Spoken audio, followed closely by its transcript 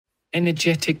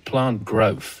Energetic plant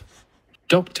growth.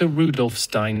 Dr. Rudolf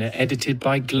Steiner, edited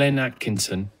by Glen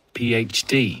Atkinson,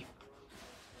 Ph.D.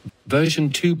 Version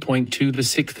 2.2, the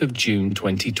 6th of June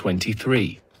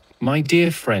 2023. My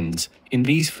dear friends, in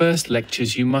these first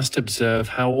lectures you must observe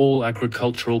how all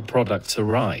agricultural products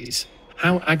arise,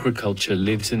 how agriculture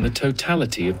lives in the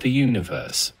totality of the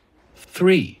universe.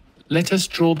 3. Let us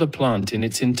draw the plant in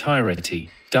its entirety,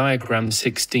 diagram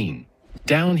 16.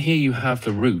 Down here you have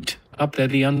the root, up there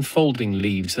the unfolding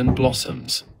leaves and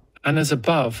blossoms. And as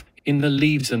above, in the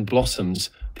leaves and blossoms,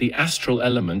 the astral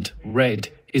element, red,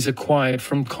 is acquired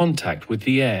from contact with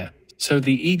the air, so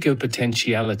the ego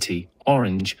potentiality,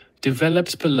 orange,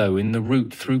 develops below in the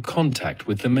root through contact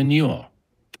with the manure.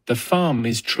 The farm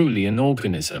is truly an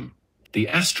organism. The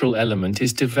astral element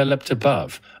is developed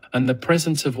above, and the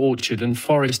presence of orchard and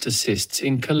forest assists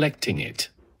in collecting it.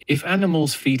 If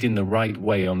animals feed in the right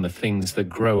way on the things that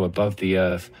grow above the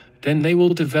earth, then they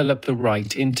will develop the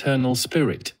right internal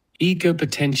spirit, ego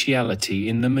potentiality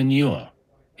in the manure.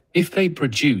 If they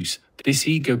produce this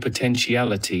ego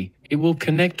potentiality, it will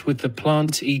connect with the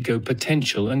plant's ego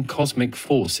potential and cosmic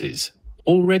forces.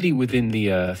 Already within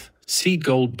the earth, see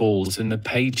gold balls in the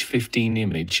page 15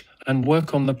 image, and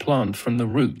work on the plant from the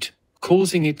root,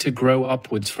 causing it to grow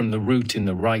upwards from the root in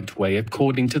the right way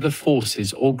according to the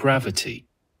forces or gravity.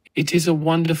 It is a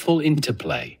wonderful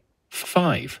interplay.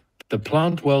 5. The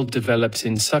plant world develops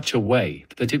in such a way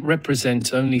that it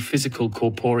represents only physical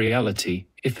corporeality,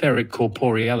 etheric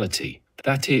corporeality,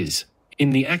 that is, in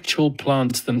the actual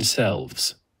plants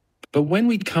themselves. But when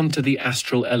we come to the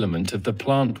astral element of the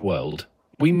plant world,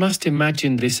 we must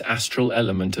imagine this astral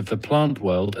element of the plant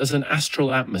world as an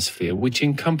astral atmosphere which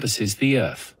encompasses the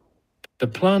earth. The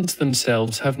plants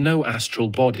themselves have no astral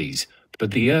bodies,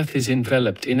 but the earth is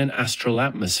enveloped in an astral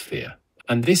atmosphere,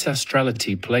 and this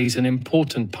astrality plays an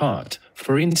important part,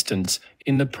 for instance,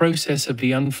 in the process of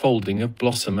the unfolding of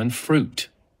blossom and fruit.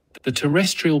 The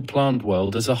terrestrial plant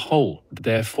world as a whole,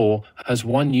 therefore, has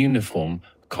one uniform,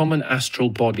 common astral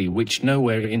body which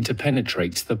nowhere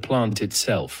interpenetrates the plant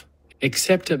itself,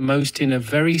 except at most in a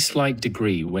very slight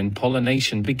degree when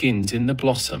pollination begins in the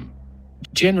blossom.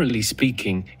 Generally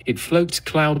speaking, it floats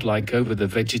cloud-like over the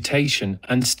vegetation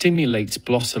and stimulates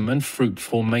blossom and fruit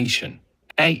formation.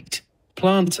 8.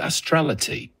 Plants'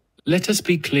 astrality. Let us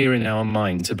be clear in our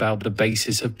minds about the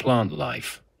basis of plant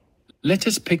life. Let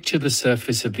us picture the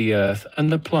surface of the earth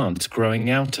and the plants growing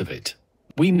out of it.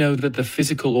 We know that the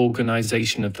physical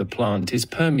organization of the plant is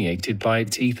permeated by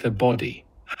its ether body.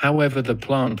 However, the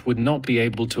plant would not be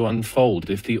able to unfold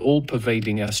if the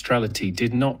all-pervading astrality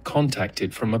did not contact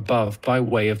it from above by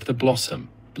way of the blossom.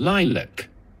 Lilac.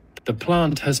 The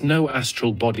plant has no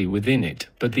astral body within it,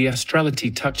 but the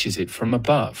astrality touches it from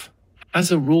above.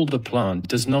 As a rule, the plant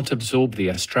does not absorb the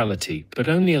astrality, but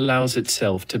only allows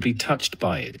itself to be touched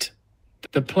by it.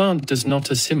 The plant does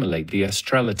not assimilate the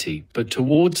astrality, but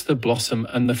towards the blossom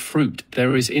and the fruit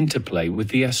there is interplay with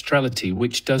the astrality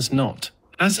which does not,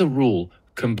 as a rule,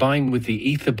 combine with the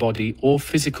ether body or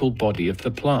physical body of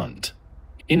the plant.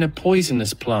 In a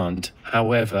poisonous plant,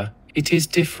 however, it is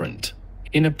different.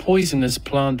 In a poisonous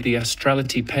plant the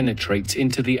astrality penetrates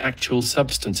into the actual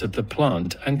substance of the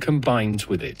plant and combines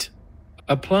with it.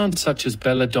 A plant such as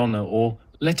belladonna or,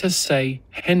 let us say,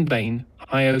 henbane,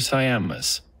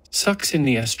 hyoscyamus, sucks in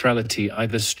the astrality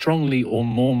either strongly or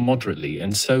more moderately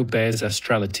and so bears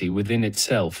astrality within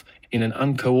itself in an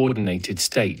uncoordinated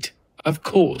state. Of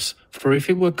course, for if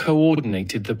it were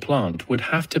coordinated the plant would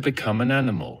have to become an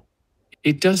animal.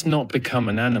 It does not become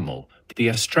an animal, the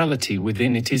astrality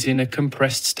within it is in a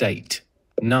compressed state.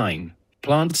 9.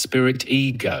 Plant spirit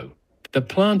ego. The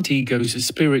plant ego's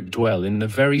spirit dwell in the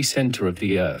very center of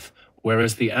the earth,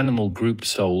 whereas the animal group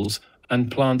souls and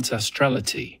plants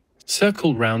astrality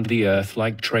circle round the earth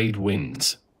like trade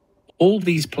winds. All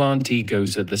these plant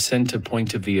egos at the center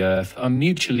point of the earth are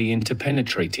mutually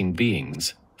interpenetrating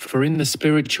beings. For in the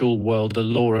spiritual world the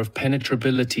law of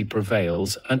penetrability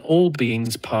prevails and all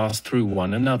beings pass through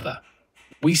one another.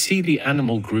 We see the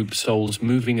animal group souls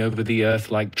moving over the earth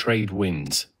like trade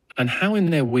winds, and how in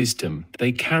their wisdom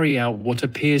they carry out what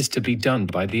appears to be done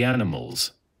by the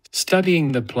animals.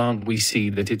 Studying the plant we see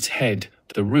that its head,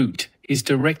 the root, is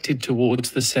directed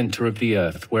towards the center of the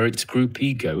earth where its group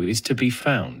ego is to be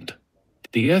found.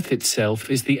 The earth itself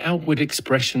is the outward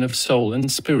expression of soul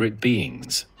and spirit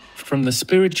beings. From the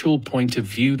spiritual point of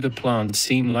view the plants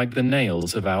seem like the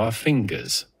nails of our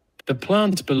fingers. The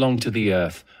plants belong to the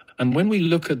earth, and when we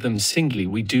look at them singly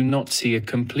we do not see a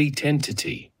complete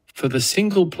entity, for the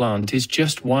single plant is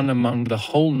just one among the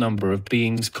whole number of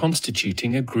beings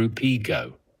constituting a group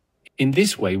ego. In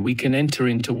this way we can enter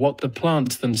into what the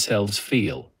plants themselves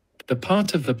feel. The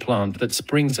part of the plant that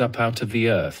springs up out of the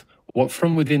earth, what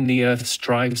from within the earth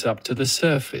strives up to the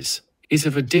surface, is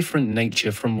of a different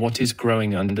nature from what is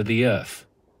growing under the earth.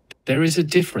 There is a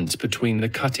difference between the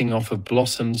cutting off of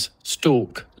blossoms,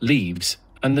 stalk, leaves,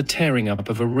 and the tearing up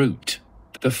of a root.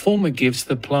 The former gives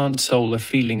the plant soul a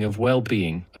feeling of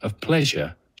well-being, of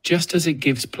pleasure, just as it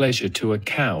gives pleasure to a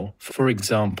cow, for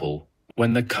example,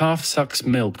 when the calf sucks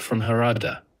milk from her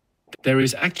udder. There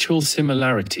is actual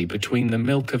similarity between the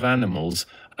milk of animals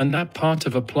and that part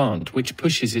of a plant which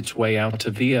pushes its way out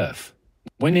of the earth.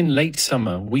 When in late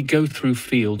summer we go through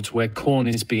fields where corn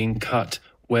is being cut,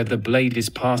 where the blade is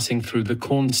passing through the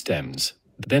corn stems,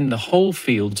 then the whole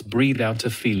fields breathe out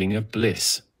a feeling of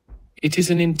bliss. It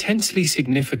is an intensely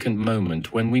significant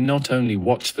moment when we not only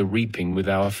watch the reaping with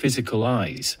our physical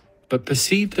eyes, but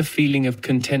perceive the feeling of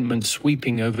contentment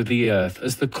sweeping over the earth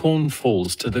as the corn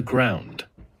falls to the ground.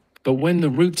 But when the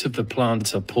roots of the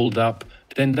plants are pulled up,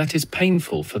 then that is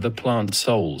painful for the plant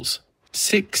souls.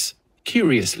 6.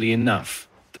 Curiously enough,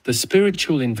 the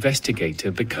spiritual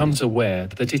investigator becomes aware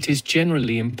that it is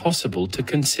generally impossible to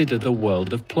consider the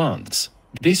world of plants,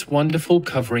 this wonderful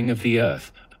covering of the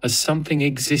earth, as something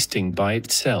existing by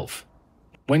itself.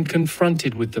 When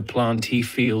confronted with the plant, he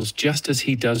feels just as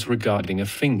he does regarding a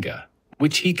finger,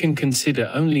 which he can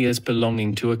consider only as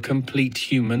belonging to a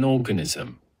complete human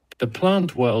organism. The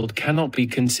plant world cannot be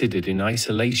considered in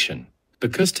isolation,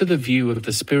 because to the view of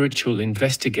the spiritual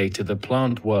investigator the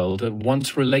plant world at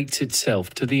once relates itself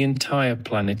to the entire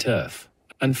planet Earth,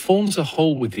 and forms a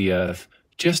whole with the Earth,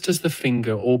 just as the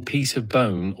finger or piece of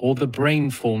bone or the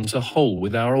brain forms a whole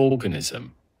with our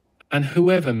organism. And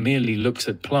whoever merely looks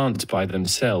at plants by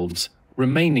themselves,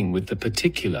 remaining with the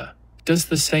particular, does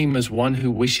the same as one who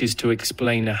wishes to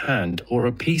explain a hand or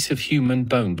a piece of human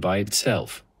bone by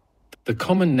itself. The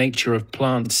common nature of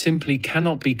plants simply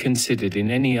cannot be considered in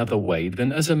any other way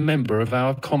than as a member of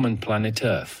our common planet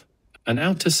Earth. An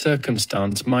outer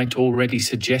circumstance might already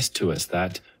suggest to us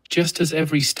that, just as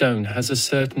every stone has a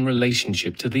certain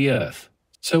relationship to the earth,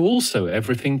 so also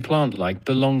everything plant-like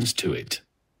belongs to it.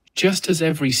 Just as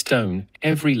every stone,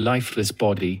 every lifeless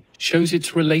body, shows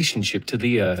its relationship to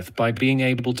the earth by being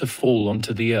able to fall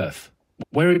onto the earth,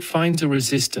 where it finds a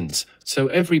resistance, so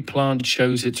every plant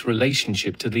shows its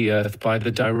relationship to the earth by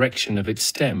the direction of its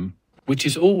stem, which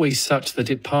is always such that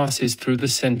it passes through the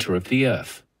center of the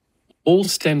earth. All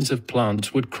stems of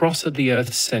plants would cross at the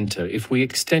earth's center if we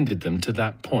extended them to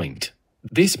that point.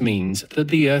 This means that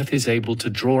the earth is able to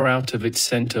draw out of its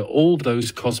center all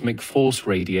those cosmic force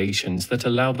radiations that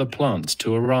allow the plants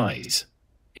to arise.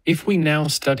 If we now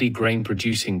study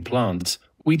grain-producing plants,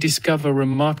 we discover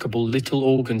remarkable little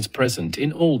organs present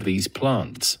in all these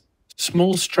plants.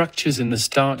 Small structures in the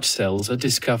starch cells are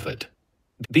discovered.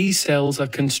 These cells are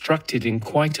constructed in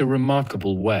quite a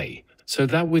remarkable way, so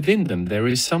that within them there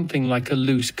is something like a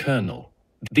loose kernel.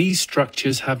 These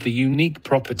structures have the unique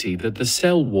property that the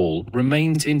cell wall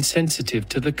remains insensitive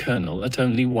to the kernel at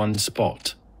only one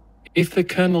spot. If the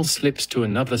kernel slips to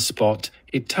another spot,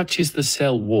 it touches the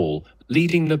cell wall,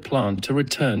 leading the plant to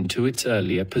return to its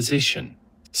earlier position.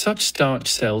 Such starch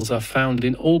cells are found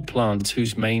in all plants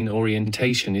whose main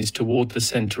orientation is toward the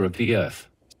center of the earth,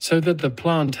 so that the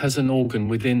plant has an organ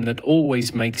within that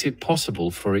always makes it possible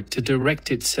for it to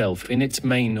direct itself in its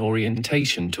main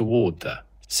orientation toward the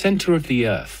center of the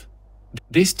earth.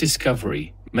 This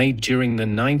discovery, made during the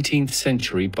 19th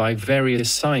century by various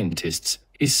scientists,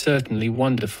 is certainly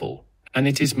wonderful, and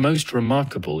it is most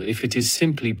remarkable if it is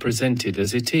simply presented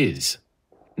as it is.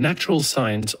 Natural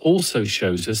science also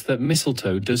shows us that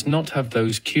mistletoe does not have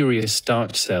those curious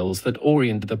starch cells that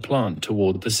orient the plant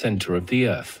toward the center of the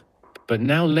earth. But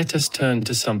now let us turn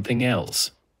to something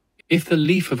else. If the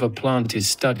leaf of a plant is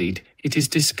studied, it is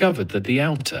discovered that the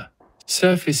outer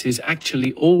surface is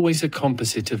actually always a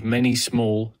composite of many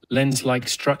small, lens-like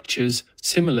structures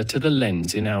similar to the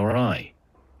lens in our eye.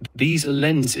 These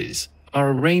lenses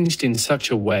are arranged in such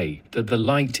a way that the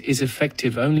light is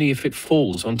effective only if it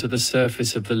falls onto the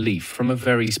surface of the leaf from a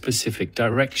very specific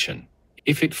direction.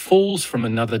 If it falls from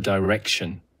another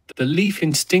direction, the leaf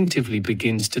instinctively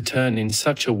begins to turn in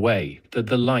such a way that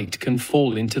the light can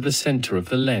fall into the center of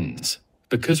the lens,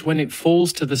 because when it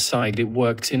falls to the side it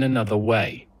works in another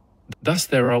way. Thus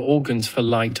there are organs for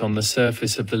light on the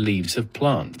surface of the leaves of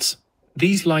plants.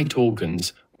 These light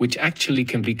organs, which actually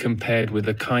can be compared with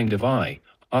a kind of eye,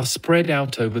 are spread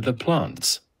out over the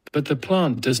plants, but the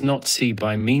plant does not see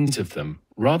by means of them,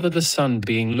 rather the sun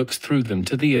being looks through them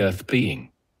to the earth being.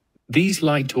 These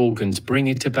light organs bring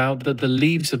it about that the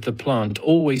leaves of the plant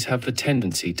always have the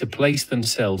tendency to place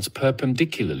themselves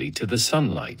perpendicularly to the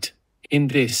sunlight. In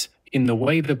this, in the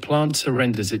way the plant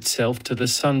surrenders itself to the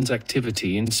sun's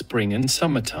activity in spring and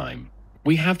summertime.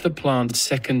 We have the plant's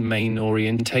second main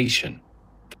orientation.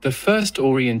 The first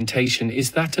orientation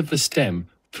is that of the stem,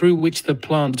 through which the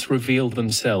plants reveal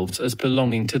themselves as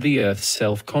belonging to the earth's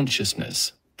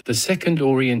self-consciousness. The second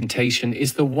orientation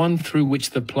is the one through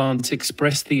which the plants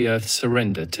express the earth's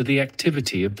surrender to the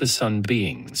activity of the sun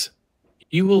beings.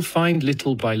 You will find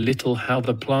little by little how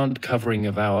the plant covering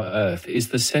of our earth is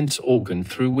the sense organ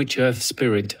through which earth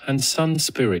spirit and sun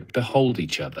spirit behold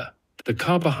each other. The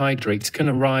carbohydrates can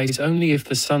arise only if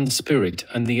the sun spirit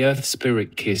and the earth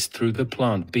spirit kiss through the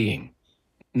plant being.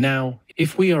 Now,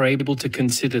 if we are able to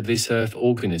consider this earth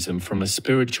organism from a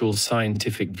spiritual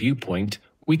scientific viewpoint,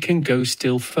 we can go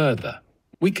still further.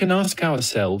 We can ask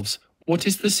ourselves, what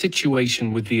is the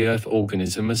situation with the earth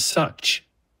organism as such?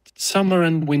 Summer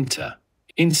and winter.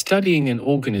 In studying an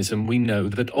organism, we know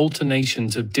that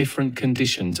alternations of different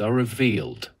conditions are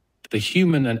revealed. The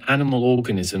human and animal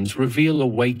organisms reveal a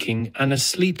waking and a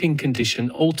sleeping condition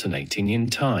alternating in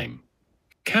time.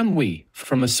 Can we,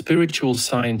 from a spiritual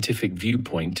scientific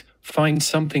viewpoint, find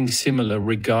something similar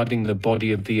regarding the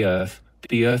body of the earth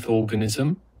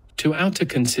organism? To outer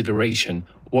consideration,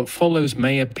 what follows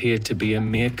may appear to be a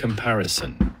mere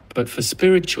comparison, but for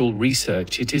spiritual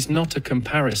research it is not a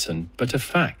comparison, but a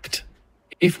fact.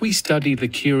 If we study the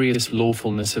curious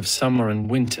lawfulness of summer and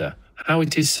winter, how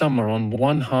it is summer on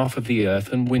one half of the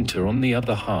earth and winter on the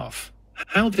other half,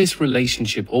 how this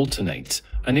relationship alternates,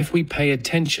 and if we pay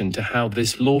attention to how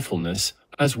this lawfulness,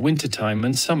 as wintertime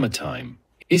and summertime,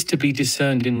 is to be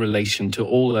discerned in relation to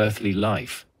all earthly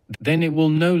life, then it will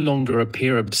no longer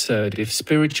appear absurd if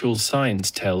spiritual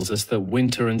science tells us that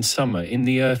winter and summer in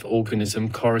the earth organism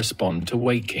correspond to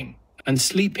waking and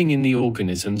sleeping in the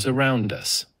organisms around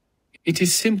us. It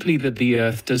is simply that the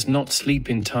earth does not sleep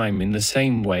in time in the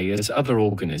same way as other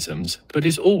organisms, but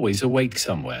is always awake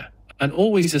somewhere, and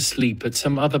always asleep at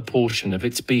some other portion of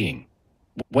its being.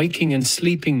 Waking and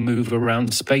sleeping move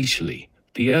around spatially.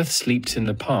 The earth sleeps in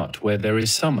the part where there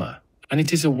is summer, and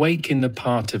it is awake in the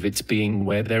part of its being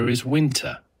where there is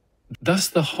winter. Thus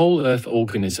the whole earth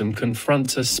organism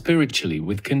confronts us spiritually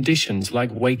with conditions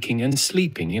like waking and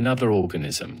sleeping in other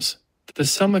organisms. The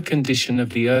summer condition of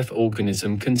the earth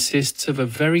organism consists of a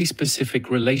very specific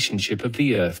relationship of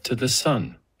the earth to the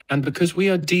sun, and because we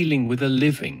are dealing with a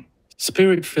living,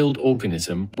 spirit-filled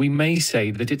organism, we may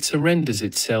say that it surrenders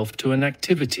itself to an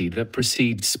activity that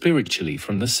proceeds spiritually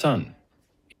from the sun.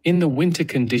 In the winter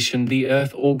condition, the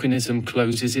earth organism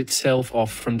closes itself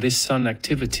off from this sun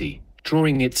activity,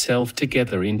 drawing itself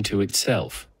together into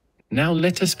itself. Now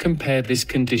let us compare this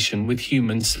condition with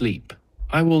human sleep.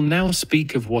 I will now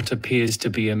speak of what appears to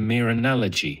be a mere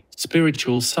analogy.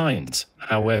 Spiritual science,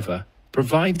 however,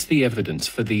 provides the evidence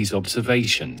for these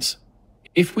observations.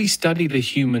 If we study the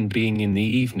human being in the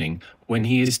evening, when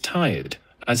he is tired,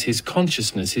 as his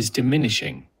consciousness is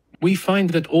diminishing, we find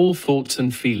that all thoughts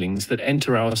and feelings that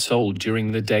enter our soul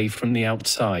during the day from the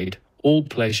outside, all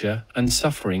pleasure and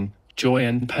suffering, joy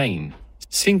and pain,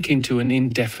 sink into an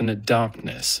indefinite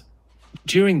darkness.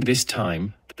 During this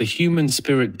time, the human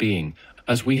spirit being,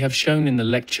 as we have shown in the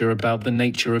lecture about the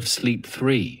nature of sleep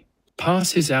 3,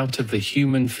 passes out of the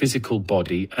human physical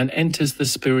body and enters the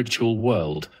spiritual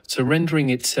world, surrendering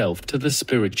itself to the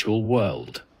spiritual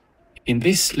world. In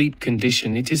this sleep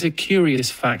condition, it is a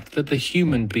curious fact that the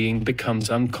human being becomes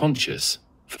unconscious.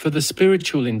 For the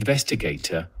spiritual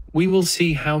investigator, we will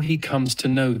see how he comes to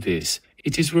know this.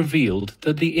 It is revealed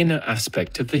that the inner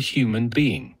aspect of the human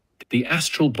being, the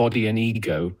astral body and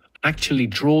ego, actually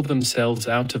draw themselves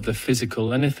out of the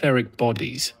physical and etheric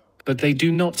bodies, but they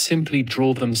do not simply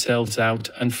draw themselves out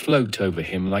and float over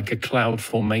him like a cloud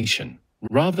formation.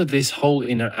 Rather, this whole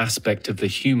inner aspect of the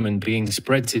human being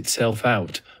spreads itself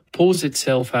out, pours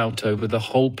itself out over the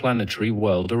whole planetary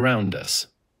world around us.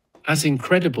 As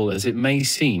incredible as it may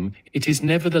seem, it is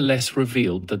nevertheless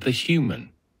revealed that the human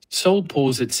soul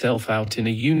pours itself out in a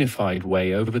unified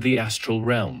way over the astral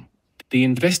realm. The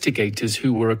investigators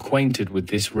who were acquainted with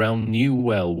this realm knew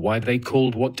well why they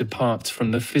called what departs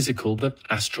from the physical the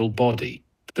astral body.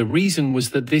 The reason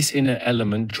was that this inner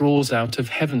element draws out of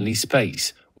heavenly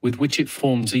space, with which it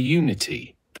forms a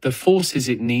unity, the forces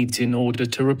it needs in order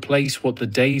to replace what the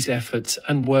day's efforts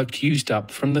and work used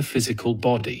up from the physical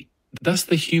body. Thus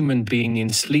the human being in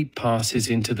sleep passes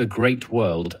into the great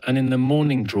world and in the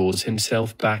morning draws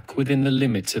himself back within the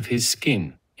limits of his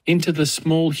skin, into the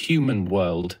small human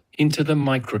world, into the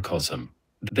microcosm.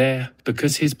 There,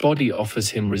 because his body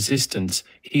offers him resistance,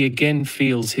 he again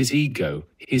feels his ego,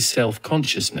 his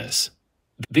self-consciousness.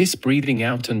 This breathing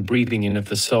out and breathing in of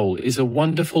the soul is a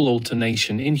wonderful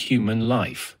alternation in human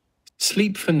life.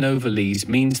 Sleep for Novalis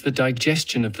means the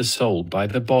digestion of the soul by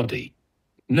the body.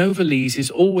 Novalis is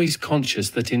always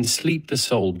conscious that in sleep the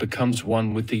soul becomes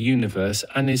one with the universe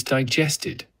and is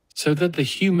digested, so that the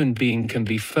human being can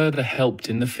be further helped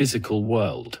in the physical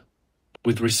world.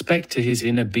 With respect to his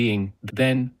inner being,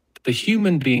 then, the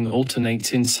human being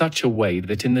alternates in such a way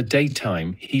that in the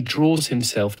daytime he draws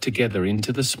himself together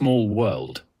into the small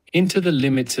world, into the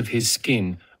limits of his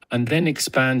skin, and then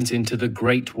expands into the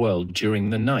great world during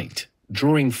the night,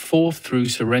 drawing forth through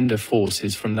surrender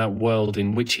forces from that world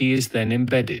in which he is then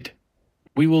embedded.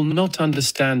 We will not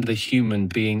understand the human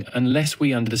being unless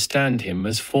we understand him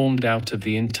as formed out of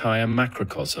the entire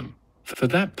macrocosm. For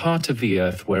that part of the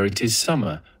earth where it is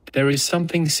summer, there is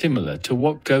something similar to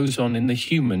what goes on in the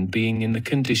human being in the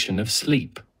condition of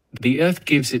sleep. The earth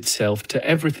gives itself to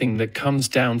everything that comes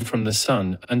down from the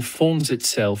sun and forms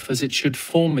itself as it should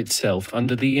form itself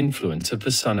under the influence of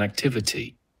the sun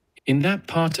activity. In that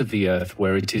part of the earth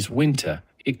where it is winter,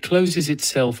 it closes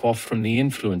itself off from the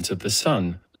influence of the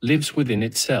sun, lives within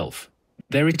itself.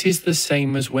 There it is the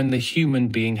same as when the human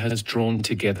being has drawn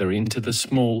together into the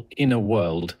small, inner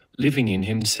world, living in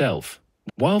himself.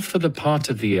 While for the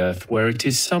part of the earth where it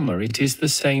is summer it is the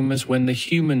same as when the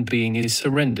human being is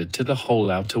surrendered to the whole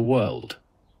outer world.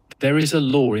 There is a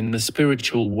law in the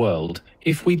spiritual world,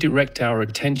 if we direct our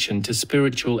attention to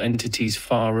spiritual entities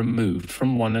far removed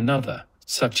from one another,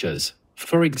 such as,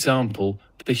 for example,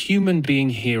 the human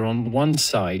being here on one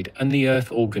side and the earth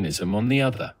organism on the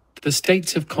other. The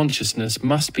states of consciousness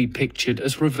must be pictured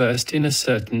as reversed in a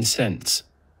certain sense.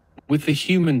 With the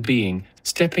human being,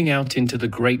 stepping out into the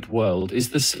great world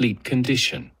is the sleep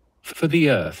condition. For the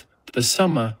earth, the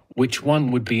summer, which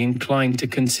one would be inclined to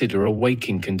consider a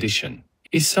waking condition,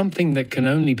 is something that can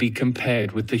only be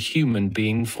compared with the human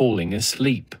being falling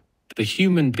asleep. The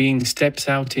human being steps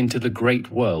out into the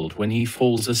great world when he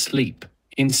falls asleep.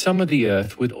 In summer the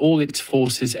earth with all its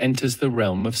forces enters the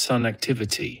realm of sun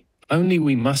activity. Only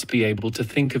we must be able to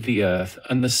think of the earth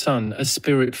and the sun as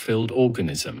spirit-filled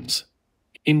organisms.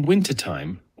 In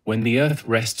wintertime, when the earth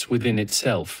rests within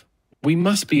itself, we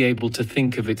must be able to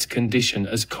think of its condition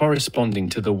as corresponding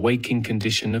to the waking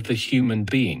condition of the human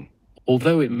being,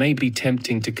 although it may be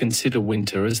tempting to consider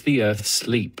winter as the earth's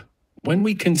sleep. When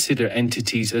we consider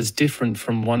entities as different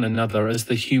from one another as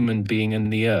the human being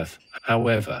and the earth,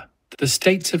 however, the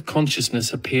states of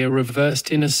consciousness appear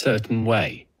reversed in a certain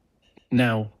way.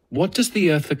 Now, what does the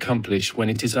earth accomplish when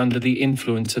it is under the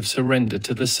influence of surrender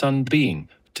to the sun being,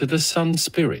 to the sun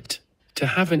spirit? To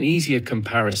have an easier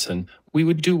comparison, we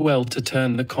would do well to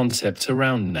turn the concepts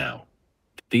around now.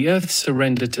 The earth's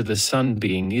surrender to the sun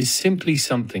being is simply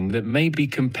something that may be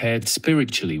compared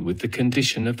spiritually with the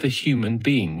condition of the human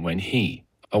being when he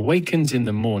awakens in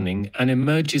the morning and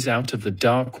emerges out of the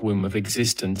dark womb of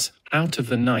existence, out of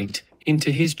the night, into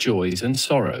his joys and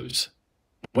sorrows.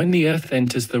 When the earth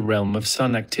enters the realm of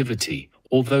sun activity,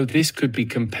 although this could be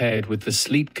compared with the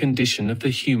sleep condition of the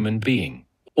human being,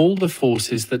 all the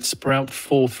forces that sprout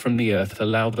forth from the earth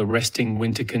allow the resting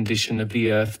winter condition of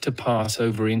the earth to pass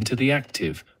over into the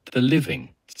active, the living,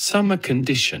 summer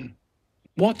condition.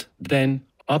 What, then,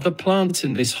 are the plants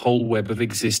in this whole web of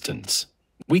existence?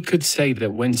 We could say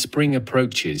that when spring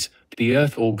approaches, the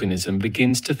earth organism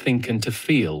begins to think and to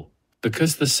feel,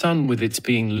 because the sun with its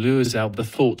being lures out the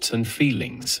thoughts and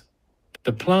feelings.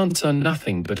 The plants are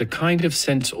nothing but a kind of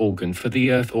sense organ for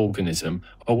the earth organism,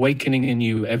 awakening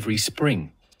anew every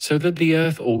spring, so that the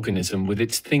earth organism with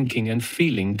its thinking and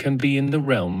feeling can be in the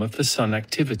realm of the sun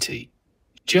activity.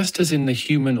 Just as in the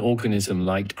human organism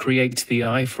light creates the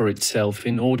eye for itself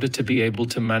in order to be able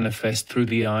to manifest through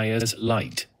the eye as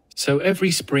light, so every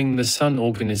spring the sun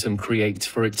organism creates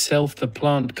for itself the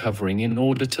plant covering in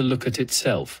order to look at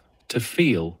itself, to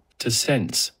feel, to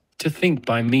sense, to think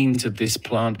by means of this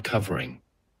plant covering.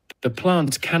 The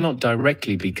plants cannot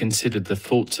directly be considered the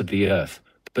thoughts of the earth,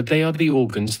 but they are the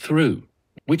organs through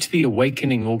which the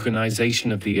awakening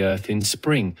organization of the earth in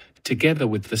spring, together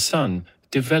with the sun,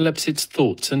 develops its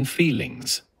thoughts and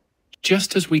feelings.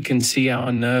 Just as we can see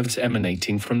our nerves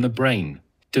emanating from the brain,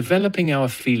 developing our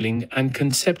feeling and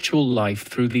conceptual life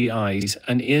through the eyes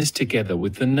and ears together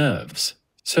with the nerves,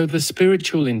 so the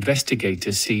spiritual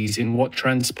investigator sees in what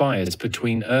transpires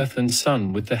between earth and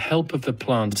sun with the help of the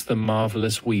plants the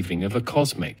marvelous weaving of a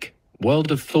cosmic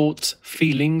world of thoughts,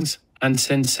 feelings, and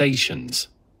sensations.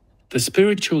 The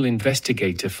spiritual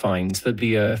investigator finds that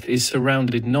the earth is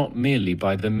surrounded not merely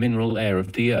by the mineral air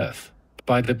of the earth,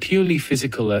 by the purely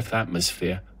physical earth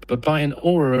atmosphere, but by an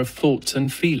aura of thoughts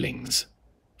and feelings.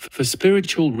 For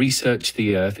spiritual research,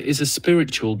 the earth is a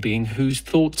spiritual being whose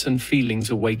thoughts and feelings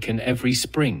awaken every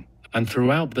spring, and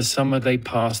throughout the summer they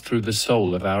pass through the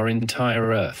soul of our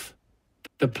entire earth.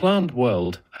 The plant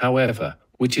world, however,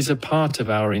 which is a part of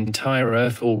our entire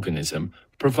Earth organism,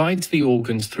 provides the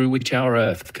organs through which our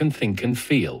Earth can think and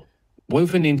feel.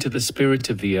 Woven into the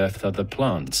spirit of the Earth are the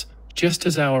plants, just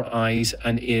as our eyes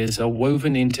and ears are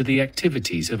woven into the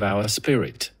activities of our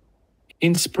spirit.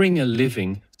 In spring, a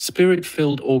living,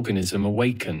 spirit-filled organism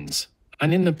awakens,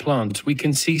 and in the plants we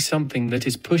can see something that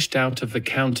is pushed out of the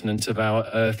countenance of our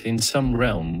Earth in some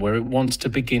realm where it wants to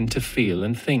begin to feel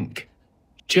and think.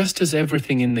 Just as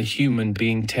everything in the human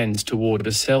being tends toward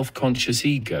a self-conscious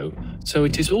ego, so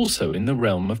it is also in the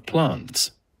realm of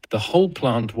plants. The whole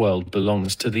plant world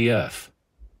belongs to the Earth.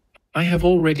 I have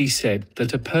already said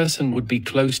that a person would be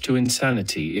close to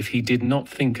insanity if he did not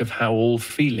think of how all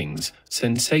feelings,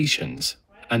 sensations,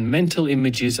 and mental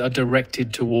images are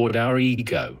directed toward our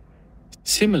ego.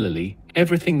 Similarly,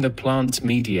 everything the plants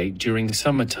mediate during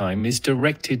summertime is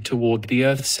directed toward the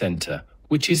Earth center,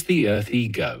 which is the Earth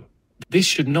ego. This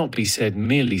should not be said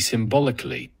merely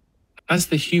symbolically. As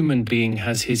the human being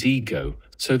has his ego,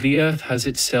 so the Earth has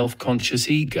its self-conscious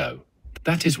ego.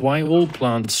 That is why all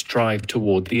plants strive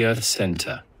toward the Earth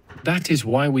center. That is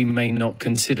why we may not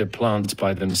consider plants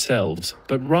by themselves,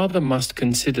 but rather must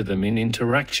consider them in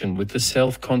interaction with the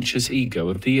self-conscious ego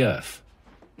of the Earth.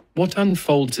 What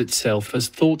unfolds itself as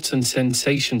thoughts and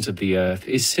sensations of the Earth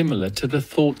is similar to the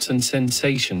thoughts and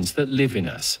sensations that live in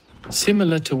us,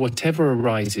 similar to whatever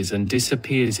arises and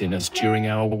disappears in us during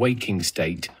our waking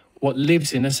state, what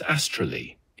lives in us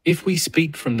astrally, if we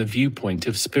speak from the viewpoint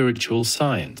of spiritual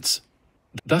science.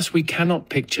 Thus we cannot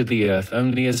picture the Earth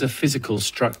only as a physical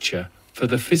structure, for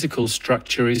the physical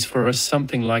structure is for us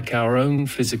something like our own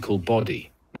physical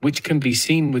body, which can be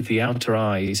seen with the outer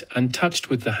eyes and touched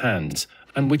with the hands,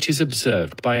 and which is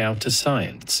observed by outer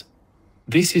science.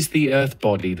 This is the Earth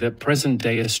body that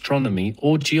present-day astronomy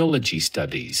or geology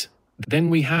studies.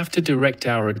 Then we have to direct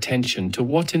our attention to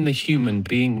what in the human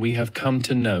being we have come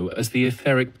to know as the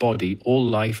etheric body or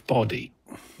life body.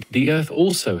 The Earth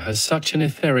also has such an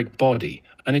etheric body,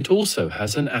 and it also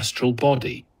has an astral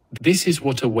body. This is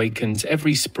what awakens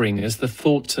every spring as the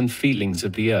thoughts and feelings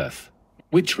of the Earth,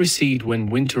 which recede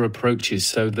when winter approaches,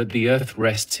 so that the Earth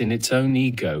rests in its own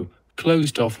ego,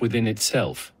 closed off within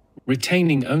itself,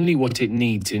 retaining only what it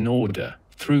needs in order,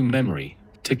 through memory,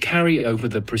 to carry over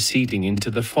the preceding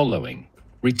into the following,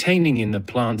 retaining in the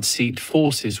plant seed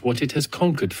forces what it has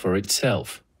conquered for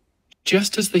itself.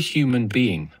 Just as the human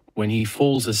being, when he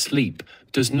falls asleep,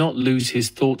 does not lose his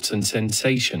thoughts and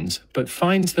sensations, but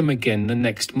finds them again the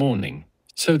next morning,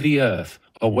 so the Earth,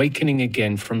 awakening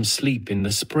again from sleep in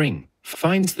the spring,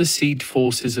 finds the seed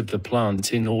forces of the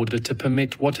plants in order to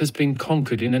permit what has been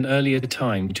conquered in an earlier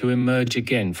time to emerge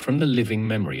again from the living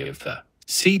memory of the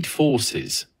seed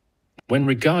forces. When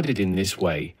regarded in this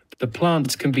way, the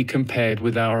plants can be compared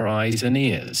with our eyes and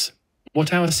ears.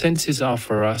 What our senses are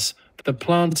for us, the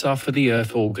plants are for the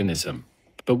Earth organism.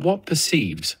 But what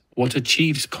perceives, what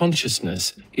achieves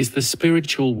consciousness, is the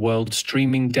spiritual world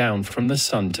streaming down from the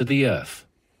sun to the Earth.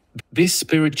 This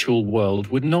spiritual world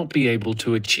would not be able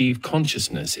to achieve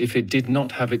consciousness if it did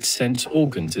not have its sense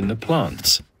organs in the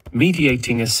plants,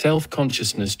 mediating a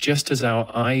self-consciousness just as our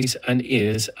eyes and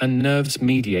ears and nerves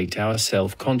mediate our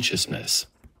self-consciousness.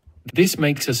 This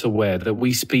makes us aware that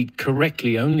we speak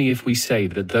correctly only if we say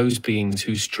that those beings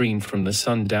who stream from the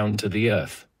sun down to the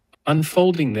Earth,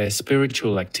 unfolding their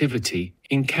spiritual activity,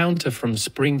 encounter from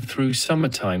spring through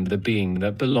summertime the being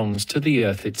that belongs to the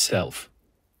Earth itself.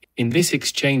 In this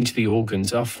exchange the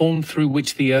organs are formed through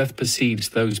which the Earth perceives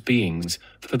those beings,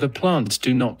 for the plants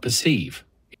do not perceive.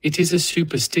 It is a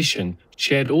superstition,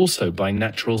 shared also by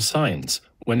natural science,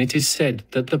 when it is said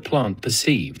that the plant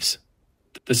perceives.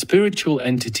 The spiritual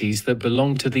entities that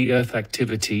belong to the Earth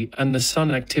activity and the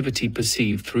sun activity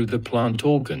perceive through the plant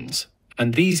organs,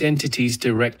 and these entities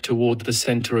direct toward the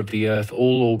center of the Earth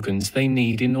all organs they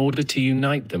need in order to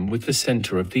unite them with the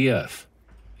center of the Earth.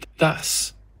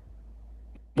 Thus,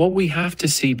 what we have to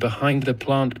see behind the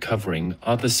plant covering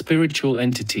are the spiritual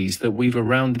entities that weave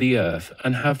around the Earth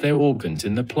and have their organs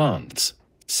in the plants.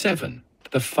 7.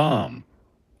 The farm.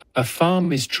 A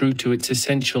farm is true to its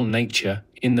essential nature,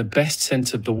 in the best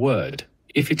sense of the word,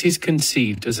 if it is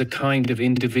conceived as a kind of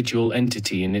individual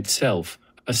entity in itself,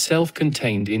 a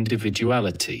self-contained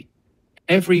individuality.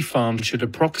 Every farm should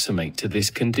approximate to this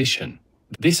condition.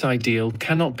 This ideal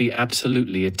cannot be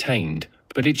absolutely attained,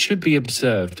 but it should be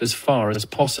observed as far as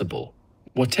possible.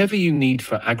 Whatever you need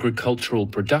for agricultural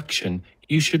production,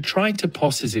 you should try to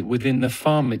possess it within the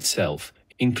farm itself,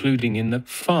 including in the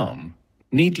farm,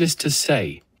 needless to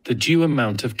say, the due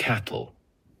amount of cattle.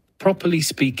 Properly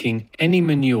speaking, any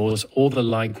manures or the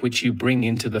like which you bring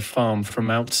into the farm from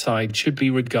outside should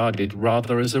be regarded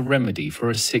rather as a remedy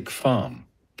for a sick farm,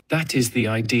 That is the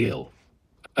ideal.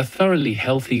 A thoroughly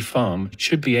healthy farm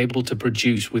should be able to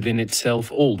produce within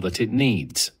itself all that it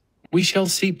needs. We shall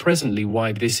see presently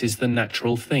why this is the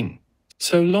natural thing.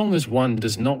 So long as one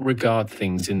does not regard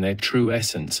things in their true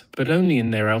essence, but only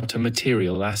in their outer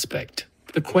material aspect,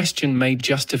 the question may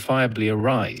justifiably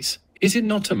arise, is it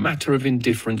not a matter of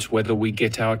indifference whether we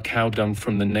get our cow dung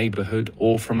from the neighborhood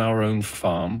or from our own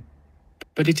farm?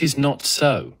 But it is not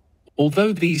so.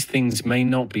 Although these things may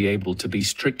not be able to be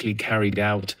strictly carried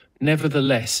out,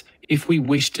 nevertheless, if we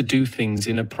wish to do things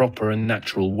in a proper and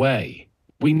natural way,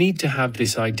 we need to have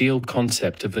this ideal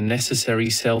concept of the necessary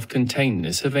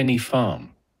self-containedness of any farm.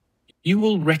 You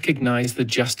will recognize the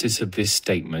justice of this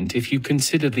statement if you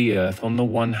consider the earth on the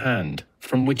one hand,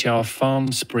 from which our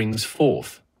farm springs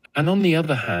forth, and on the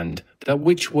other hand, that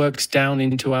which works down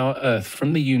into our earth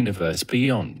from the universe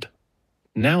beyond.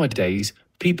 Nowadays,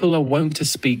 people are wont to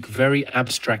speak very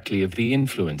abstractly of the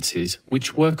influences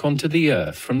which work onto the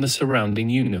earth from the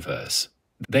surrounding universe.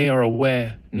 They are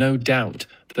aware, no doubt,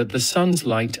 that the sun's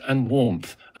light and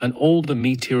warmth, and all the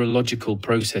meteorological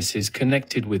processes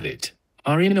connected with it,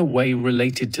 are in a way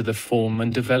related to the form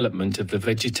and development of the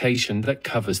vegetation that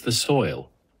covers the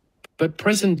soil. But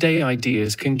present-day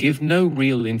ideas can give no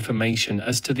real information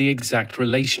as to the exact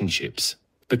relationships,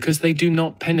 because they do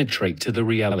not penetrate to the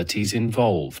realities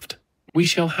involved. We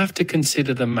shall have to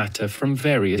consider the matter from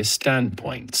various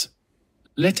standpoints.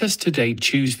 Let us today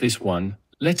choose this one.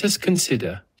 Let us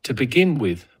consider, to begin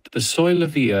with, the soil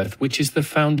of the earth, which is the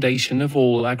foundation of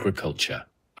all agriculture.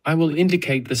 I will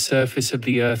indicate the surface of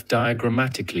the earth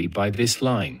diagrammatically by this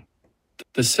line.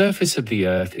 The surface of the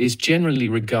earth is generally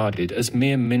regarded as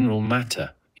mere mineral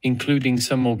matter, including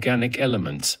some organic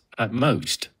elements, at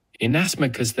most,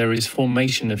 inasmuch as there is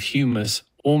formation of humus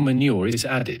or manure is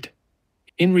added.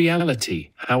 In reality,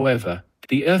 however,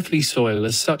 the earthly soil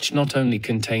as such not only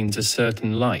contains a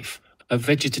certain life, a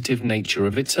vegetative nature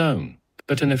of its own,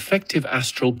 but an effective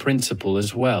astral principle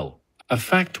as well, a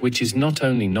fact which is not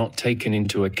only not taken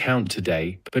into account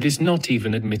today, but is not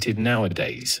even admitted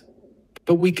nowadays.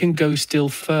 But we can go still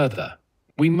further.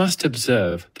 We must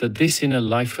observe that this inner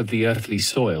life of the earthly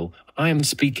soil, I am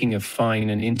speaking of fine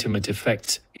and intimate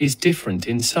effects, is different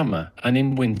in summer and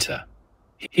in winter.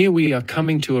 Here we are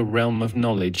coming to a realm of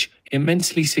knowledge,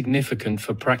 immensely significant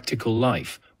for practical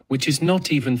life, which is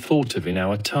not even thought of in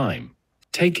our time.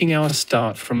 Taking our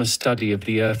start from a study of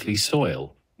the earthly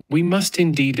soil, we must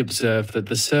indeed observe that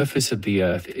the surface of the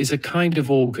earth is a kind of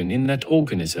organ in that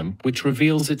organism which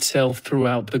reveals itself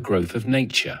throughout the growth of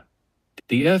nature.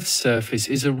 The earth's surface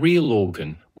is a real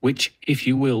organ, which, if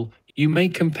you will, you may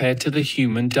compare to the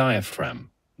human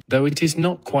diaphragm. Though it is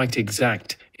not quite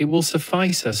exact, it will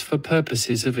suffice us for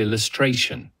purposes of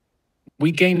illustration.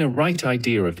 We gain a right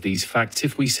idea of these facts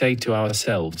if we say to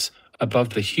ourselves, above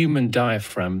the human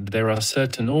diaphragm there are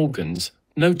certain organs,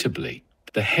 notably,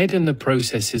 the head and the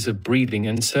processes of breathing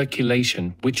and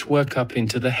circulation which work up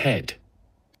into the head.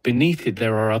 Beneath it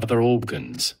there are other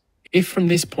organs. If from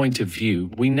this point of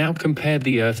view we now compare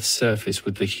the earth's surface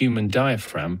with the human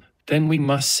diaphragm, then we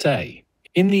must say,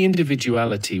 in the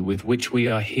individuality with which we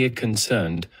are here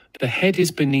concerned, the head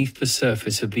is beneath the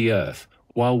surface of the earth,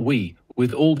 while we,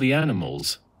 with all the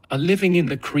animals, are living in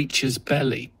the creature's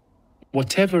belly.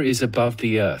 Whatever is above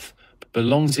the earth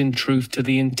belongs in truth to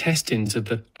the intestines of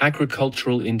the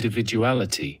agricultural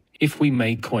individuality, if we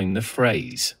may coin the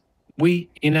phrase. We,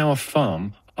 in our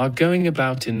farm, are going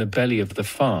about in the belly of the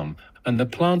farm, and the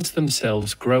plants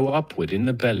themselves grow upward in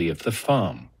the belly of the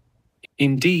farm.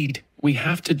 Indeed, we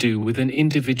have to do with an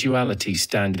individuality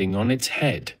standing on its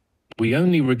head. We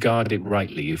only regard it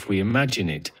rightly if we imagine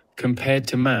it, compared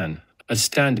to man, as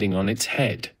standing on its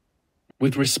head.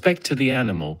 With respect to the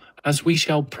animal, as we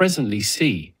shall presently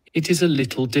see, it is a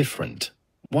little different.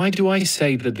 Why do I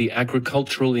say that the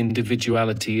agricultural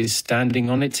individuality is standing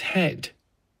on its head?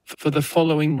 For the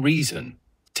following reason.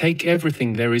 Take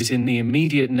everything there is in the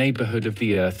immediate neighborhood of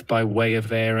the earth by way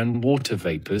of air and water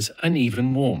vapors and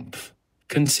even warmth.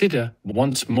 Consider,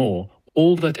 once more,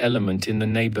 all that element in the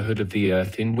neighborhood of the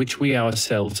earth in which we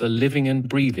ourselves are living and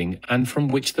breathing and from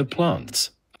which the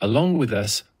plants, along with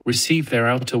us, receive their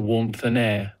outer warmth and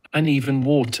air, and even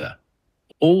water.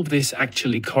 All this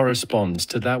actually corresponds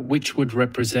to that which would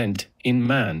represent, in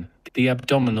man, the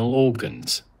abdominal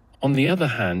organs. On the other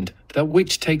hand, that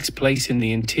which takes place in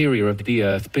the interior of the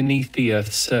earth beneath the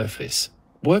earth's surface,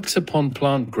 works upon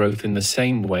plant growth in the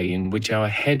same way in which our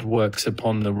head works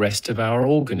upon the rest of our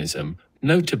organism,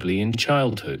 notably in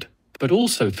childhood, but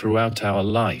also throughout our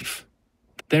life.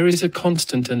 There is a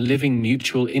constant and living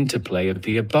mutual interplay of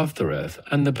the above the earth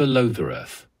and the below the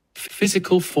earth.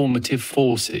 Physical formative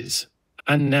forces.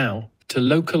 And now, To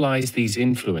localize these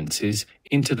influences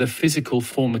into the physical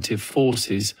formative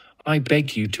forces, I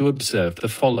beg you to observe the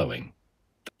following.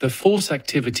 The force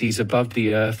activities above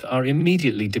the Earth are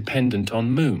immediately dependent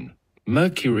on Moon,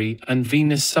 Mercury and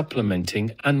Venus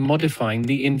supplementing and modifying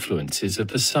the influences of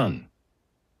the Sun.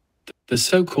 The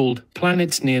so-called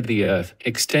planets near the Earth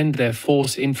extend their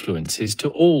force influences to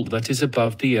all that is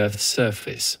above the Earth's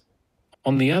surface.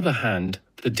 On the other hand,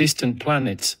 the distant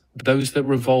planets, those that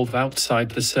revolve outside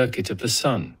the circuit of the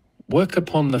Sun, work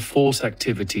upon the force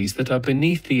activities that are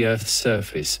beneath the Earth's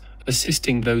surface,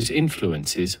 assisting those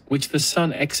influences which the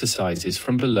Sun exercises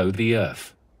from below the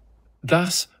Earth.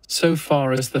 Thus, so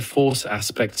far as the force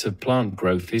aspects of plant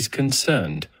growth is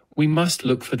concerned, we must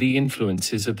look for the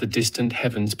influences of the distant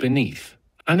heavens beneath,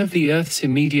 and of the Earth's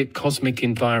immediate cosmic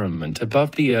environment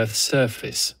above the Earth's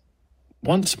surface.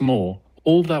 Once more,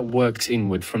 all that works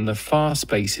inward from the far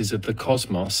spaces of the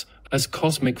cosmos as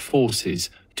cosmic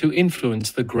forces to influence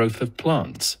the growth of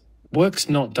plants, works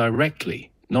not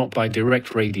directly, not by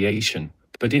direct radiation,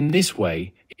 but in this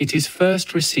way, it is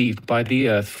first received by the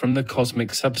Earth from the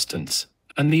cosmic substance,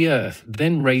 and the Earth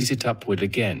then raise it upward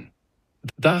again.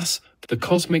 Thus, the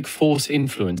cosmic force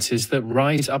influences that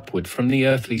rise upward from the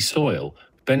earthly soil,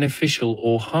 beneficial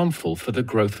or harmful for the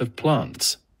growth of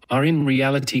plants, are in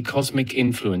reality cosmic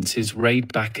influences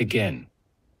rayed back again.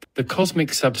 The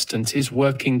cosmic substance is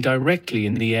working directly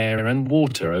in the air and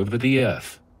water over the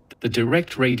Earth. The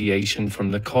direct radiation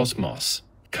from the cosmos,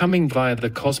 coming via the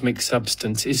cosmic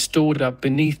substance, is stored up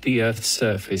beneath the Earth's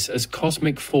surface as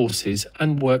cosmic forces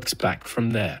and works back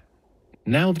from there.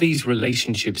 Now these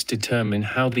relationships determine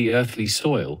how the earthly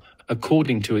soil,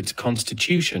 according to its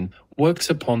constitution, works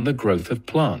upon the growth of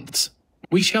plants.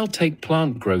 We shall take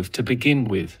plant growth to begin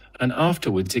with, and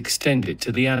afterwards extend it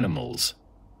to the animals.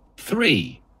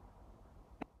 3.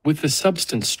 With the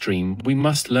substance stream we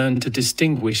must learn to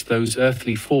distinguish those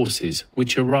earthly forces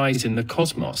which arise in the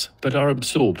cosmos but are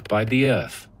absorbed by the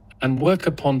earth, and work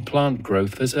upon plant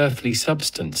growth as earthly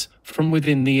substance from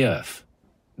within the earth.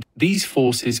 These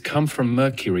forces come from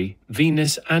Mercury,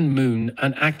 Venus and Moon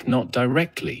and act not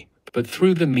directly, but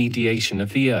through the mediation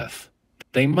of the Earth.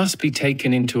 They must be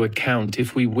taken into account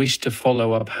if we wish to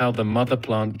follow up how the mother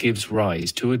plant gives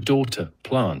rise to a daughter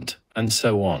plant, and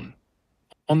so on.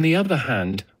 On the other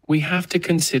hand, we have to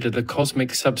consider the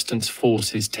cosmic substance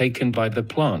forces taken by the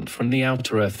plant from the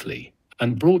outer earthly,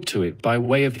 and brought to it by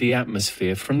way of the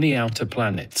atmosphere from the outer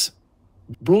planets.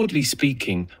 Broadly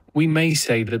speaking, we may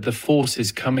say that the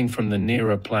forces coming from the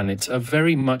nearer planets are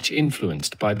very much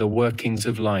influenced by the workings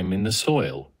of lime in the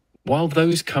soil, while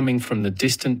those coming from the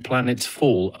distant planets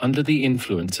fall under the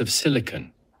influence of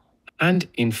silicon. And,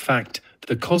 in fact,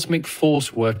 the cosmic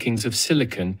force workings of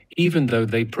silicon, even though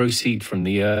they proceed from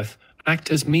the Earth, act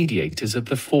as mediators of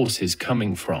the forces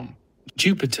coming from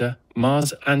Jupiter,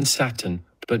 Mars and Saturn,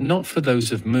 but not for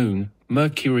those of Moon,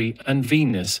 Mercury and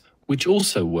Venus, which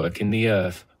also work in the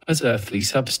Earth as earthly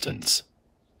substance.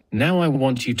 Now I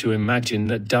want you to imagine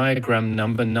that diagram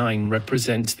number 9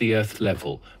 represents the Earth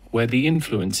level, where the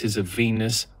influences of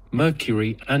Venus,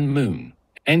 Mercury and Moon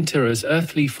enter as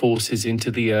earthly forces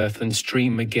into the Earth and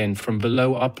stream again from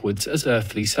below upwards as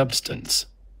earthly substance.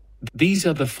 These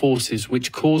are the forces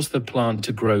which cause the plant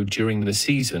to grow during the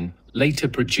season, later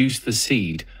produce the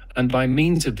seed, and by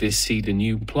means of this seed a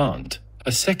new plant,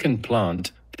 a second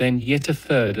plant, then yet a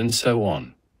third and so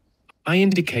on. I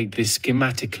indicate this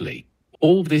schematically.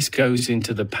 All this goes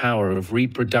into the power of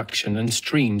reproduction and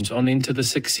streams on into the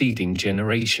succeeding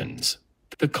generations.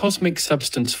 The cosmic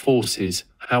substance forces,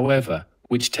 however,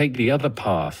 which take the other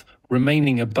path,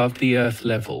 remaining above the Earth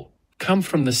level, come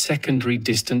from the secondary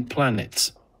distant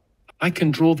planets. I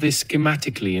can draw this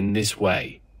schematically in this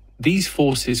way. These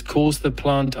forces cause the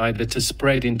plant either to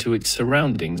spread into its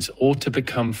surroundings or to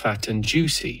become fat and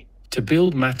juicy, to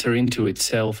build matter into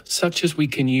itself such as we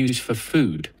can use for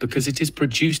food because it is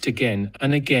produced again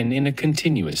and again in a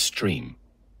continuous stream.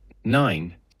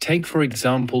 9. Take for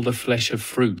example the flesh of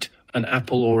fruit, an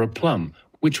apple or a plum,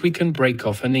 which we can break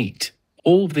off and eat.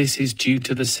 All this is due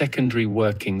to the secondary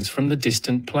workings from the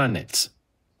distant planets.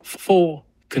 4.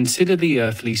 Consider the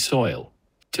earthly soil.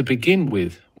 To begin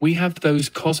with, we have those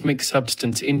cosmic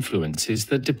substance influences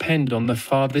that depend on the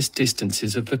farthest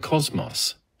distances of the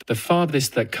cosmos, the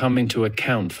farthest that come into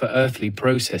account for earthly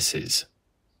processes.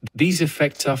 These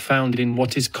effects are found in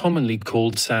what is commonly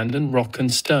called sand and rock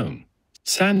and stone.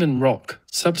 Sand and rock,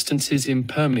 substances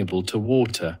impermeable to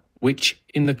water, which,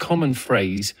 in the common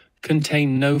phrase,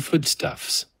 contain no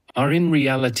foodstuffs, are in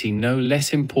reality no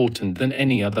less important than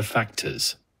any other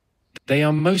factors. They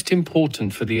are most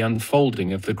important for the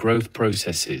unfolding of the growth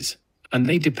processes, and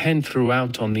they depend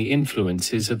throughout on the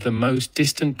influences of the most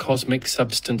distant cosmic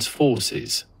substance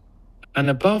forces. And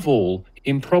above all,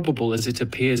 improbable as it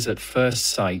appears at first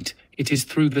sight, it is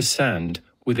through the sand,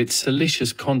 with its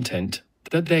siliceous content,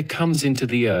 that there comes into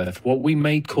the earth what we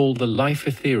may call the life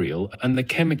ethereal and the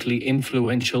chemically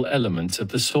influential elements of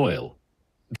the soil.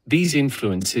 These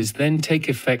influences then take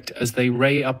effect as they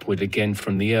ray upward again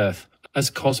from the earth, as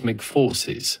cosmic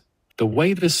forces. The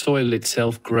way the soil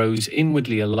itself grows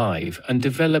inwardly alive and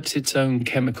develops its own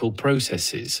chemical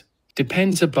processes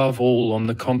depends above all on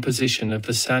the composition of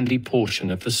the sandy portion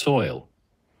of the soil.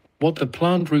 What the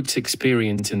plant roots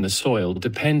experience in the soil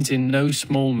depends in no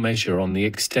small measure on the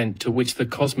extent to which the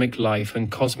cosmic life and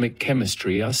cosmic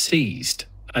chemistry are seized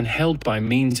and held by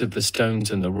means of the stones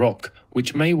and the rock,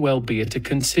 which may well be at a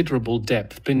considerable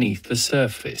depth beneath the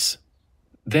surface.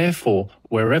 Therefore,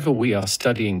 wherever we are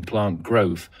studying plant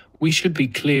growth, we should be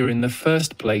clear in the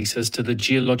first place as to the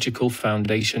geological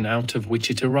foundation out of which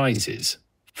it arises.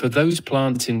 For those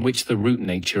plants in which the root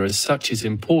nature as such is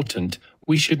important,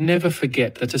 we should never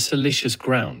forget that a siliceous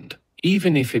ground,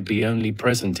 even if it be only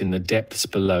present in the depths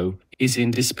below, is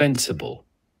indispensable.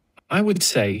 I would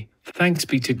say, thanks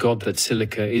be to God that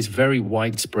silica is very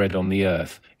widespread on the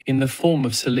earth, in the form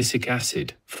of silicic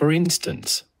acid, for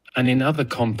instance, and in other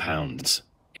compounds.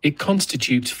 It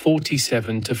constitutes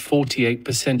 47 to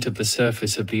 48% of the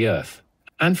surface of the earth,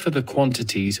 and for the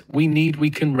quantities we need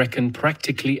we can reckon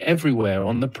practically everywhere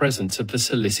on the presence of the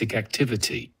silicic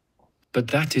activity. But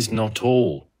that is not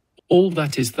all. All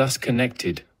that is thus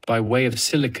connected, by way of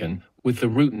silicon, with the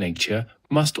root nature,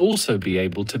 must also be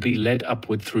able to be led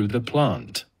upward through the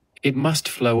plant. It must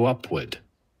flow upward.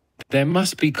 There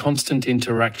must be constant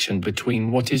interaction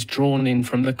between what is drawn in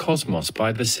from the cosmos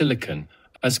by the silicon,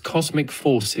 as cosmic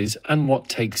forces, and what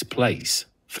takes place,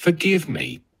 forgive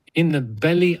me, in the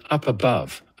belly up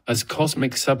above, as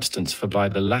cosmic substance, for by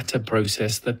the latter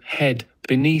process the head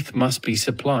beneath must be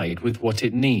supplied with what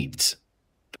it needs.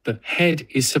 The head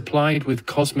is supplied with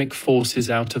cosmic forces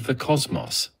out of the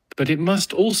cosmos, but it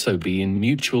must also be in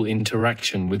mutual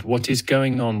interaction with what is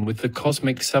going on with the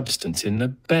cosmic substance in the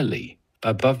belly,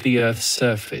 above the earth's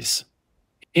surface.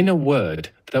 In a word,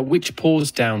 that which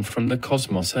pours down from the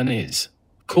cosmos and is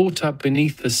caught up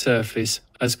beneath the surface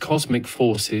as cosmic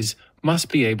forces must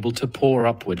be able to pour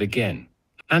upward again,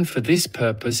 and for this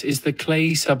purpose is the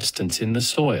clayey substance in the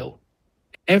soil.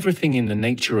 Everything in the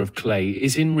nature of clay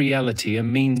is in reality a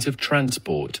means of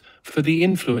transport for the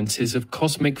influences of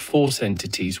cosmic force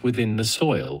entities within the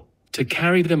soil, to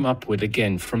carry them upward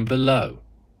again from below.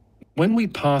 When we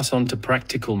pass on to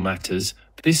practical matters,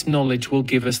 this knowledge will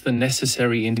give us the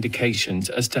necessary indications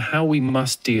as to how we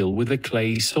must deal with a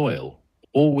clayey soil,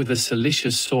 or with a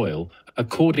siliceous soil,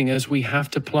 according as we have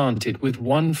to plant it with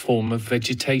one form of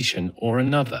vegetation or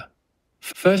another.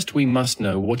 First we must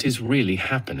know what is really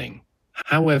happening.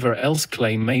 However else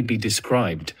clay may be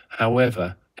described,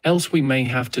 however else we may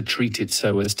have to treat it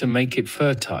so as to make it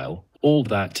fertile, all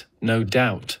that, no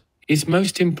doubt, is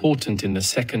most important in the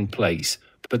second place,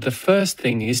 but the first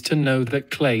thing is to know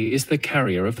that clay is the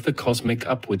carrier of the cosmic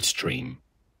upward stream.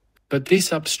 But this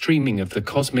upstreaming of the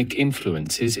cosmic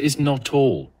influences is not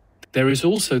all. There is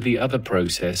also the other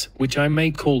process, which I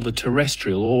may call the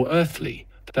terrestrial or earthly,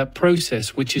 that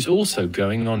process which is also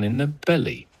going on in the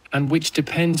belly, and which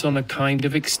depends on a kind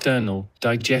of external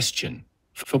digestion.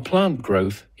 For plant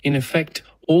growth, in effect,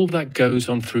 all that goes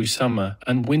on through summer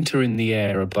and winter in the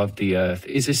air above the earth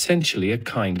is essentially a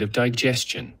kind of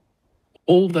digestion.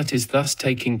 All that is thus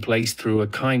taking place through a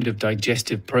kind of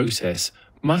digestive process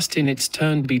must in its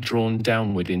turn be drawn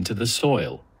downward into the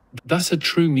soil. Thus a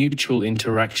true mutual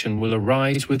interaction will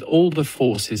arise with all the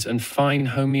forces and fine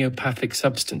homeopathic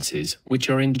substances which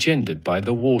are engendered by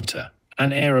the water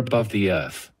and air above the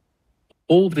earth.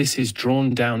 All this is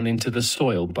drawn down into the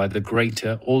soil by the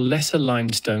greater or lesser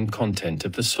limestone content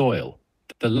of the soil,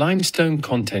 the limestone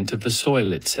content of the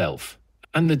soil itself,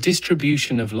 and the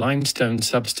distribution of limestone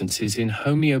substances in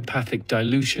homeopathic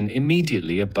dilution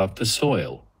immediately above the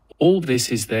soil. All this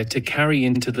is there to carry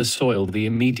into the soil the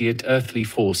immediate earthly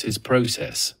forces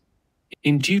process.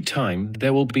 In due time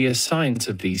there will be a science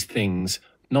of these things,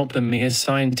 not the mere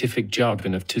scientific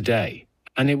jargon of today,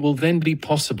 and it will then be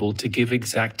possible to give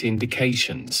exact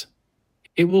indications.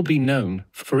 It will be known,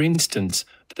 for instance,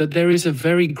 that there is a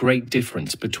very great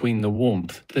difference between the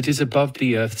warmth that is above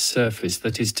the earth's surface,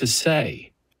 that is to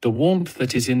say, the warmth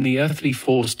that is in the earthly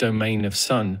force domain of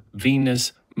Sun,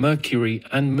 Venus, Mercury,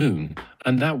 and Moon,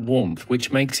 and that warmth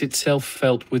which makes itself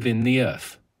felt within the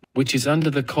earth, which is under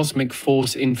the cosmic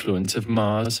force influence of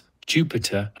Mars,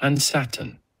 Jupiter, and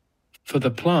Saturn. For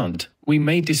the plant, we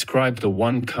may describe the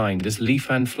one kind as leaf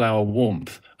and flower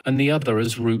warmth, and the other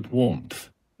as root warmth.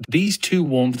 These two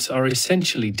warmths are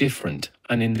essentially different,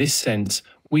 and in this sense,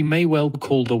 we may well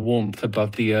call the warmth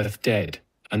above the earth dead,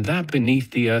 and that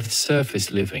beneath the earth's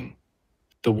surface living.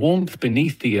 The warmth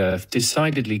beneath the earth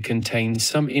decidedly contains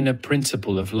some inner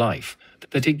principle of life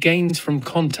that it gains from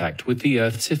contact with the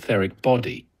earth's etheric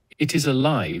body. It is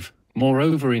alive,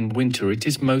 moreover in winter it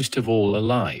is most of all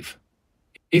alive.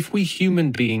 If we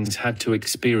human beings had to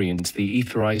experience the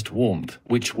etherized warmth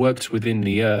which works within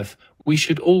the earth, we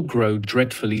should all grow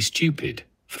dreadfully stupid,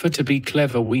 for to be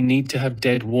clever we need to have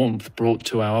dead warmth brought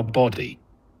to our body.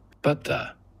 But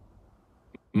the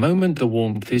moment the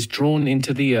warmth is drawn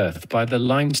into the earth by the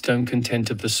limestone content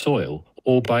of the soil,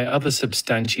 or by other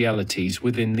substantialities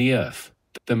within the earth,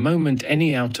 the moment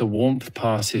any outer warmth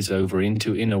passes over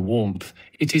into inner warmth,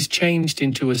 it is changed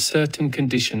into a certain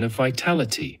condition of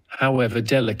vitality, however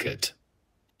delicate.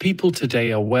 People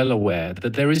today are well aware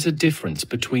that there is a difference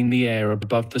between the air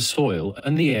above the soil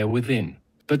and the air within,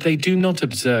 but they do not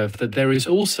observe that there is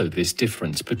also this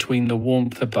difference between the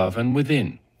warmth above and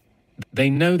within. They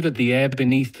know that the air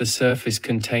beneath the surface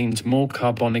contains more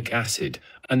carbonic acid,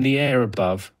 and the air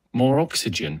above, more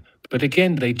oxygen, but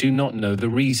again they do not know the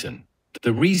reason.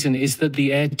 The reason is that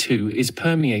the air too is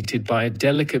permeated by a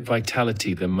delicate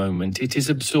vitality the moment it is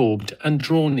absorbed and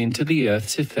drawn into the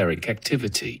earth's etheric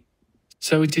activity.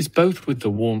 So it is both with the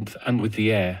warmth and with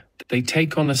the air. They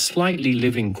take on a slightly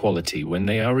living quality when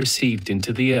they are received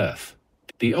into the earth.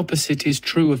 The opposite is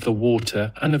true of the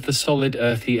water and of the solid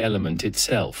earthy element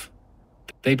itself.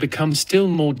 They become still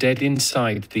more dead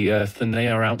inside the earth than they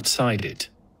are outside it.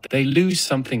 They lose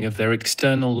something of their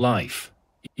external life.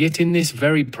 Yet in this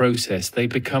very process they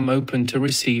become open to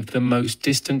receive the most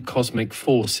distant cosmic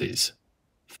forces.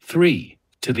 3.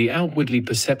 To the outwardly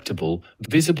perceptible,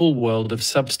 visible world of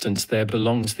substance there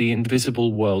belongs the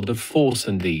invisible world of force,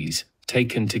 and these,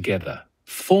 taken together,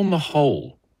 form a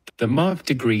whole. The marked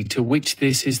degree to which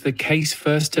this is the case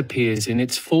first appears in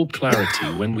its full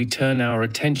clarity when we turn our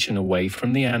attention away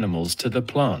from the animals to the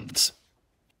plants.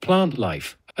 Plant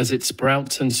life, as it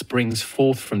sprouts and springs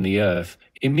forth from the earth,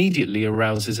 immediately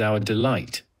arouses our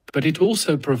delight, but it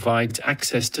also provides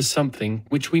access to something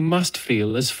which we must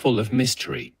feel as full of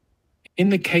mystery. In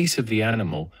the case of the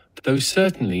animal, though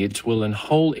certainly its will and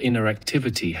whole inner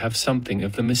activity have something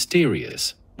of the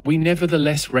mysterious, we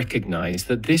nevertheless recognize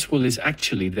that this will is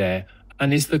actually there,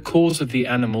 and is the cause of the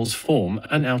animal's form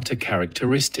and outer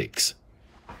characteristics.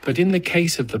 But in the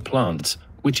case of the plants,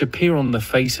 which appear on the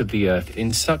face of the earth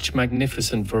in such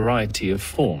magnificent variety of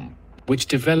form, which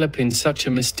develop in such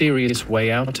a mysterious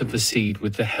way out of the seed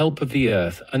with the help of the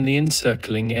earth and the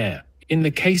encircling air, in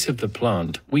the case of the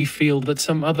plant, we feel that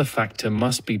some other factor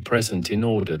must be present in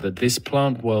order that this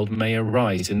plant world may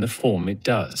arise in the form it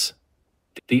does.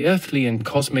 The earthly and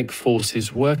cosmic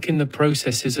forces work in the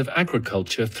processes of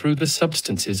agriculture through the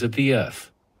substances of the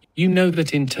earth. You know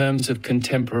that in terms of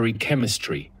contemporary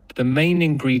chemistry, the main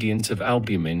ingredients of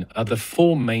albumin are the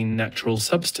four main natural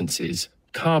substances: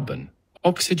 carbon,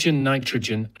 oxygen,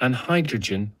 nitrogen, and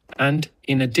hydrogen, and,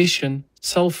 in addition,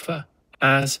 sulfur,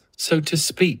 as, so to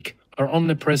speak, are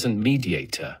omnipresent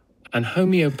mediator, and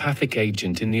homeopathic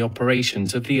agent in the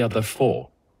operations of the other four.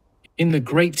 In the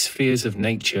great spheres of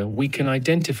nature we can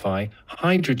identify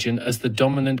hydrogen as the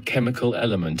dominant chemical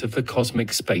element of the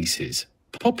cosmic spaces,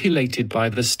 populated by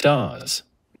the stars.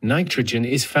 Nitrogen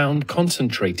is found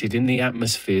concentrated in the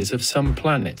atmospheres of some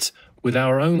planets, with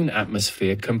our own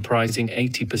atmosphere comprising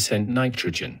 80%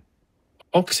 nitrogen.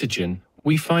 Oxygen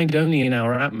we find only in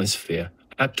our atmosphere,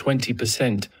 at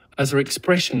 20%, as an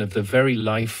expression of the very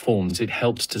life forms it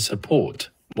helps to support,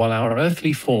 while our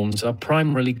earthly forms are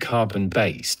primarily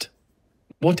carbon-based.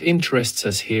 What interests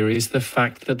us here is the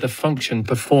fact that the function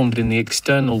performed in the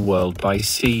external world by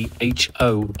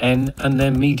CHON and their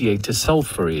mediator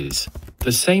sulfur is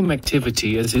the same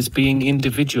activity as is being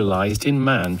individualized in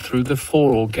man through the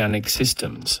four organic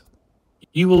systems.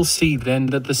 You will see then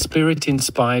that the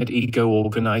spirit-inspired ego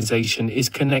organization is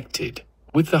connected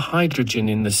with the hydrogen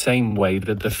in the same way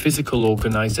that the physical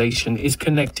organization is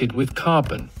connected with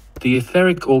carbon, the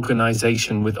etheric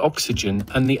organization with oxygen,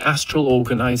 and the astral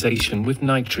organization with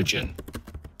nitrogen.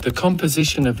 The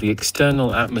composition of the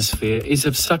external atmosphere is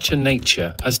of such a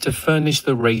nature as to furnish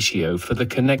the ratio for the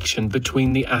connection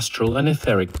between the astral and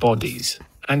etheric bodies,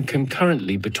 and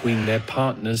concurrently between their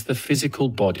partners the physical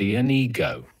body and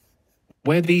ego.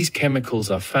 Where these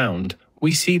chemicals are found,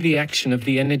 we see the action of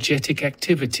the energetic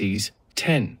activities,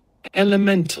 10.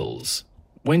 Elementals.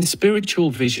 When spiritual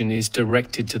vision is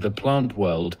directed to the plant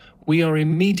world, we are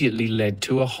immediately led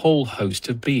to a whole host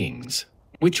of beings,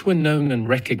 which were known and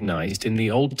recognized in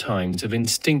the old times of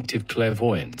instinctive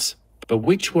clairvoyance, but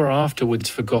which were afterwards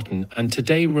forgotten and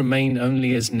today remain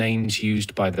only as names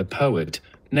used by the poet,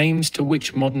 names to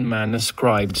which modern man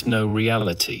ascribes no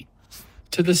reality.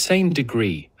 To the same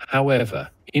degree, however,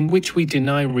 in which we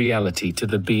deny reality to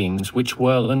the beings which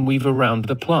whirl and weave around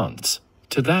the plants,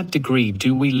 to that degree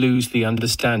do we lose the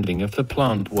understanding of the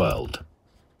plant world.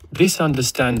 This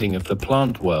understanding of the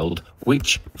plant world,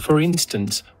 which, for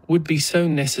instance, would be so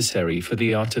necessary for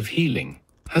the art of healing,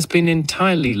 has been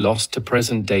entirely lost to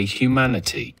present-day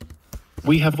humanity.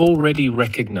 We have already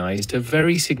recognized a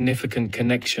very significant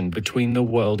connection between the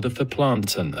world of the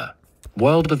plants and the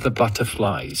world of the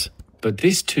butterflies, but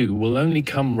this too will only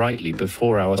come rightly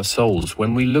before our souls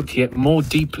when we look yet more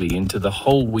deeply into the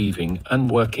whole weaving and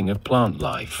working of plant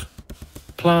life.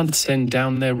 Plants send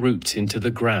down their roots into the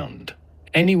ground.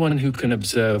 Anyone who can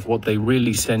observe what they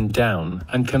really send down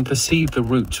and can perceive the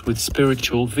roots with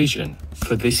spiritual vision,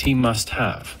 for this he must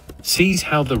have, sees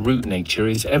how the root nature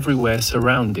is everywhere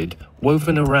surrounded,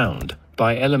 woven around,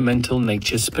 by elemental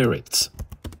nature spirits.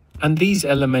 And these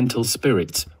elemental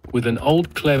spirits, with an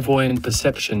old clairvoyant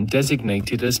perception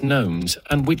designated as gnomes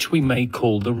and which we may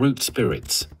call the root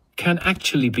spirits, can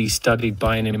actually be studied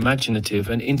by an imaginative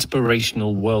and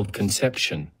inspirational world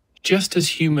conception, just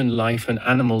as human life and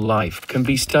animal life can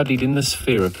be studied in the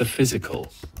sphere of the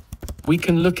physical. We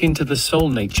can look into the soul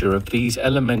nature of these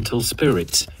elemental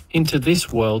spirits, into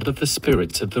this world of the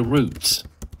spirits of the roots.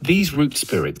 These root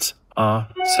spirits are,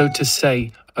 so to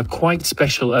say, a quite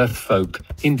special earth folk,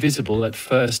 invisible at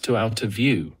first to outer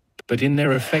view, but in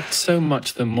their effect so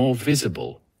much the more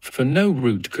visible, for no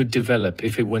root could develop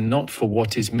if it were not for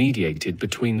what is mediated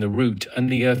between the root and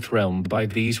the earth realm by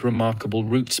these remarkable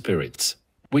root spirits,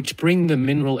 which bring the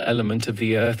mineral element of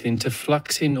the earth into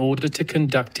flux in order to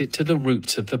conduct it to the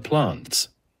roots of the plants.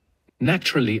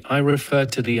 Naturally, I refer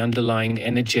to the underlying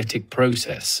energetic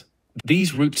process.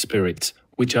 These root spirits,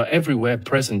 which are everywhere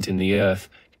present in the earth,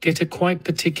 get a quite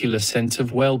particular sense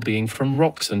of well-being from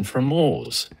rocks and from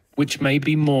ores, which may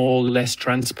be more or less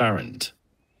transparent.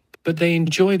 But they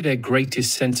enjoy their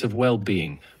greatest sense of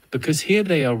well-being, because here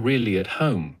they are really at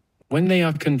home, when they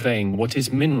are conveying what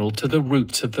is mineral to the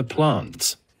roots of the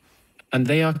plants. And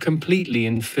they are completely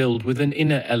infilled with an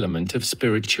inner element of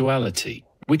spirituality,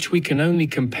 which we can only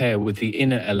compare with the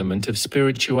inner element of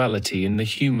spirituality in the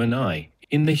human eye,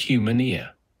 in the human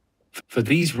ear. For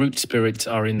these root spirits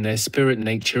are in their spirit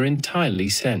nature entirely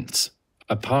sense.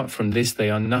 Apart from this they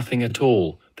are nothing at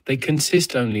all, they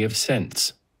consist only of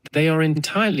sense. They are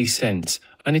entirely sense,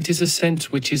 and it is a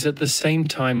sense which is at the same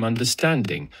time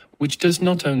understanding, which does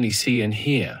not only see and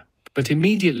hear, but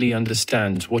immediately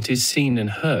understands what is seen and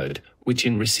heard, which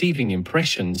in receiving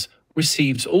impressions,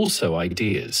 receives also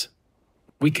ideas.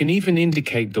 We can even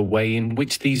indicate the way in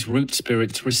which these root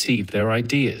spirits receive their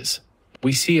ideas.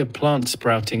 We see a plant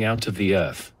sprouting out of the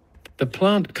earth. The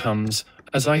plant comes,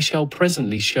 as I shall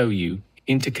presently show you,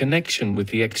 into connection with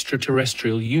the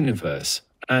extraterrestrial universe,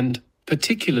 and,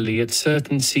 particularly at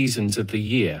certain seasons of the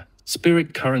year,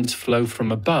 spirit currents flow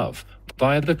from above,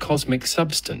 via the cosmic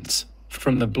substance,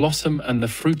 from the blossom and the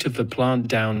fruit of the plant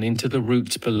down into the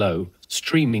roots below,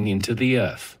 streaming into the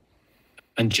earth.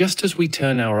 And just as we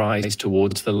turn our eyes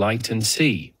towards the light and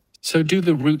see, so do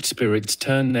the root spirits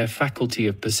turn their faculty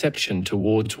of perception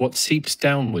towards what seeps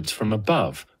downwards from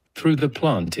above, through the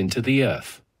plant into the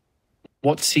earth.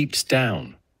 What seeps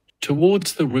down?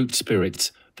 Towards the root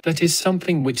spirits, that is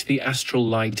something which the astral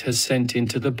light has sent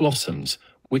into the blossoms,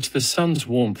 which the sun's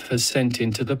warmth has sent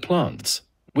into the plants,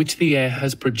 which the air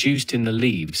has produced in the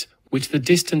leaves, which the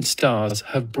distant stars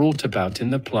have brought about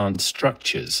in the plant's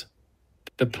structures.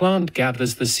 The plant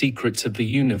gathers the secrets of the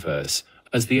universe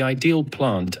as the ideal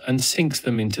plant and sinks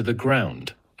them into the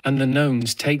ground, and the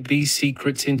gnomes take these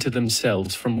secrets into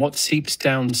themselves from what seeps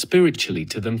down spiritually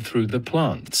to them through the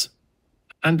plants.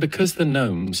 And because the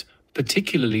gnomes,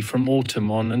 particularly from autumn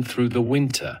on and through the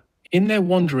winter, in their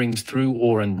wanderings through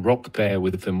ore and rock bear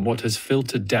with them what has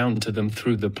filtered down to them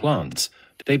through the plants,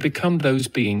 they become those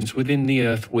beings within the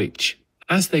earth which,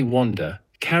 as they wander,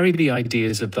 carry the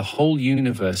ideas of the whole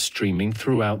universe streaming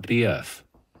throughout the earth.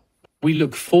 We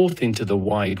look forth into the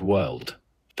wide world.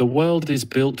 The world is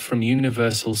built from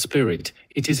universal spirit,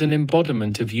 it is an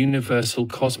embodiment of universal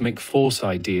cosmic force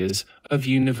ideas, of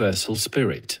universal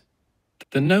spirit.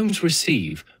 The gnomes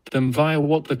receive them via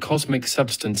what the cosmic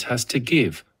substance has to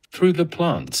give, through the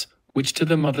plants, which to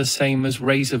them are the same as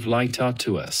rays of light are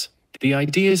to us. The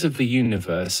ideas of the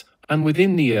universe, and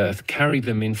within the earth carry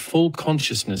them in full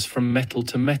consciousness from metal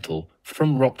to metal,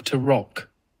 from rock to rock.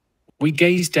 We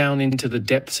gaze down into the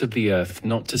depths of the earth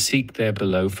not to seek there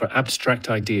below for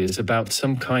abstract ideas about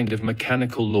some kind of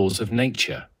mechanical laws of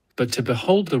nature, but to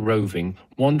behold the roving,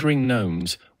 wandering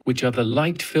gnomes, which are the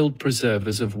light-filled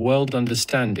preservers of world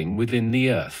understanding within the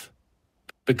earth.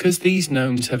 Because these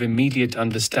gnomes have immediate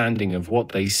understanding of what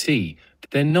they see,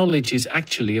 their knowledge is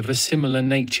actually of a similar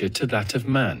nature to that of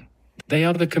man. They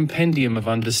are the compendium of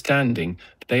understanding,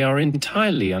 they are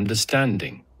entirely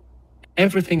understanding.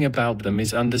 Everything about them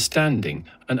is understanding,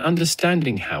 an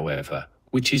understanding, however,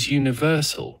 which is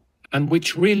universal, and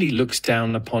which really looks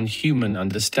down upon human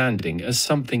understanding as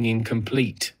something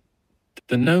incomplete.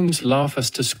 The gnomes laugh us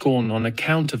to scorn on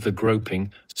account of the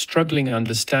groping, struggling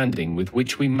understanding with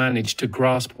which we manage to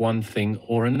grasp one thing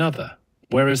or another,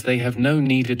 whereas they have no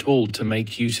need at all to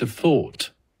make use of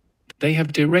thought. They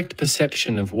have direct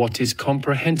perception of what is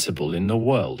comprehensible in the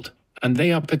world, and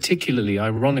they are particularly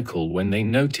ironical when they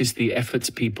notice the efforts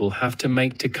people have to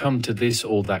make to come to this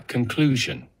or that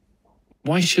conclusion.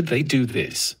 Why should they do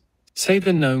this? Say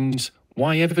the gnomes,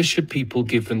 why ever should people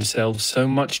give themselves so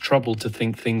much trouble to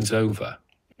think things over?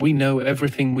 We know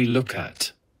everything we look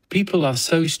at. People are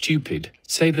so stupid,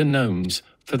 say the gnomes,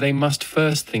 for they must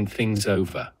first think things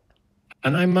over.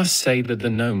 And I must say that the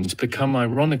gnomes become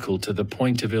ironical to the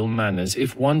point of ill manners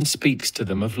if one speaks to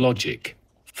them of logic.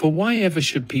 For why ever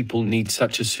should people need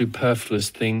such a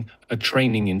superfluous thing, a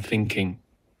training in thinking?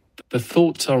 The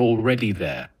thoughts are already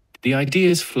there. The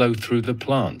ideas flow through the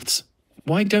plants.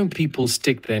 Why don't people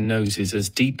stick their noses as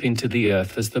deep into the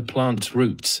earth as the plant's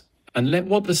roots, and let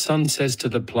what the sun says to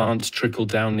the plants trickle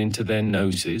down into their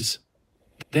noses?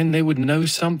 Then they would know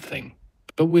something.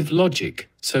 But with logic,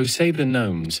 so say the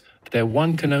gnomes, there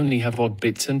one can only have odd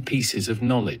bits and pieces of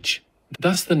knowledge.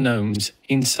 Thus the gnomes,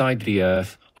 inside the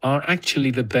earth, are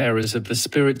actually the bearers of the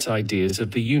spirit's ideas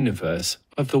of the universe,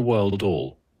 of the world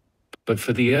all. But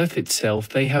for the earth itself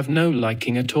they have no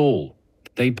liking at all.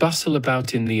 They bustle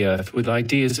about in the earth with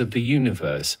ideas of the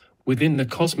universe, within the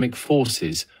cosmic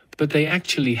forces, but they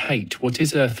actually hate what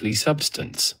is earthly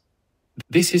substance.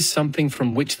 This is something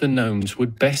from which the gnomes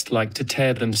would best like to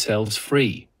tear themselves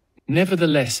free.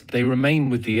 Nevertheless, they remain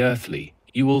with the earthly.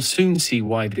 You will soon see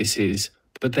why this is,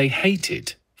 but they hate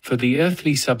it, for the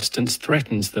earthly substance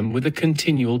threatens them with a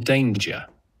continual danger.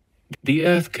 The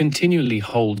earth continually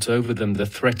holds over them the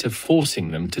threat of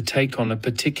forcing them to take on a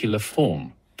particular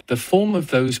form, the form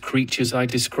of those creatures I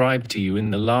described to you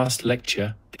in the last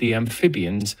lecture, the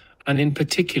amphibians, and in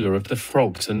particular of the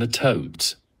frogs and the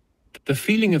toads. The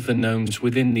feeling of the gnomes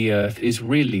within the earth is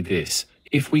really this: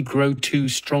 if we grow too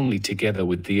strongly together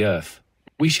with the earth,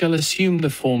 we shall assume the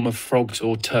form of frogs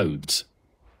or toads.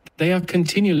 They are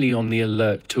continually on the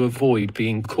alert to avoid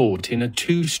being caught in a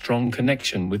too strong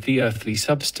connection with the earthly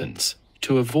substance,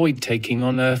 to avoid taking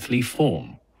on earthly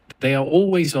form. They are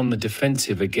always on the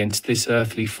defensive against this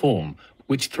earthly form,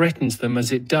 which threatens them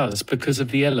as it does because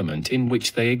of the element in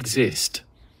which they exist.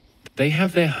 They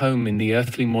have their home in the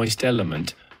earthly moist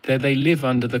element. There they live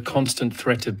under the constant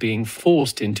threat of being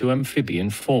forced into amphibian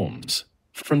forms.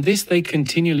 From this they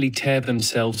continually tear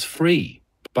themselves free,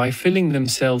 by filling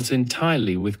themselves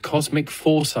entirely with cosmic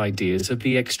force ideas of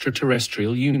the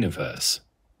extraterrestrial universe.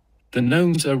 The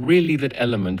gnomes are really that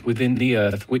element within the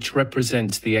earth which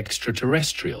represents the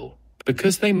extraterrestrial,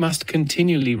 because they must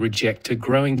continually reject a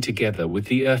growing together with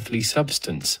the earthly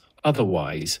substance,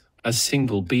 otherwise, as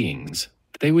single beings,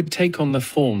 they would take on the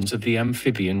forms of the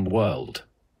amphibian world.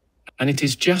 And it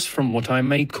is just from what I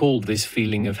may call this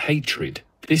feeling of hatred,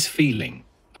 this feeling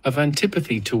of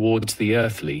antipathy towards the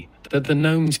earthly, that the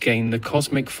gnomes gain the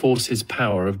cosmic force's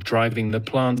power of driving the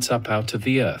plants up out of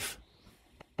the earth.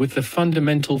 With the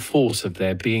fundamental force of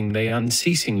their being they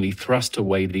unceasingly thrust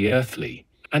away the earthly,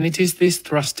 and it is this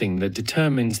thrusting that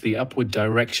determines the upward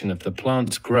direction of the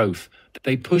plant's growth, that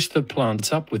they push the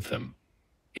plants up with them.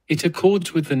 It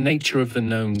accords with the nature of the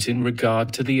gnomes in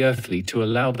regard to the earthly to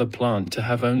allow the plant to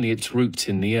have only its roots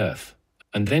in the earth,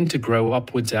 and then to grow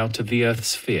upwards out of the earth's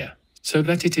sphere, so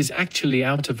that it is actually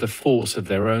out of the force of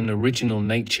their own original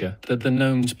nature that the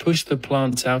gnomes push the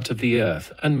plants out of the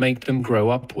earth and make them grow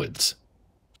upwards.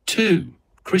 2.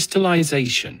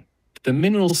 Crystallization. The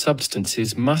mineral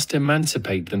substances must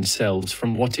emancipate themselves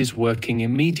from what is working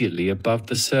immediately above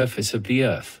the surface of the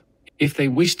earth, if they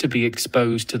wish to be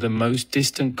exposed to the most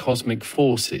distant cosmic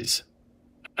forces.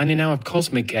 And in our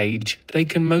cosmic age, they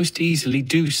can most easily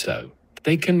do so.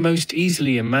 They can most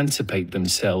easily emancipate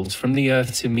themselves from the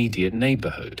Earth's immediate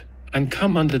neighborhood, and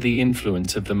come under the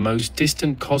influence of the most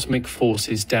distant cosmic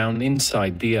forces down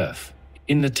inside the Earth,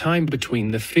 in the time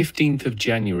between the 15th of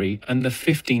January and the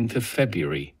 15th of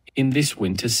February, in this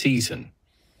winter season.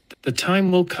 The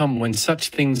time will come when such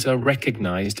things are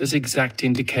recognized as exact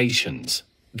indications.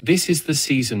 This is the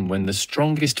season when the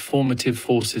strongest formative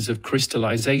forces of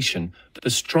crystallization, the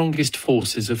strongest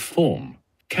forces of form,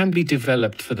 can be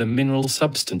developed for the mineral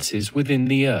substances within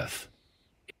the earth.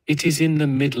 It is in the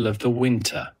middle of the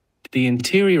winter. The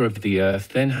interior of the earth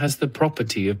then has the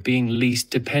property of being least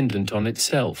dependent on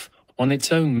itself, on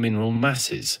its own mineral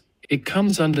masses. It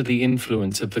comes under the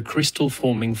influence of the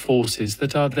crystal-forming forces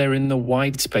that are there in the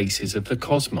wide spaces of the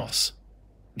cosmos.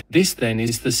 This then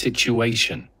is the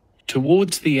situation.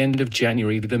 Towards the end of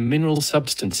January, the mineral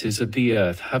substances of the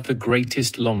earth have the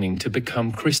greatest longing to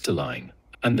become crystalline,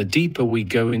 and the deeper we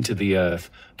go into the earth,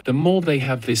 the more they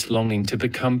have this longing to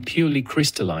become purely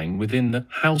crystalline within the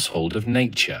household of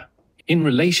nature. In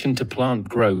relation to plant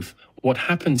growth, what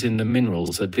happens in the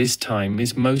minerals at this time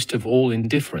is most of all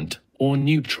indifferent or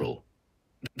neutral.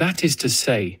 That is to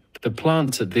say, the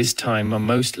plants at this time are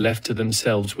most left to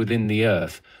themselves within the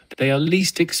earth. They are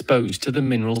least exposed to the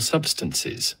mineral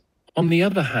substances. On the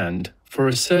other hand, for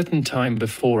a certain time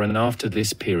before and after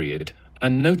this period,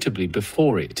 and notably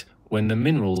before it, when the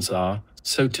minerals are,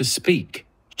 so to speak,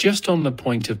 just on the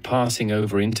point of passing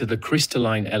over into the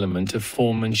crystalline element of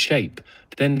form and shape,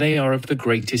 then they are of the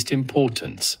greatest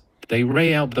importance. They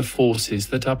ray out the forces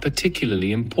that are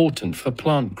particularly important for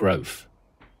plant growth.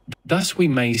 Thus we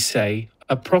may say,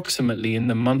 approximately in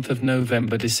the month of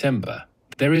November-December,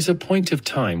 there is a point of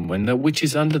time when that which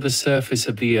is under the surface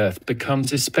of the earth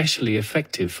becomes especially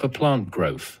effective for plant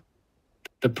growth.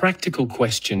 The practical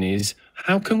question is,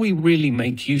 how can we really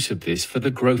make use of this for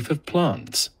the growth of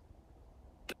plants?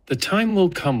 The time will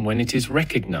come when it is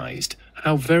recognized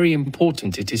how very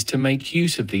important it is to make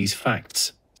use of these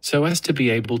facts, so as to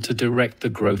be able to direct the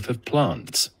growth of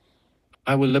plants.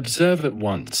 I will observe at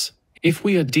once, if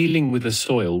we are dealing with a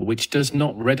soil which does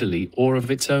not readily or of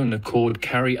its own accord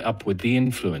carry upward the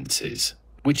influences,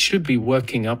 which should be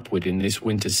working upward in this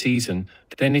winter season,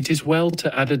 then it is well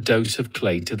to add a dose of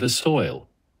clay to the soil.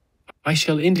 I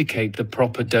shall indicate the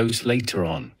proper dose later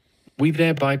on. We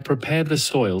thereby prepare the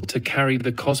soil to carry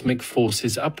the cosmic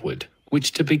forces upward,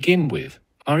 which to begin with,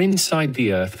 are inside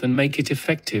the earth and make it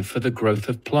effective for the growth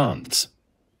of plants.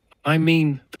 I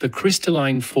mean, the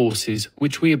crystalline forces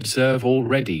which we observe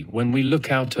already when we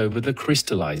look out over the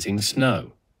crystallizing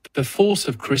snow. The force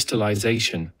of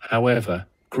crystallization, however,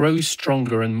 grows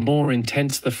stronger and more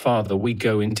intense the farther we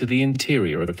go into the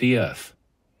interior of the earth.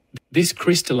 This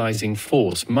crystallizing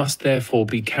force must therefore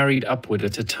be carried upward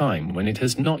at a time when it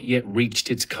has not yet reached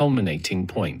its culminating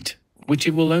point, which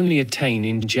it will only attain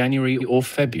in January or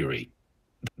February.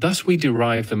 Thus we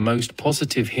derive the most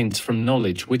positive hints from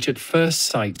knowledge which at first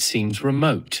sight seems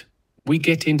remote. We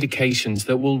get indications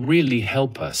that will really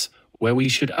help us, where we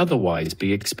should otherwise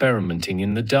be experimenting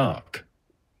in the dark.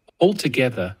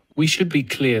 Altogether, we should be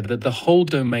clear that the whole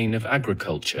domain of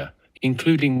agriculture,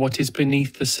 including what is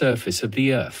beneath the surface of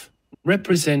the earth,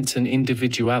 represents an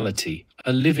individuality,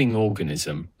 a living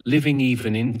organism, living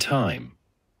even in time.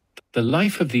 The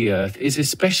life of the earth is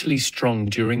especially strong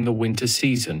during the winter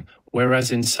season,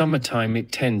 whereas in summertime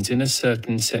it tends in a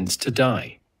certain sense to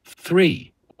die.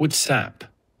 3. Wood sap.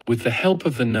 With the help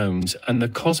of the gnomes and the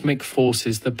cosmic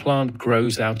forces, the plant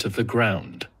grows out of the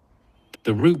ground.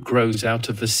 The root grows out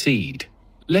of the seed.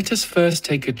 Let us first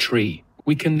take a tree.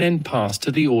 We can then pass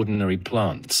to the ordinary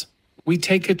plants. We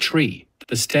take a tree.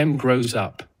 The stem grows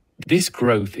up. This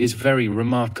growth is very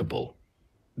remarkable.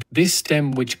 This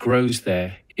stem which grows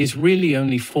there is really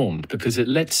only formed because it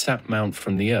lets sap mount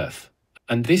from the earth.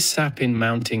 And this sap in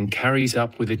mounting carries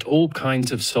up with it all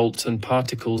kinds of salts and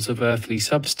particles of earthly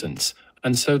substance,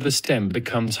 and so the stem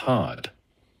becomes hard.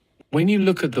 When you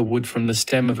look at the wood from the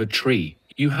stem of a tree,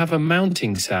 you have a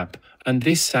mounting sap, and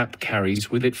this sap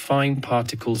carries with it fine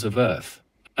particles of earth,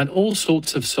 and all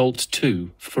sorts of salts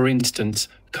too, for instance,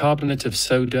 carbonate of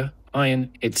soda, iron,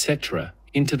 etc.,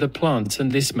 into the plants,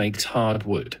 and this makes hard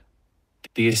wood.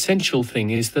 The essential thing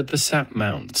is that the sap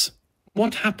mounts.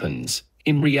 What happens?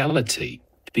 In reality,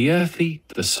 the earthy,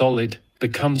 the solid,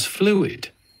 becomes fluid,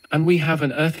 and we have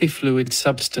an earthy fluid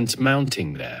substance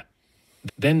mounting there.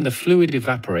 Then the fluid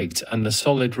evaporates and the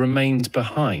solid remains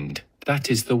behind, that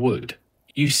is the wood.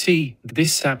 You see,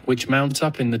 this sap which mounts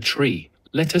up in the tree,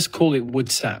 let us call it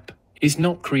wood sap, is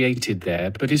not created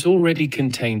there but is already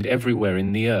contained everywhere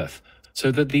in the earth,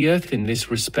 so that the earth in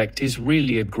this respect is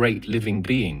really a great living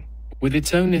being, with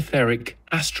its own etheric,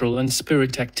 astral and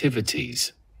spirit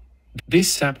activities.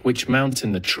 This sap which mounts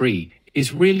in the tree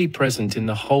is really present in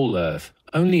the whole earth,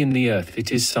 only in the earth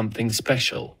it is something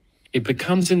special. It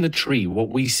becomes in the tree what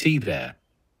we see there.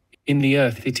 In the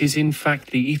earth it is in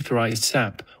fact the etherized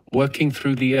sap, working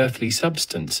through the earthly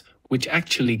substance, which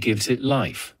actually gives it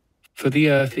life. For the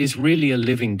earth is really a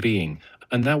living being,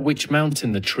 and that which mounts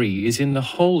in the tree is in the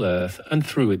whole earth, and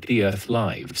through it the earth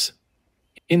lives.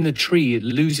 In the tree it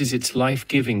loses its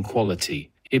life-giving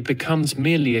quality. it becomes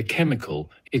merely a chemical,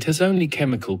 it has only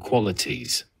chemical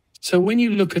qualities. So when you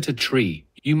look at a tree,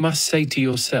 you must say to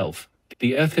yourself,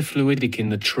 the earth is fluidic in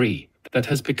the tree, that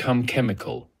has become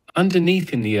chemical.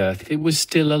 Underneath in the earth it was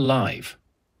still alive.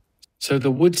 So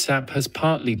the wood sap has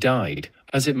partly died,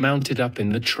 as it mounted up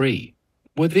in the tree.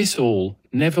 Were this all,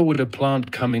 never would a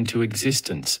plant come into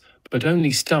existence, but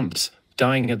only stumps,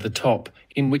 dying at the top,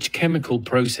 in which chemical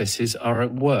processes are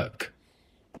at work.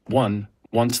 1.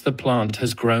 Once the plant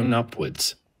has grown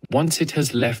upwards, once it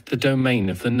has left the domain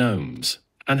of the gnomes,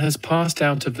 and has passed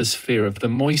out of the sphere of the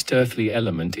moist earthly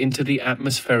element into the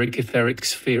atmospheric etheric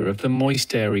sphere of the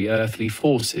moist airy earthly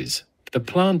forces, the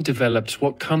plant develops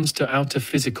what comes to outer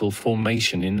physical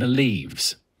formation in the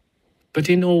leaves. But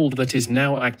in all that is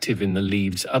now active in the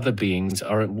leaves, other beings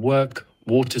are at work,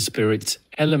 water spirits,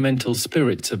 elemental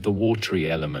spirits of the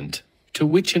watery element, to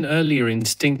which an earlier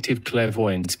instinctive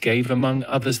clairvoyance gave among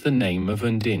others the name of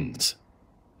undines.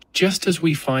 Just as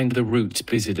we find the roots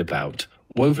busied about,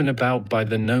 woven about by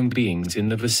the gnome beings in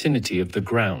the vicinity of the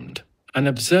ground, and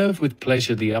observe with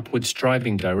pleasure the upward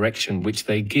striving direction which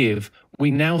they give, we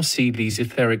now see these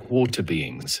etheric water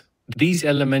beings, these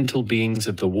elemental beings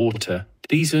of the water,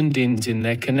 these undines in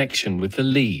their connection with the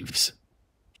leaves.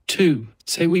 2.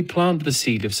 Say we plant the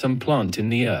seed of some plant in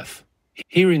the earth.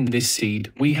 Here in this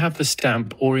seed we have the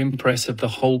stamp or impress of the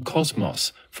whole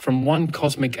cosmos, from one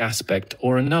cosmic aspect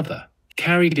or another,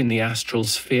 carried in the astral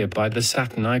sphere by the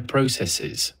Saturni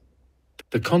processes.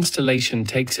 The constellation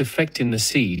takes effect in the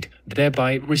seed,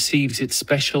 thereby it receives its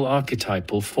special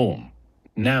archetypal form.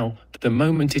 Now, the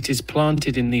moment it is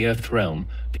planted in the earth realm,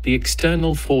 the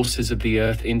external forces of the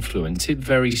earth influence it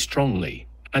very strongly,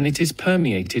 and it is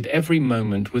permeated every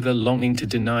moment with a longing to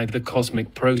deny the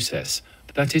cosmic process,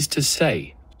 that is to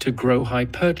say, to grow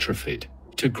hypertrophied,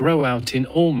 to grow out in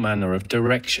all manner of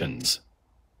directions.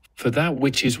 For that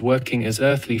which is working as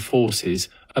earthly forces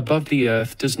above the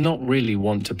earth does not really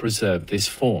want to preserve this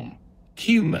form.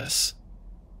 Humus.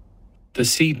 The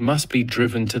seed must be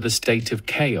driven to the state of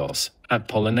chaos at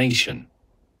pollination.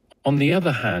 On the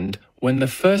other hand, when the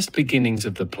first beginnings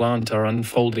of the plant are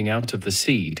unfolding out of the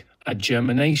seed, at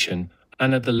germination,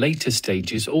 and at the later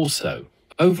stages also,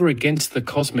 over against the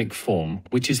cosmic form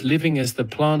which is living as the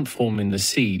plant form in the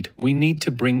seed, we need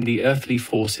to bring the earthly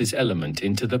forces element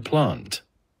into the plant.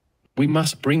 We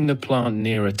must bring the plant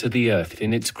nearer to the earth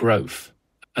in its growth,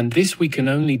 and this we can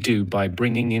only do by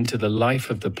bringing into the life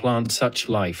of the plant such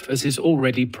life as is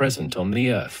already present on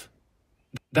the earth.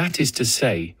 That is to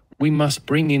say, we must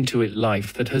bring into it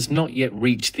life that has not yet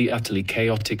reached the utterly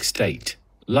chaotic state,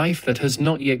 life that has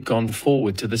not yet gone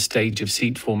forward to the stage of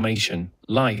seed formation,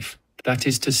 life, that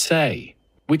is to say,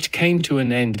 which came to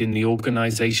an end in the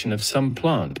organization of some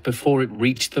plant before it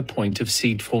reached the point of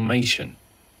seed formation.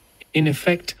 In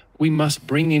effect, we must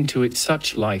bring into it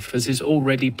such life as is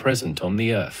already present on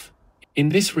the earth. In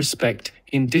this respect,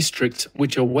 in districts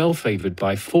which are well favored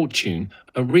by fortune,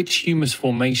 a rich humus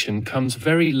formation comes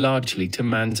very largely to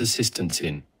man's assistance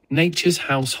in nature's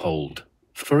household.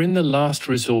 For in the last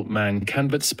resort man can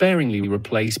but sparingly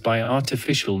replace by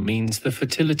artificial means the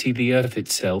fertility the earth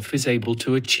itself is able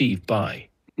to achieve by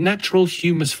natural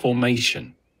humus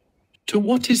formation. To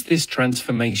what is this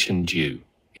transformation due?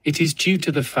 It is due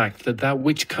to the fact that that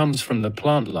which comes from the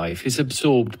plant life is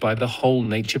absorbed by the whole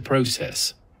nature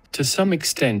process. To some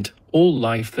extent, all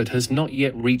life that has not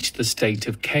yet reached the state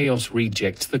of chaos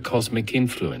rejects the cosmic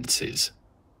influences.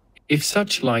 If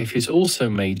such life is also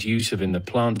made use of in the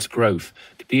plant's growth,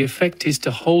 the effect is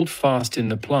to hold fast in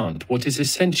the plant what is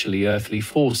essentially earthly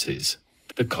forces.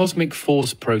 The cosmic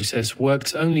force process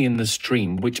works only in the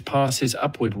stream which passes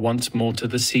upward once more to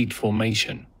the seed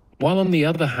formation, while on the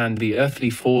other hand the earthly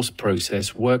force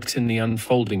process works in the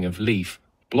unfolding of leaf,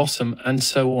 blossom and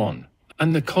so on,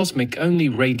 and the cosmic only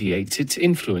radiates its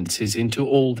influences into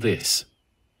all this.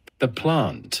 The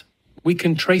plant. We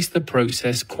can trace the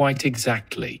process quite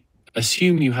exactly.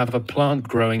 Assume you have a plant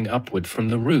growing upward from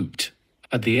the root.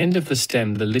 At the end of the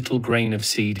stem the little grain of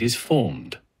seed is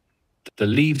formed. The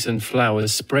leaves and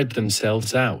flowers spread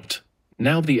themselves out.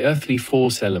 Now the earthly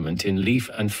force element in leaf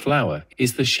and flower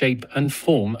is the shape and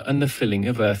form and the filling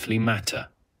of earthly matter.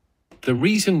 The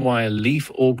reason why a leaf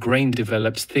or grain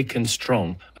develops thick and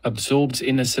strong, absorbs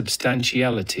inner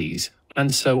substantialities,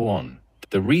 and so on.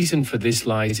 The reason for this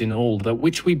lies in all that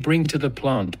which we bring to the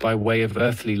plant by way of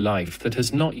earthly life that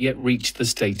has not yet reached the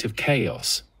state of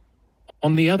chaos.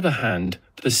 On the other hand,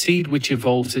 the seed which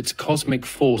evolves its cosmic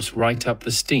force right up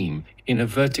the stem, in a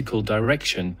vertical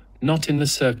direction, not in the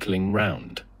circling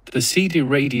round. The seed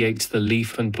irradiates the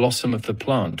leaf and blossom of the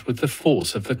plant with the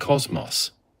force of the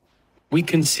cosmos. We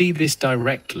can see this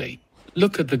directly.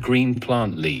 Look at the green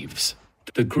plant leaves.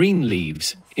 The green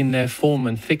leaves, in their form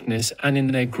and thickness and in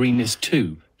their greenness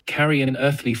too, carry an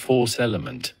earthly force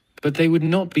element, but they would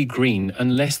not be green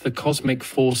unless the cosmic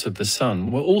force of the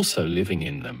sun were also living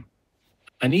in them.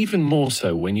 And even more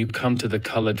so when you come to the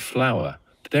colored flower,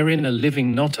 therein are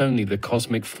living not only the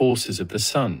cosmic forces of the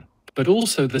sun, but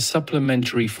also the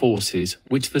supplementary forces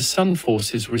which the sun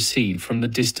forces receive from the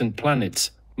distant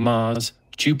planets, Mars,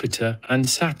 Jupiter, and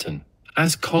Saturn,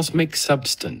 as cosmic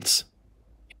substance.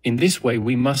 In this way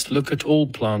we must look at all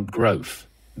plant growth.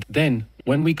 Then,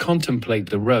 when we contemplate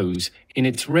the rose, in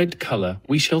its red color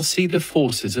we shall see the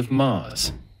forces of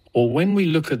Mars. Or when we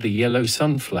look at the yellow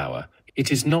sunflower,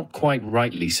 it is not quite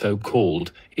rightly so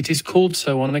called, it is called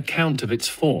so on account of its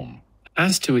form.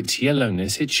 As to its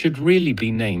yellowness, it should really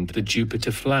be named the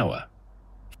Jupiter flower.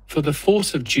 For the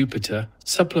force of Jupiter,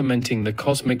 supplementing the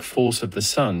cosmic force of the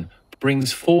sun,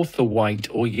 brings forth the white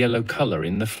or yellow color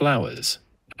in the flowers.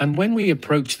 And when we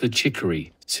approach the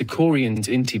chicory, Cichorians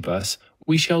intibus,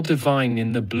 we shall divine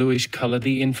in the bluish color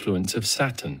the influence of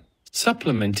Saturn,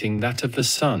 supplementing that of the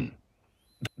sun.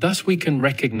 Thus we can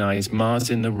recognize Mars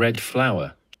in the red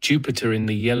flower, Jupiter in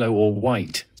the yellow or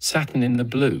white, Saturn in the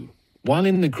blue, while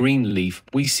in the green leaf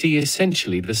we see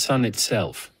essentially the sun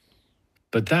itself.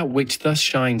 But that which thus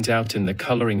shines out in the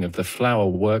coloring of the flower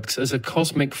works as a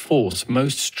cosmic force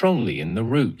most strongly in the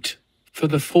root. For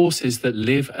the forces that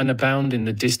live and abound in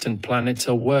the distant planets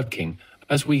are working,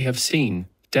 as we have seen,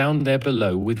 down there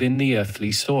below within the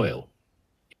earthly soil.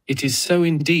 It is so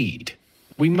indeed.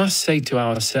 We must say to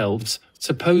ourselves,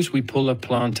 suppose we pull a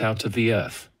plant out of the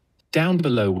earth. Down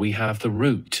below we have the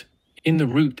root. In the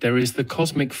root there is the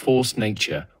cosmic force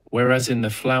nature, whereas in the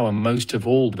flower most of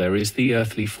all there is the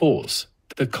earthly force,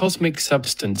 the cosmic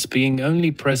substance being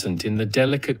only present in the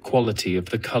delicate quality of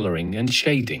the coloring and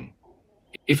shading.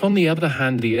 If on the other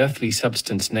hand the earthly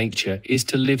substance nature is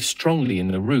to live strongly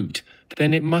in the root,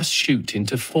 then it must shoot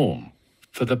into form.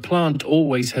 For the plant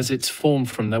always has its form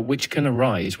from that which can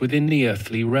arise within the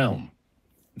earthly realm.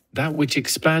 That which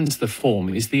expands the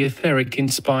form is the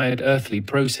etheric-inspired earthly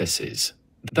processes.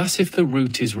 Thus if the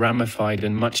root is ramified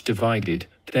and much divided,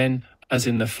 then, as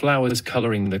in the flower's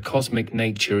coloring the cosmic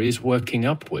nature is working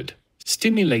upward,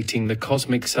 stimulating the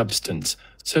cosmic substance,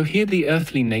 so here the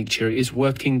earthly nature is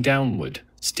working downward,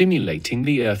 stimulating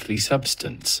the earthly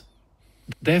substance.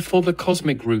 Therefore the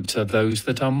cosmic roots are those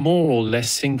that are more or less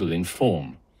single in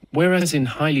form, whereas in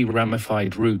highly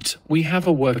ramified roots we have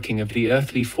a working of the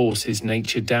earthly forces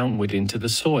nature downward into the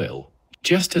soil,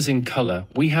 just as in color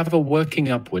we have a working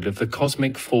upward of the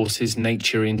cosmic forces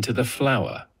nature into the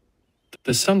flower.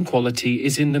 The sun quality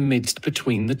is in the midst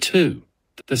between the two.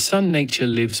 The sun nature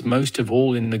lives most of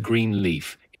all in the green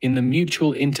leaf, in the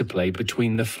mutual interplay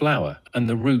between the flower and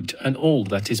the root and all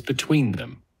that is between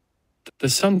them. The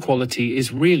sun quality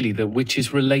is really that which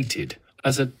is related,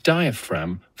 as a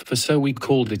diaphragm, for so we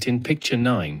called it in picture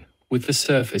 9, with the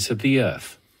surface of the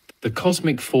earth. The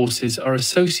cosmic forces are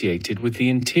associated with the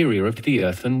interior of the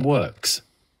earth and works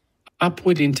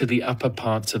upward into the upper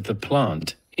parts of the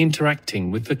plant,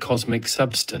 interacting with the cosmic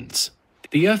substance.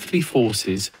 The earthly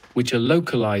forces, which are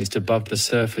localized above the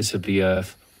surface of the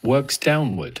earth, works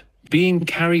downward, being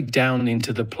carried down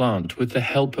into the plant with the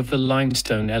help of the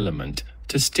limestone element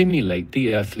to stimulate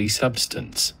the earthly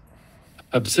substance.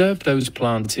 Observe those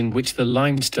plants in which the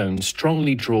limestone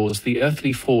strongly draws the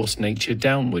earthly force nature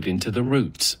downward into the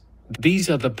roots. These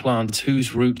are the plants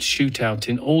whose roots shoot out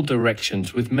in all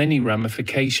directions with many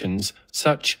ramifications,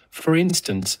 such, for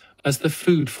instance, as the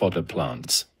food fodder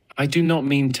plants. I do not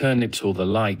mean turnips or the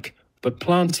like, but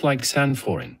plants like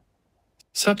sainfoin.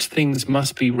 Such things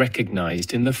must be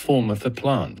recognized in the form of the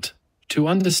plant. To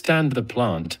understand the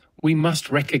plant, we must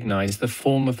recognize the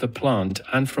form of the plant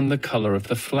and from the color of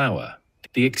the flower,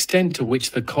 the extent to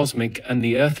which the cosmic and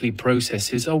the earthly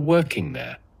processes are working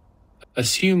there.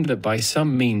 Assume that by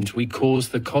some means we cause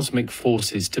the cosmic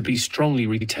forces to be strongly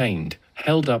retained,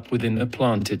 held up within the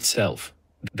plant itself.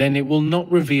 Then it will not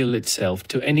reveal itself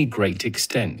to any great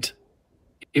extent.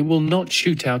 It will not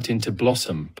shoot out into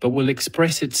blossom, but will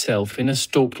express itself in a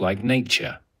stalk-like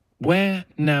nature. Where,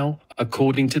 now,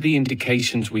 according to the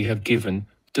indications we have given,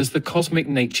 does the cosmic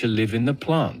nature live in the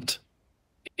plant?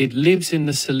 It lives in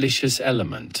the siliceous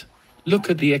element. Look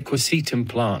at the equisetum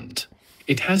plant.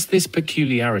 It has this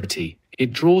peculiarity: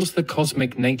 it draws the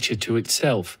cosmic nature to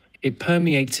itself, it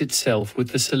permeates itself with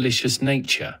the siliceous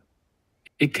nature.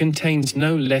 It contains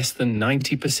no less than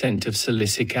 90% of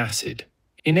silicic acid.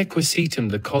 In equisetum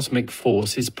the cosmic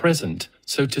force is present,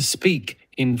 so to speak,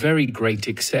 in very great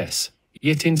excess,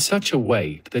 yet in such a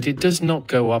way that it does not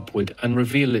go upward and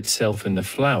reveal itself in the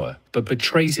flower, but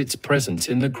betrays its presence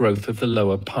in the growth of the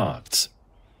lower parts.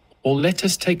 Or let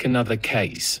us take another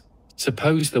case.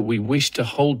 Suppose that we wish to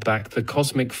hold back the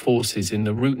cosmic forces in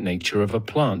the root nature of a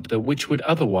plant that which would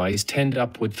otherwise tend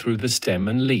upward through the stem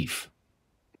and leaf.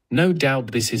 No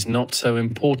doubt this is not so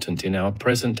important in our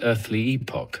present earthly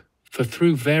epoch, for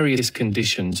through various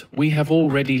conditions we have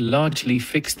already largely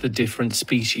fixed the different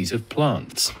species of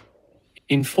plants.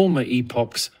 In former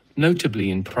epochs, notably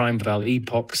in primeval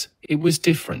epochs, it was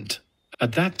different.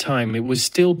 At that time it was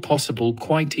still possible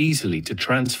quite easily to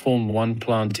transform one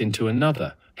plant into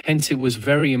another, hence it was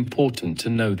very important to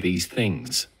know these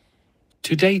things.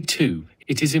 Today too,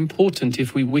 it is important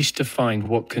if we wish to find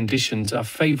what conditions are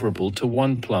favorable to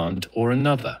one plant or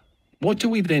another. What do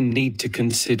we then need to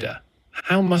consider?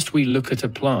 How must we look at a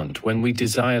plant when we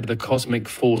desire the cosmic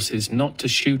forces not to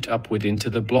shoot upward into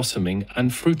the blossoming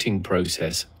and fruiting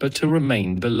process, but to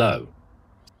remain below?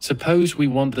 Suppose we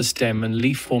want the stem and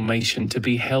leaf formation to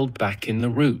be held back in the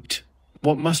root.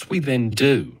 What must we then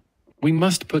do? We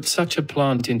must put such a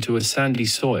plant into a sandy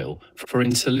soil, for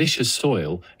in silicious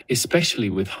soil, especially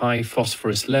with high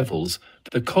phosphorus levels,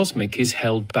 the cosmic is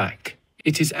held back.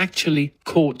 It is actually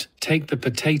caught. Take the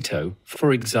potato,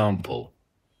 for example.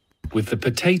 With the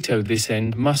potato this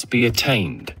end must be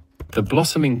attained. The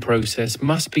blossoming process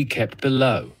must be kept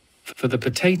below, for the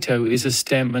potato is a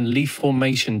stem and leaf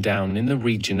formation down in the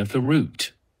region of the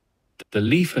root. The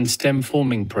leaf and stem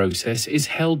forming process is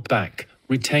held back,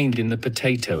 retained in the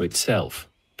potato itself.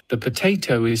 The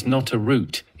potato is not a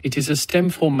root, it is a stem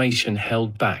formation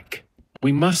held back.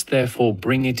 We must therefore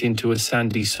bring it into a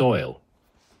sandy soil.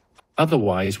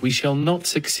 Otherwise we shall not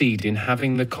succeed in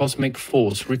having the cosmic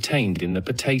force retained in the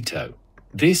potato.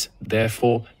 This,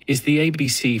 therefore, is the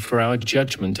ABC for our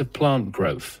judgment of plant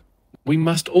growth. We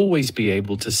must always be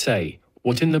able to say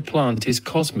what in the plant is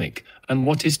cosmic and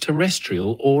what is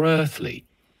terrestrial or earthly.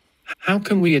 How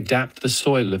can we adapt the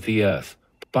soil of the earth?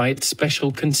 By its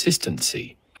special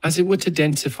consistency, as it were to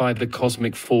densify the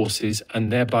cosmic forces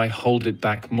and thereby hold it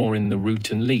back more in the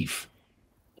root and leaf.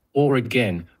 Or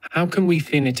again, how can we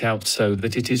thin it out so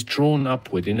that it is drawn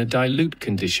upward in a dilute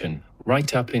condition,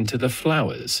 right up into the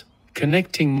flowers,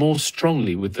 connecting more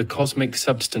strongly with the cosmic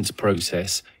substance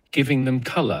process, giving them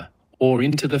color, or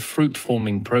into the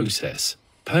fruit-forming process,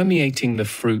 permeating the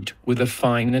fruit with a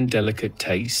fine and delicate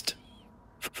taste?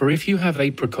 For if you have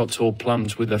apricots or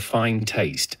plums with a fine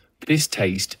taste, this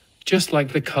taste, just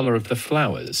like the color of the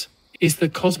flowers, is the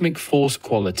cosmic force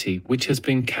quality which has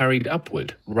been carried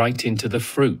upward, right into the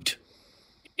fruit.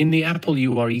 In the apple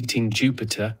you are eating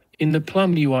Jupiter, in the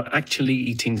plum you are actually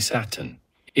eating Saturn.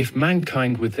 If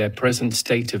mankind with their present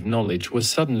state of knowledge were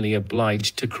suddenly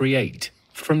obliged to create,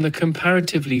 from the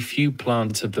comparatively few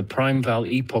plants of the primeval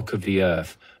epoch of the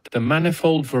earth, the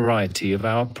manifold variety of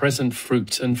our present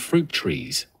fruits and fruit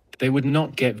trees, they would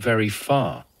not get very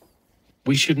far.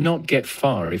 We should not get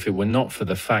far if it were not for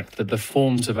the fact that the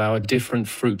forms of our different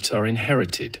fruits are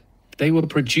inherited. They were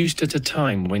produced at a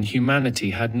time when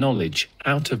humanity had knowledge,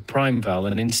 out of primeval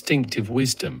and instinctive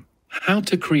wisdom, how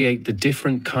to create the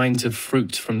different kinds of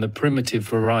fruits from the primitive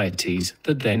varieties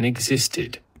that then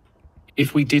existed.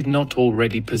 If we did not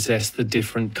already possess the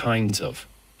different kinds of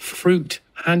fruit,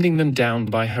 handing them down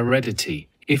by heredity,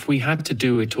 if we had to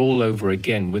do it all over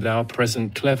again with our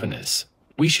present cleverness,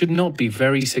 we should not be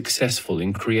very successful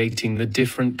in creating the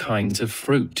different kinds of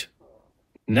fruit.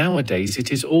 Nowadays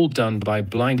it is all done by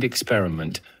blind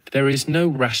experiment. There is no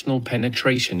rational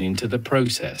penetration into the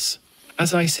process.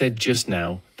 As I said just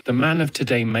now, the man of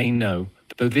today may know,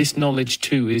 though this knowledge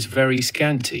too is very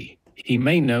scanty, he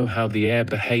may know how the air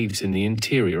behaves in the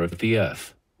interior of the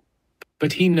earth.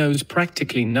 But he knows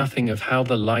practically nothing of how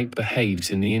the light behaves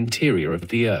in the interior of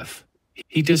the earth.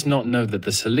 He does not know that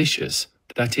the silicious,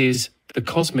 that is, the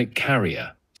cosmic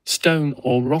carrier, stone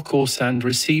or rock or sand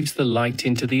receives the light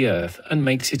into the earth and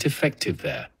makes it effective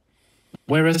there.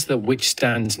 Whereas that which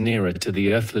stands nearer to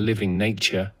the earth, the living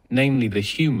nature, namely the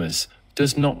humus,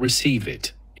 does not receive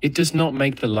it. It does not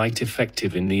make the light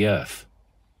effective in the earth.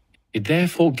 It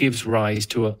therefore gives rise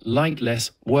to a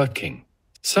lightless working.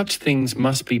 Such things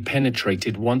must be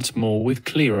penetrated once more with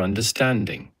clear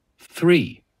understanding.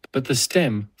 3. But the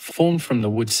stem, formed from the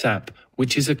wood sap,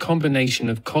 which is a combination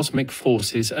of cosmic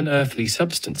forces and earthly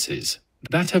substances,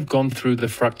 that have gone through the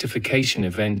fructification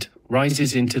event,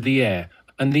 rises into the air,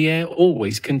 and the air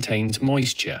always contains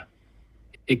moisture.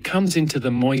 It comes into the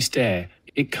moist air,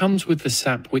 it comes with the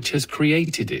sap which has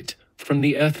created it, from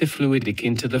the earthy fluidic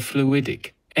into the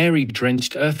fluidic, airy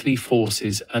drenched earthly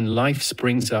forces, and life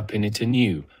springs up in it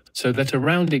anew, so that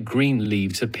around it green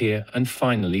leaves appear and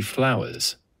finally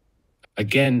flowers.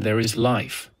 Again there is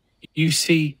life. You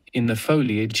see, in the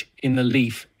foliage, in the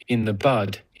leaf, in the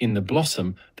bud, in the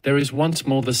blossom, there is once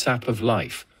more the sap of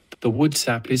life, the wood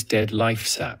sap is dead life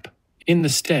sap. In the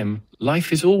stem,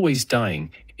 life is always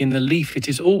dying, in the leaf it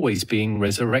is always being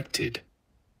resurrected.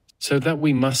 So that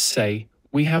we must say,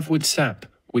 we have wood sap,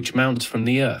 which mounts from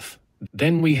the earth.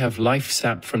 Then we have life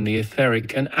sap from the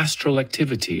etheric and astral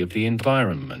activity of the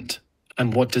environment.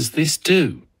 And what does this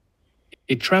do?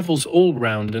 It travels all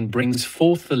round and brings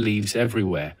forth the leaves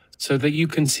everywhere, so that you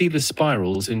can see the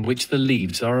spirals in which the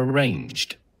leaves are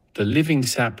arranged. The living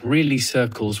sap really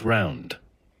circles round.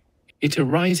 It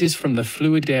arises from the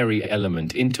fluidary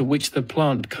element into which the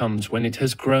plant comes when it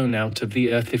has grown out of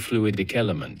the earthy fluidic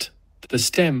element. The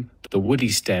stem, the woody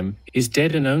stem, is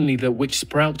dead, and only that which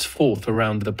sprouts forth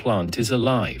around the plant is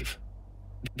alive.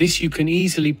 This you can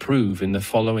easily prove in the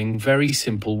following very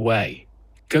simple way.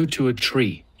 Go to a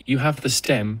tree, you have the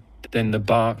stem, then the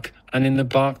bark, and in the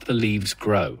bark the leaves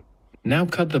grow. Now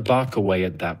cut the bark away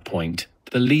at that point,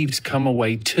 the leaves come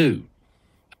away too.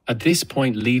 At this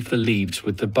point leave the leaves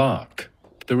with the bark.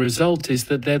 The result is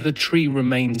that there the tree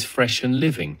remains fresh and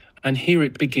living, and here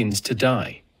it begins to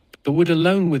die. The wood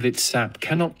alone with its sap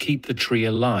cannot keep the tree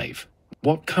alive.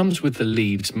 What comes with the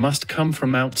leaves must come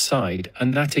from outside,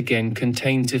 and that again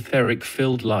contains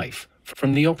etheric-filled life,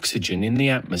 from the oxygen in the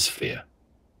atmosphere.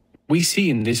 We see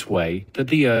in this way that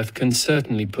the earth can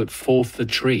certainly put forth the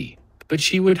tree, but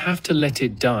she would have to let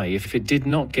it die if it did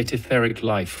not get etheric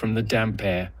life from the damp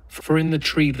air, for in the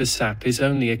tree the sap is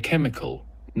only a chemical,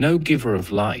 no giver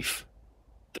of life.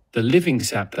 The living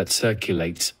sap that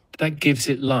circulates, that gives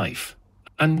it life.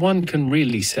 And one can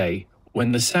really say,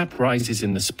 when the sap rises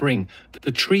in the spring,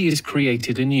 the tree is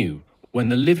created anew. When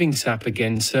the living sap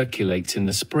again circulates in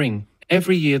the spring,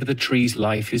 every year the tree's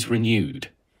life is renewed.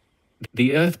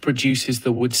 The earth produces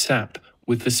the wood sap,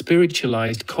 with the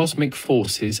spiritualized cosmic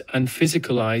forces and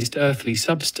physicalized earthly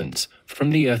substance, from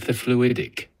the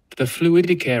earthifluidic. The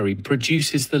fluidic air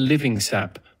produces the living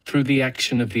sap, through the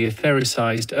action of the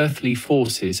ethericized earthly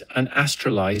forces and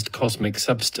astralized cosmic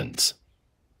substance.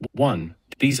 1.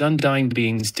 These undying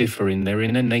beings differ in their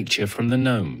inner nature from the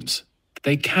gnomes.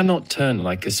 They cannot turn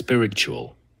like a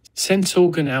spiritual sense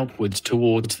organ outwards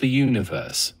towards the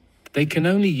universe. They can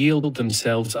only yield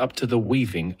themselves up to the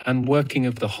weaving and working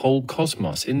of the whole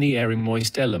cosmos in the airy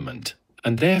moist element,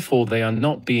 and therefore they are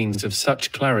not beings of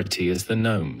such clarity as the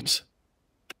gnomes.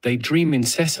 They dream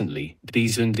incessantly,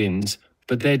 these undines,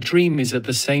 but their dream is at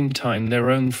the same time their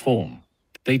own form.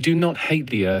 They do not hate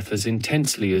the earth as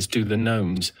intensely as do the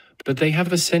gnomes, but they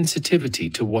have a sensitivity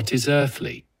to what is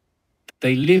earthly.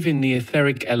 They live in the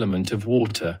etheric element of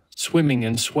water, swimming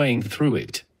and swaying through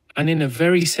it, and in a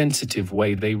very sensitive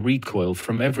way they recoil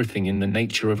from everything in the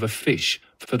nature of a fish,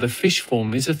 for the fish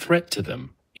form is a threat to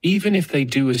them, even if they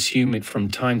do assume it from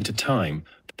time to time,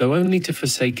 though only to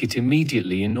forsake it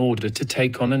immediately in order to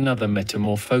take on another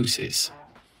metamorphosis.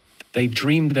 They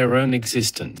dream their own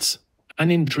existence,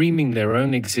 and in dreaming their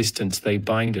own existence they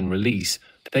bind and release,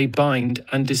 they bind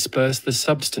and disperse the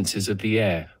substances of the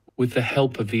air, with the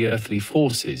help of the earthly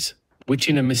forces, which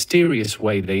in a mysterious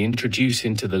way they introduce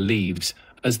into the leaves,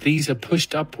 as these are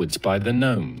pushed upwards by the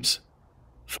gnomes.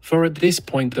 For at this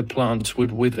point the plants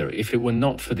would wither if it were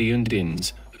not for the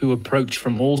undines, who approach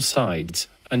from all sides,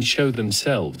 and show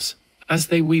themselves, as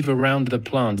they weave around the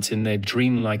plants in their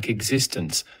dream-like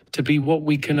existence, to be what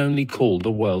we can only call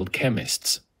the world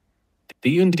chemists.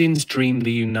 The undines dream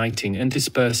the uniting and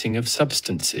dispersing of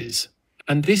substances,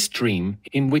 and this dream,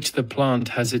 in which the plant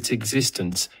has its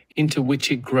existence, into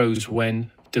which it grows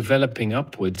when, developing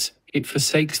upwards, it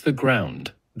forsakes the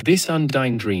ground. This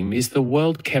undine dream is the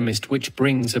world chemist which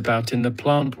brings about in the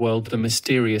plant world the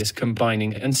mysterious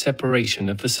combining and separation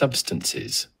of the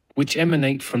substances, which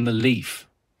emanate from the leaf.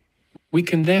 We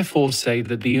can therefore say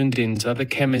that the undines are the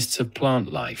chemists of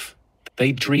plant life.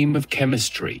 They dream of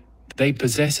chemistry. They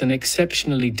possess an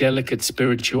exceptionally delicate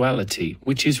spirituality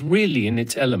which is really in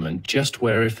its element just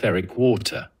where etheric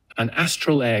water and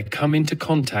astral air come into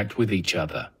contact with each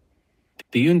other.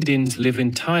 The undines live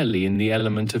entirely in the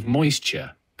element of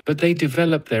moisture, but they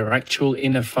develop their actual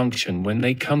inner function when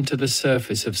they come to the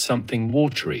surface of something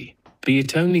watery, be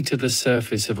it only to the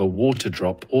surface of a water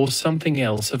drop or something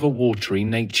else of a watery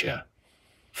nature.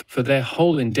 For their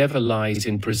whole endeavor lies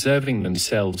in preserving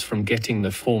themselves from getting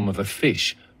the form of a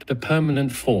fish, the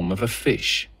permanent form of a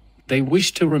fish. They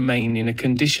wish to remain in a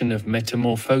condition of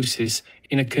metamorphosis,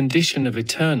 in a condition of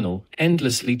eternal,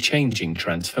 endlessly changing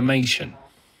transformation.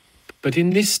 But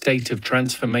in this state of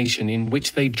transformation in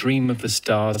which they dream of the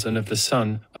stars and of the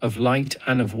sun, of light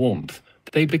and of warmth,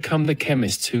 they become the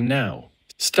chemists who now,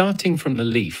 starting from the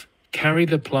leaf, carry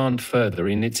the plant further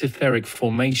in its etheric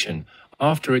formation,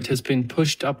 after it has been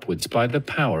pushed upwards by the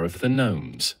power of the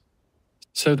gnomes.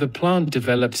 So the plant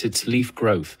develops its leaf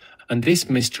growth, and this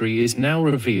mystery is now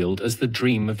revealed as the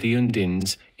dream of the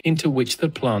undines, into which the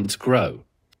plants grow.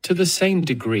 To the same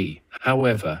degree,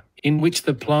 however, in which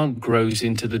the plant grows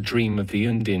into the dream of the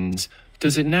undines,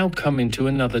 does it now come into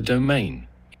another domain,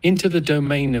 into the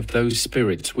domain of those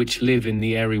spirits which live in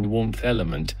the airy warmth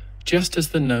element, just as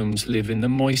the gnomes live in the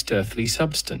moist earthly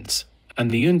substance, and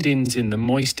the undines in the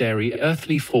moist airy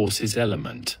earthly forces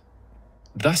element.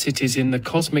 Thus it is in the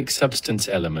cosmic substance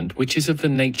element, which is of the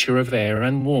nature of air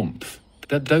and warmth,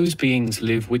 that those beings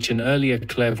live which an earlier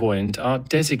clairvoyant art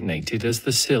designated as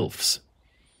the sylphs.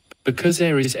 Because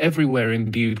air is everywhere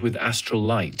imbued with astral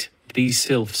light, these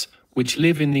sylphs, which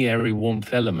live in the airy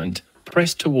warmth element,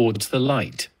 press towards the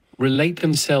light, relate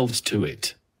themselves to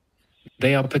it.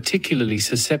 They are particularly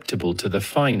susceptible to the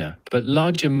finer but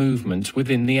larger movements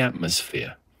within the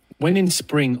atmosphere. When in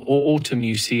spring or autumn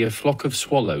you see a flock of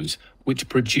swallows, which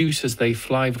produce as they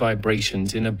fly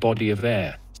vibrations in a body of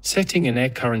air, setting an air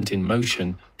current in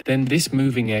motion, then this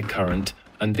moving air current,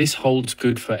 and this holds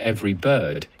good for every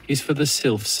bird, is for the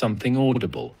sylphs something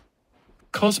audible.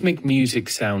 Cosmic music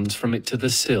sounds from it to the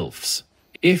sylphs.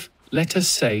 If, let us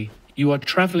say, you are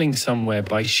traveling somewhere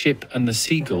by ship and the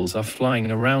seagulls are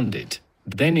flying around it,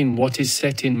 then in what is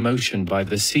set in motion by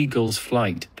the seagull's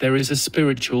flight there is a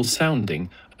spiritual sounding,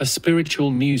 a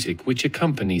spiritual music which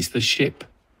accompanies the ship.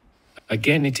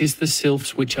 Again it is the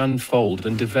sylphs which unfold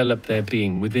and develop their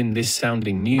being within this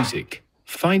sounding music,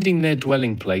 finding their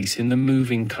dwelling place in the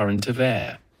moving current of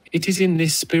air. It is in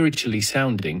this spiritually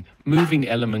sounding, moving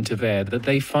element of air that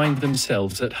they find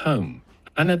themselves at home,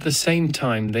 and at the same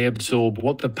time they absorb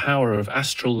what the power of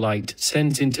astral light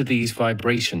sends into these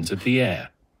vibrations of the air.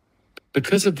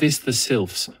 Because of this the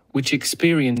sylphs, which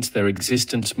experience their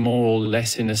existence more or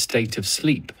less in a state of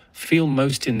sleep, feel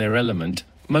most in their element,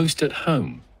 most at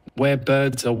home, where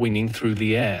birds are winging through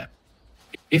the air.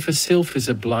 If a sylph is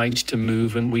obliged to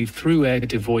move and weave through air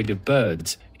devoid of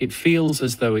birds, it feels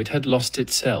as though it had lost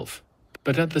itself.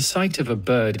 But at the sight of a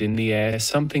bird in the air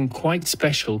something quite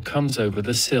special comes over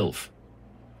the sylph.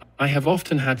 I have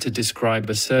often had to describe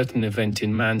a certain event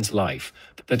in man's life,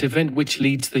 that event which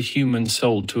leads the human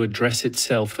soul to address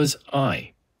itself as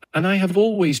I. And I have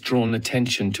always drawn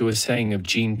attention to a saying of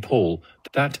Jean Paul,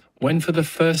 that, when for the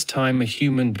first time a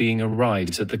human being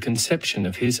arrives at the conception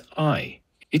of his I,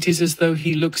 it is as though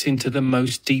he looks into the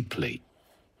most deeply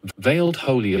veiled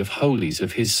holy of holies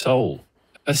of his soul.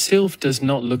 A sylph does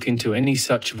not look into any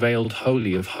such veiled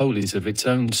holy of holies of its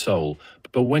own soul,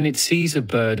 but when it sees a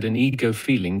bird an ego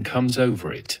feeling comes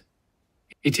over it.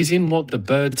 It is in what the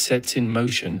bird sets in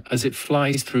motion as it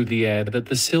flies through the air that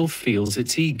the sylph feels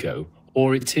its ego,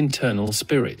 or its internal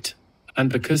spirit. And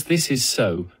because this is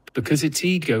so, because its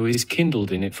ego is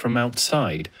kindled in it from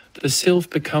outside, the sylph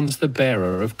becomes the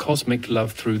bearer of cosmic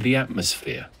love through the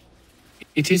atmosphere.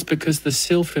 It is because the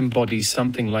sylph embodies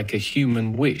something like a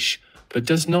human wish, but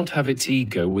does not have its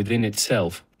ego within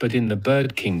itself, but in the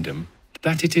bird kingdom,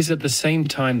 that it is at the same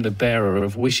time the bearer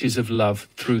of wishes of love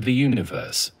through the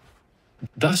universe.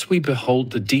 Thus we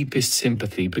behold the deepest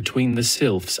sympathy between the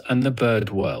sylphs and the bird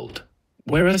world.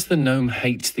 Whereas the gnome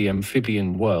hates the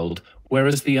amphibian world,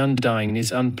 whereas the undine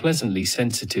is unpleasantly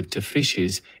sensitive to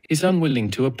fishes, is unwilling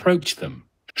to approach them,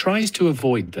 tries to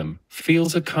avoid them,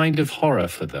 feels a kind of horror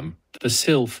for them, the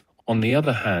sylph, on the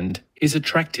other hand, is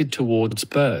attracted towards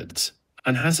birds,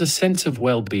 and has a sense of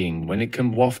well-being when it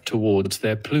can waft towards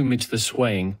their plumage the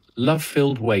swaying,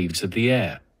 love-filled waves of the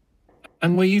air.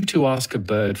 And were you to ask a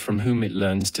bird from whom it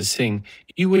learns to sing,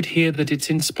 you would hear that its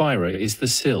inspirer is the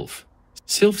sylph.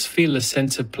 Sylphs feel a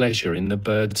sense of pleasure in the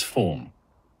bird's form.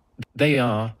 They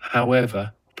are,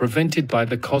 however, prevented by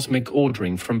the cosmic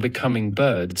ordering from becoming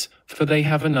birds, for they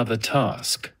have another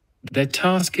task. Their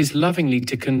task is lovingly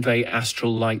to convey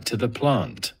astral light to the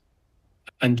plant.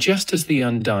 And just as the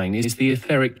undine is the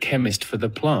etheric chemist for the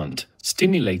plant,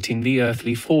 stimulating the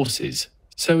earthly forces,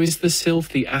 so is the sylph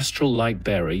the astral light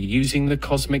bearer using the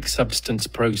cosmic substance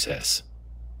process.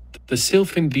 The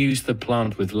sylph imbues the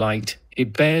plant with light,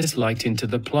 it bears light into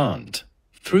the plant.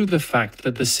 Through the fact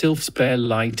that the sylphs bear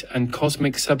light and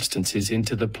cosmic substances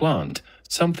into the plant,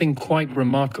 something quite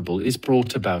remarkable is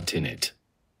brought about in it.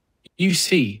 You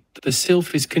see, the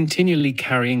sylph is continually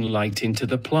carrying light into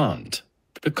the plant.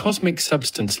 The cosmic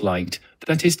substance light,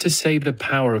 that is to say the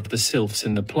power of the sylphs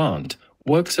in the plant,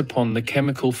 works upon the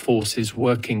chemical forces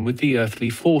working with the earthly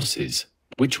forces,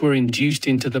 which were induced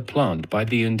into the plant by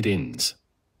the undines.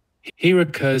 Here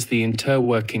occurs the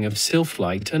interworking of sylph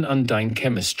light and undine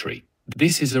chemistry.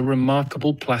 This is a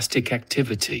remarkable plastic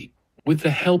activity, with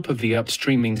the help of the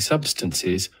upstreaming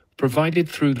substances, provided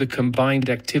through the combined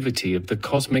activity of the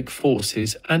cosmic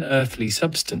forces and earthly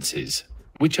substances,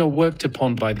 which are worked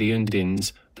upon by the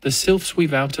undines, the sylphs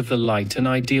weave out of the light an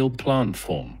ideal plant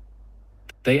form.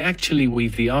 They actually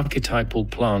weave the archetypal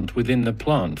plant within the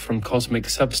plant from cosmic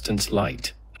substance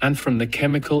light, and from the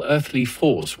chemical earthly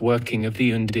force working of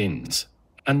the undines.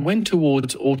 And when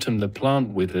towards autumn the plant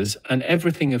withers and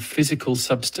everything of physical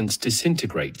substance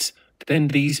disintegrates, then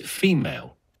these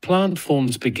female plant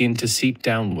forms begin to seep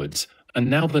downwards, and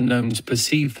now the gnomes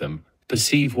perceive them,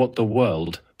 perceive what the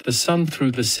world, the sun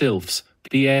through the sylphs,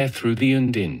 the air through the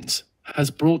undines, has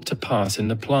brought to pass in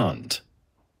the plant.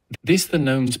 This the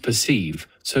gnomes perceive,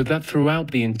 so that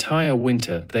throughout the entire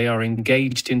winter they are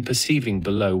engaged in perceiving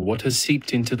below what has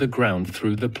seeped into the ground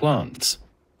through the plants.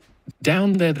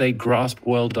 Down there they grasp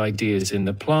world ideas in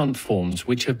the plant forms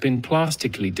which have been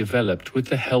plastically developed with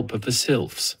the help of the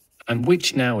sylphs, and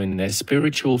which now in their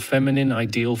spiritual feminine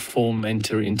ideal form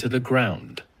enter into the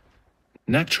ground.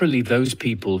 Naturally, those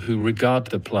people who regard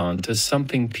the plant as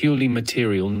something purely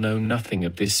material know nothing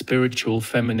of this spiritual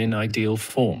feminine ideal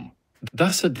form.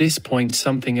 Thus at this point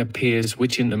something appears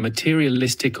which in the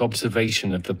materialistic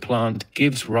observation of the plant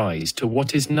gives rise to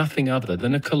what is nothing other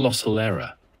than a colossal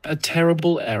error, a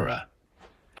terrible error.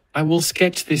 I will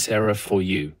sketch this error for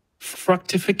you.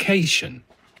 Fructification.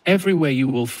 Everywhere you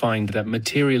will find that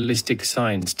materialistic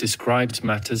science describes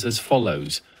matters as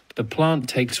follows. The plant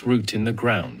takes root in the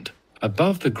ground.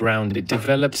 Above the ground it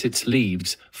develops its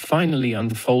leaves, finally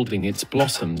unfolding its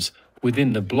blossoms,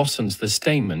 within the blossoms the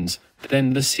stamens,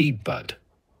 then the seed bud.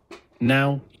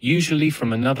 Now, usually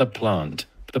from another plant,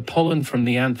 the pollen from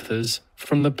the anthers,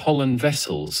 from the pollen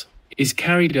vessels, is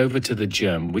carried over to the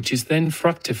germ which is then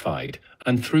fructified,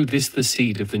 and through this the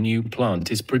seed of the new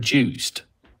plant is produced.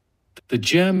 The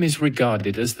germ is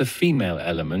regarded as the female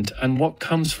element and what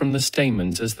comes from the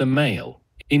stamens as the male.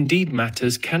 Indeed,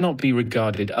 matters cannot be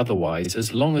regarded otherwise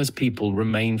as long as people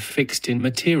remain fixed in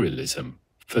materialism,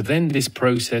 for then this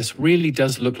process really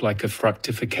does look like a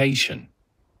fructification.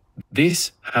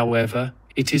 This, however,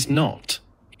 it is not.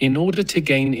 In order to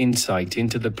gain insight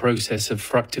into the process of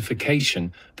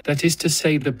fructification, that is to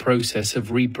say the process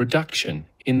of reproduction,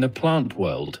 in the plant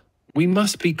world, we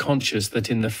must be conscious that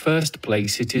in the first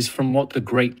place it is from what the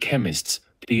great chemists,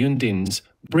 the undines,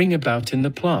 bring about in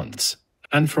the plants,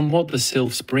 and from what the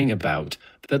sylphs bring about,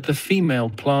 that the female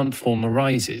plant form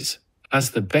arises,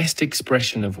 as the best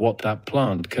expression of what that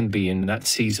plant can be in that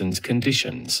season's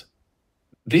conditions.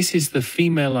 This is the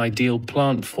female ideal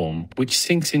plant form which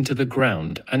sinks into the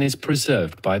ground and is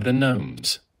preserved by the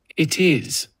gnomes. It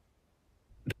is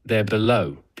there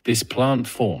below, this plant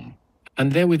form,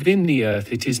 and there within the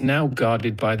earth it is now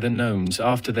guarded by the gnomes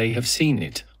after they have seen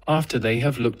it, after they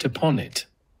have looked upon it.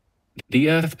 The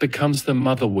earth becomes the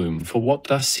mother womb for what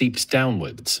thus seeps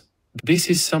downwards. This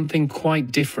is something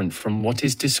quite different from what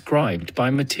is described by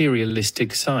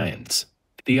materialistic science.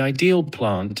 The ideal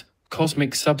plant,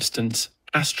 cosmic substance,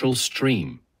 astral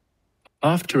stream.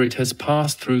 After it has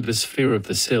passed through the sphere of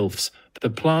the sylphs, the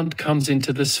plant comes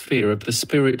into the sphere of the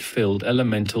spirit-filled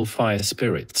elemental fire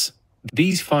spirits.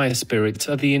 These fire spirits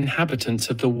are the inhabitants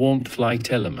of the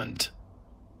warmth-light element.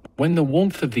 When the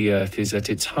warmth of the earth is at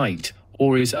its height,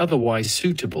 or is otherwise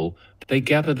suitable, they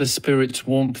gather the spirit's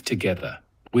warmth together,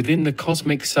 within the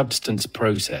cosmic substance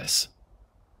process.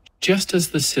 Just as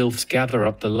the sylphs gather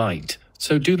up the light,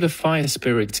 so do the fire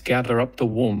spirits gather up the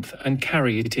warmth and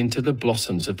carry it into the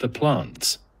blossoms of the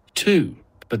plants, too.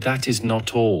 But that is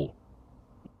not all.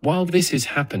 While this is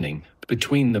happening,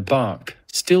 between the bark,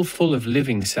 still full of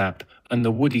living sap, and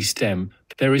the woody stem,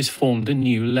 there is formed a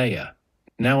new layer.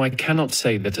 Now I cannot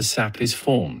say that a sap is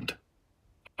formed.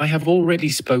 I have already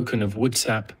spoken of wood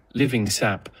sap, living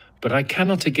sap, but I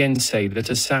cannot again say that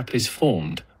a sap is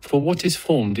formed, for what is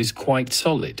formed is quite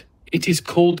solid. It is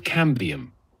called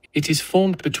cambium. It is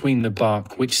formed between the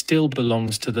bark which still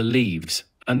belongs to the leaves,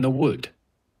 and the wood.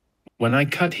 When I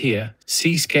cut here,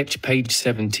 see sketch page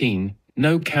 17,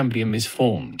 no cambium is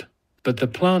formed. But the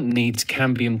plant needs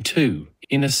cambium too,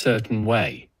 in a certain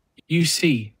way. You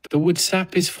see, the wood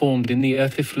sap is formed in the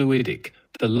earthifluidic,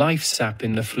 the life sap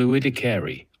in the fluidic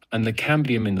airy, and the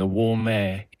cambium in the warm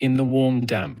air, in the warm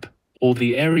damp, or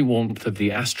the airy warmth of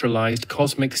the astralized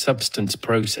cosmic substance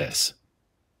process.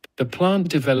 The plant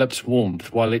develops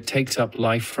warmth while it takes up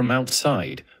life from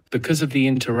outside, because of the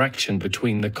interaction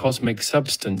between the cosmic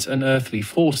substance and earthly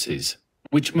forces,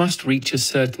 which must reach a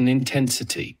certain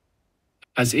intensity,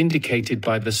 as indicated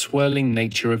by the swirling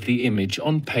nature of the image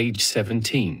on page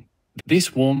 17.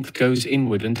 This warmth goes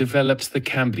inward and develops the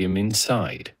cambium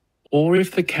inside. Or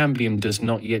if the cambium does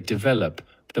not yet develop,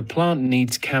 the plant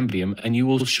needs cambium, and you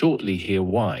will shortly hear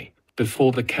why.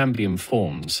 Before the cambium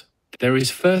forms, there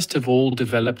is first of all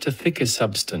developed a thicker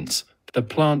substance, the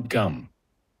plant gum.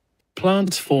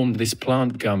 plants formed this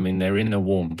plant gum in their inner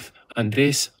warmth, and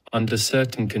this, under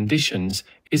certain conditions,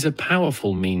 is a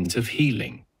powerful means of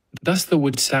healing. Thus the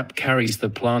wood sap carries the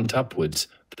plant upwards,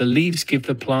 the leaves give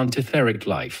the plant etheric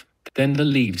life, then the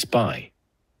leaves by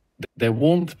their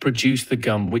warmth produce the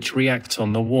gum which reacts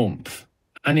on the warmth.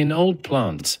 And in old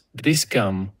plants, this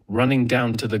gum, running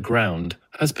down to the ground,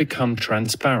 has become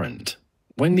transparent.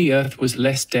 When the earth was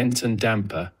less dense and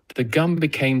damper, the gum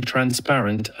became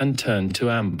transparent and turned to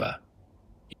amber.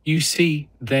 You see,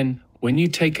 then, when you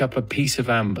take up a piece of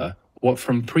amber, what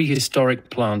from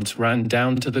prehistoric plants ran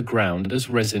down to the ground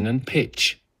as resin and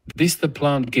pitch. This the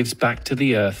plant gives back to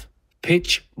the earth,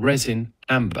 pitch, resin,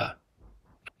 amber.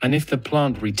 And if the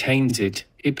plant retains it,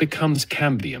 it becomes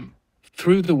cambium.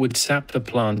 Through the wood sap the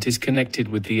plant is connected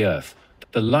with the earth.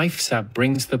 The life sap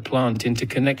brings the plant into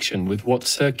connection with what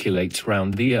circulates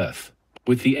round the earth,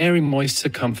 with the airy moist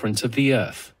circumference of the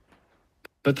earth.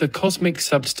 But the cosmic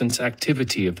substance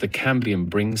activity of the cambium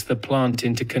brings the plant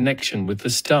into connection with the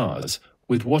stars,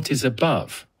 with what is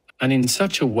above, and in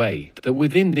such a way that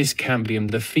within this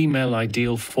cambium the female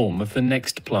ideal form of the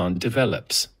next plant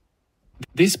develops.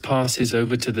 This passes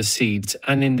over to the seeds,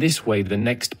 and in this way the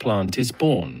next plant is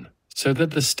born, so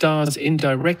that the stars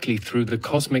indirectly through the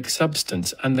cosmic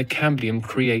substance and the cambium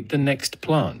create the next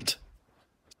plant.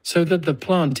 So that the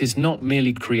plant is not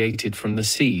merely created from the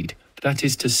seed, that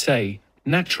is to say,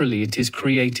 naturally it is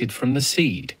created from the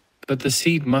seed, but the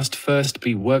seed must first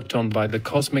be worked on by the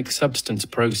cosmic substance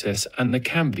process and the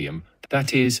cambium,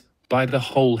 that is, by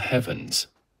the whole heavens.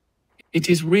 It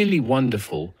is really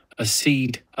wonderful. A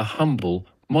seed, a humble,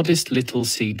 modest little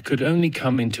seed could only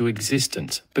come into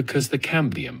existence because the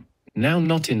cambium, now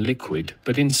not in liquid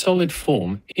but in solid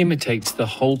form, imitates the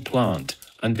whole plant,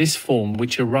 and this form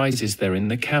which arises there in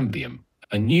the cambium,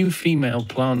 a new female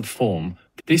plant form,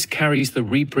 this carries the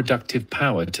reproductive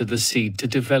power to the seed to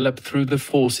develop through the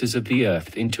forces of the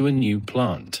earth into a new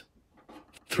plant.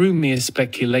 Through mere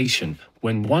speculation,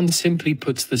 when one simply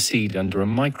puts the seed under a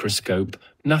microscope,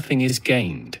 nothing is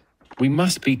gained. We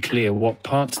must be clear what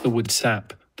parts the wood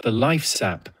sap, the life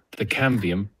sap, the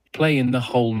cambium, play in the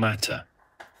whole matter.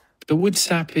 The wood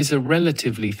sap is a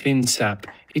relatively thin sap.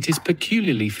 It is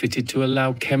peculiarly fitted to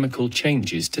allow chemical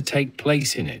changes to take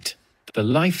place in it. The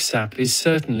life sap is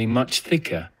certainly much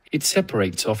thicker. It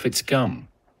separates off its gum.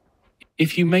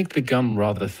 If you make the gum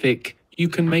rather thick, you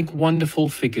can make wonderful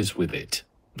figures with it.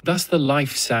 Thus the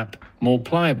life sap, more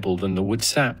pliable than the wood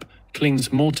sap,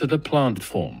 clings more to the plant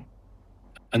form.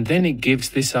 And then it gives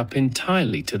this up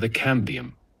entirely to the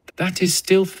cambium. That is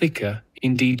still thicker,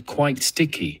 indeed quite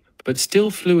sticky, but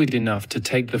still fluid enough to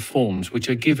take the forms which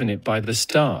are given it by the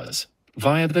stars,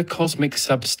 via the cosmic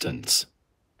substance.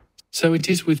 So it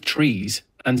is with trees,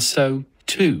 and so,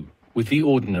 too, with the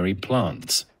ordinary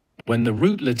plants. When the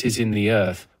rootlet is in the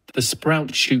earth, the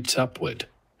sprout shoots upward,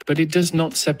 but it does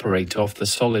not separate off the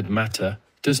solid matter,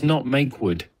 does not make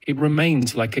wood, it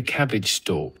remains like a cabbage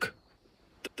stalk.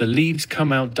 The leaves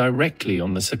come out directly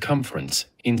on the circumference,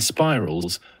 in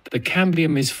spirals. The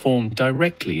cambium is formed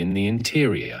directly in the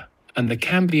interior, and the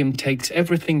cambium takes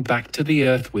everything back to the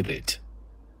earth with it.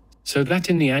 So that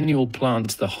in the annual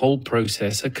plants the whole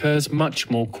process occurs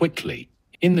much more quickly.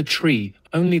 In the tree,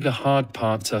 only the hard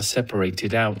parts are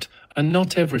separated out, and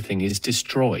not everything is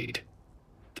destroyed.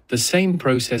 The same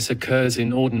process occurs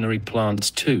in ordinary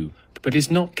plants too, but is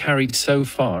not carried so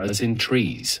far as in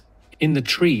trees. In the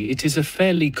tree it is a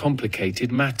fairly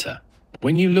complicated matter.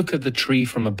 When you look at the tree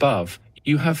from above,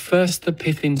 you have first the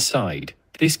pith inside,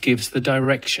 this gives the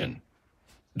direction.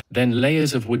 Then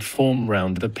layers of wood form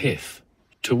round the pith.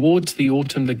 Towards the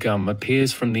autumn the gum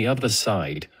appears from the other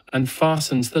side, and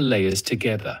fastens the layers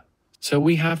together. So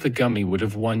we have the gummy wood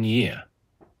of 1 year.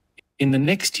 In the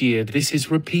next year this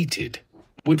is repeated.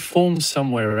 Wood formed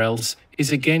somewhere else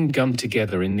is again gummed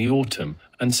together in the autumn,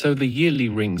 and so the yearly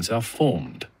rings are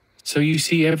formed. So you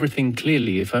see everything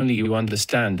clearly if only you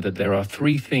understand that there are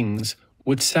 3 things: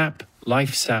 wood sap,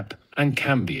 life sap, and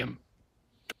cambium.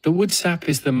 The wood sap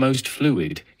is the most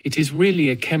fluid, it is really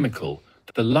a chemical.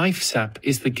 The life sap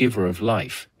is the giver of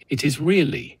life, it is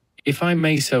really, if I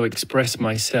may so express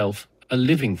myself, a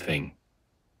living thing.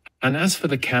 And as for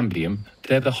the cambium,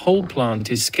 there the whole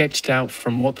plant is sketched out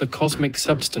from what the cosmic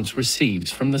substance receives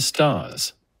from the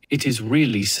stars. It is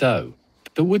really so.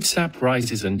 The wood sap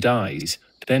rises and dies,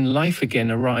 then life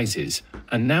again arises,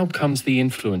 and now comes the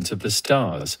influence of the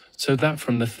stars, so that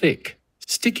from the thick,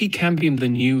 sticky cambium the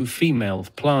new female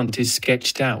plant is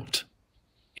sketched out.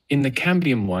 In the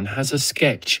cambium one has a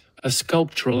sketch, a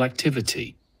sculptural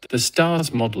activity. The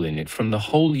stars model in it from the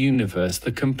whole universe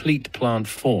the complete plant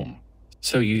form.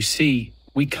 So you see,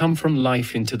 we come from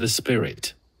life into the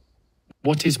spirit.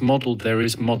 What is modeled there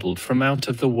is modeled from out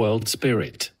of the world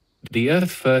spirit. The earth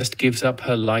first gives up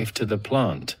her life to the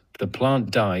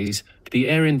plant dies, the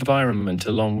air environment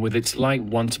along with its light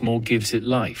once more gives it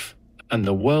life, and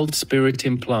the world spirit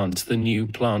implants the new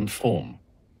plant form.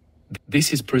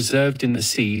 This is preserved in the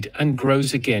seed and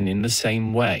grows again in the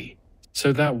same way,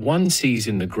 so that one sees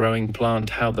in the growing plant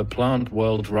how the plant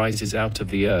world rises out of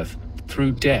the earth,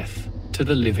 through death, to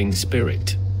the living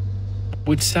spirit.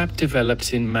 Wood sap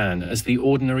develops in man as the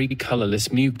ordinary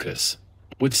colorless mucus.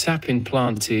 Wood sap in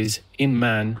plants is, in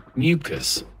man,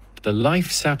 mucus. The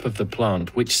life sap of the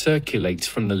plant which circulates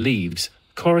from the leaves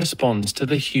corresponds to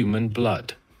the human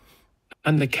blood.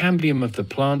 And the cambium of the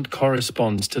plant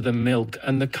corresponds to the milk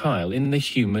and the chyle in the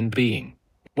human being.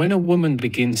 When a woman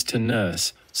begins to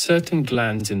nurse, certain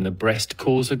glands in the breast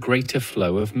cause a greater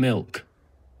flow of milk.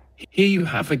 Here you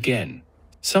have again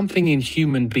something in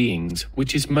human beings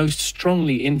which is most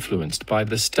strongly influenced by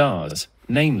the stars,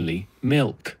 namely,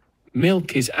 milk.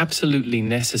 Milk is absolutely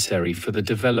necessary for the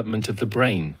development of the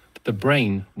brain. The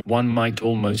brain, one might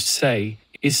almost say,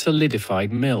 is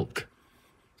solidified milk.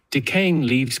 Decaying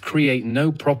leaves create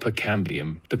no proper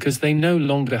cambium because they no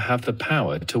longer have the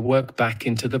power to work back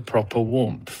into the proper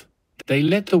warmth. They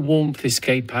let the warmth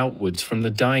escape outwards from the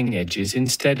dying edges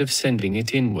instead of sending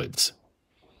it inwards.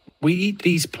 We eat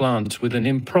these plants with an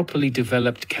improperly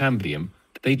developed cambium.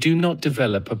 They do not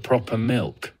develop a proper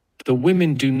milk. The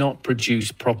women do not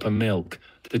produce proper milk.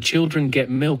 The children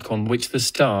get milk on which the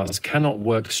stars cannot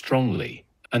work strongly,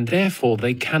 and therefore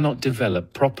they cannot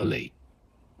develop properly.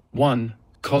 1.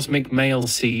 Cosmic male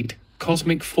seed,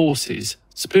 cosmic forces,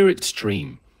 spirit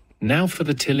stream. Now for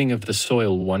the tilling of the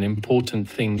soil, one important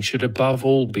thing should above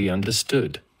all be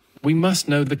understood. We must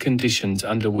know the conditions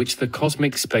under which the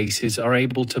cosmic spaces are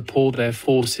able to pour their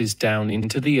forces down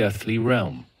into the earthly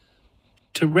realm.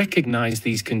 To recognize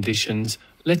these conditions,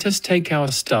 let us take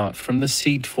our start from the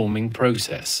seed-forming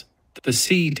process. The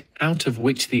seed, out of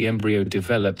which the embryo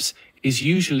develops, is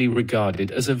usually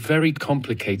regarded as a very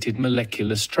complicated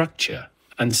molecular structure,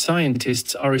 and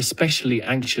scientists are especially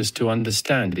anxious to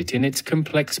understand it in its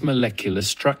complex molecular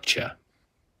structure.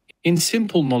 In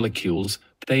simple molecules,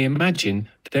 they imagine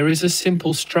there is a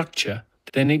simple structure,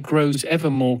 then it grows ever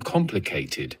more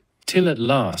complicated, till at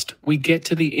last we get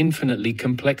to the infinitely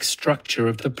complex structure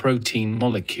of the protein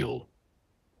molecule.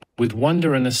 With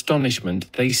wonder and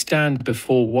astonishment they stand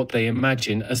before what they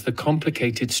imagine as the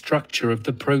complicated structure of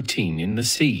the protein in the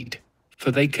seed,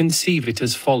 for they conceive it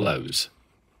as follows.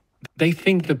 They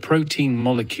think the protein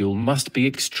molecule must be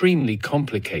extremely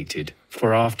complicated,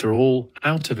 for after all,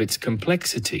 out of its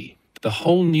complexity, the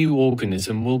whole new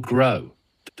organism will grow.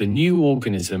 The new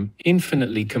organism,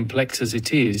 infinitely complex as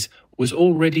it is, was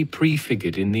already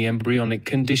prefigured in the embryonic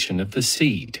condition of the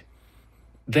seed.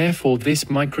 Therefore this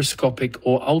microscopic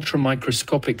or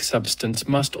ultramicroscopic substance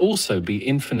must also be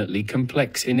infinitely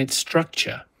complex in its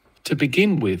structure. To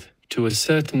begin with, to a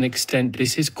certain extent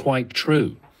this is quite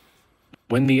true.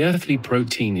 When the earthly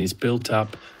protein is built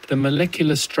up, the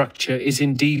molecular structure is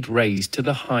indeed raised to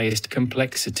the highest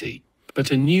complexity,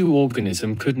 but a new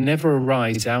organism could never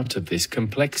arise out of this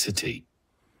complexity.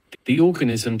 The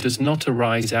organism does not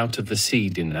arise out of the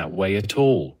seed in that way at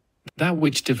all. That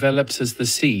which develops as the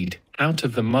seed, out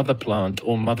of the mother plant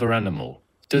or mother animal,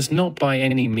 does not by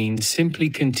any means simply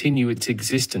continue its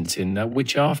existence in that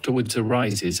which afterwards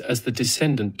arises as the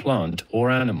descendant plant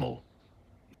or animal.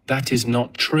 That is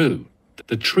not true.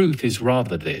 The truth is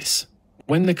rather this.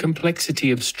 When the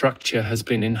complexity of structure has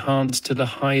been enhanced to the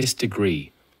highest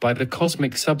degree, by the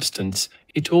cosmic substance,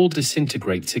 it all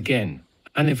disintegrates again,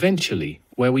 and eventually,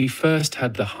 where we first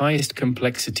had the highest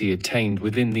complexity attained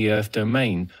within the earth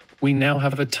domain, we now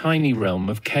have a tiny realm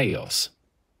of chaos.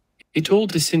 It all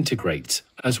disintegrates,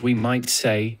 as we might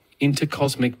say, into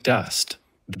cosmic dust.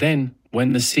 Then,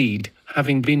 when the seed,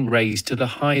 having been raised to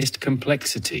the highest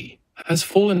complexity, has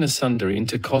fallen asunder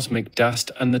into cosmic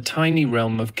dust and the tiny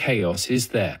realm of chaos is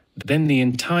there, then the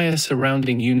entire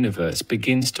surrounding universe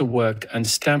begins to work and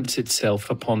stamps itself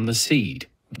upon the seed,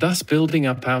 thus building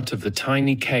up out of the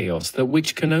tiny chaos that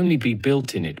which can only be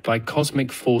built in it by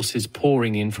cosmic forces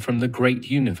pouring in from the great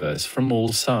universe from all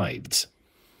sides.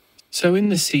 So in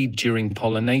the seed during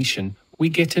pollination, we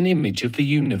get an image of the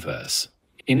universe.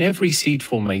 In every seed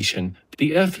formation,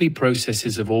 the earthly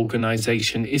processes of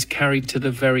organization is carried to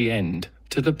the very end,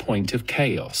 to the point of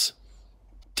chaos.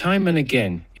 Time and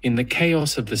again, in the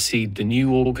chaos of the seed, the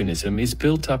new organism is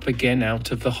built up again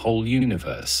out of the whole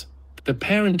universe. The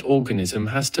parent organism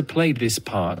has to play this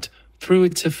part, through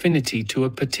its affinity to a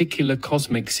particular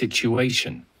cosmic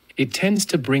situation. It tends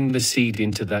to bring the seed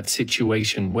into that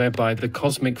situation whereby the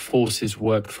cosmic forces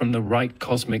work from the right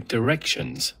cosmic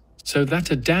directions, so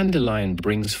that a dandelion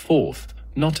brings forth,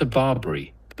 not a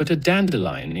barberry, but a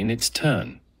dandelion in its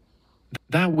turn.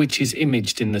 That which is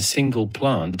imaged in the single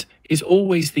plant is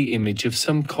always the image of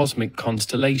some cosmic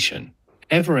constellation.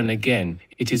 Ever and again,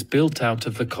 it is built out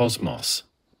of the cosmos.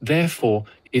 Therefore,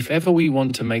 if ever we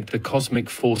want to make the cosmic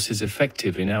forces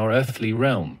effective in our earthly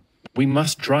realm, we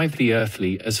must drive the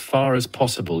earthly as far as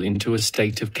possible into a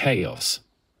state of chaos.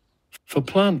 For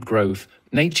plant growth,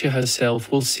 nature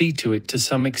herself will see to it to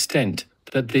some extent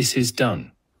that this is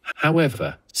done.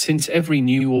 However, since every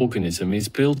new organism is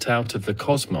built out of the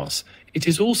cosmos, it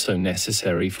is also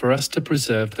necessary for us to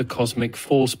preserve the cosmic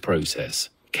force process,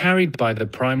 carried by the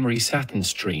primary Saturn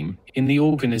stream, in the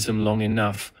organism long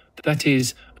enough, that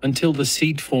is, until the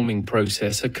seed-forming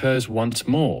process occurs once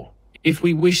more, if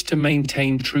we wish to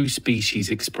maintain true species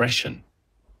expression.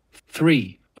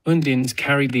 3. Undines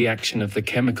carry the action of the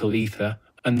chemical ether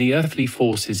and the earthly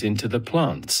forces into the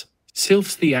plants,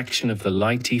 sylphs the action of the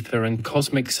light ether and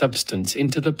cosmic substance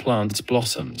into the plant's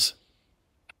blossoms.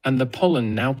 And the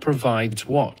pollen now provides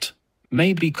what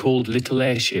may be called little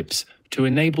airships to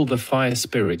enable the fire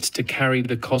spirits to carry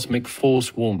the cosmic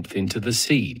force warmth into the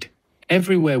seed.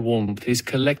 Everywhere warmth is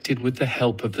collected with the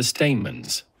help of the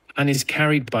stamens, and is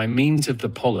carried by means of the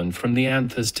pollen from the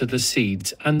anthers to the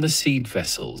seeds and the seed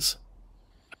vessels.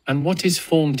 And what is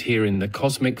formed here in the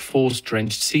cosmic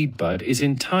force-drenched seedbud is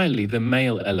entirely the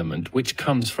male element which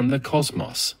comes from the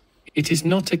cosmos. It is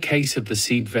not a case of the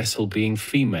seed vessel being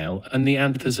female and the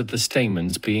anthers of the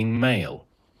stamens being male.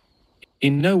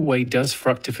 In no way does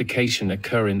fructification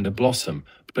occur in the blossom,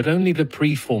 but only the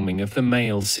preforming of the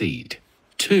male seed.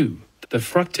 2. The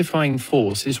fructifying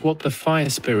force is what the fire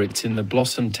spirits in the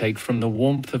blossom take from the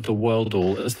warmth of the world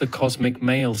all as the cosmic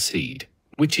male seed,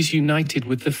 which is united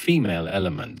with the female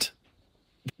element.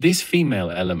 This female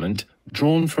element,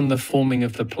 drawn from the forming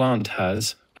of the plant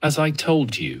has, as I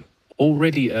told you,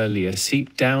 already earlier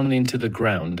seeped down into the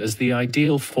ground as the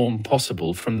ideal form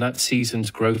possible from that season's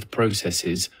growth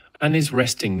processes, and is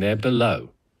resting there below.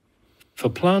 For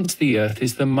plants the earth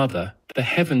is the mother, the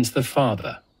heavens the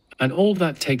father, and all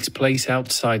that takes place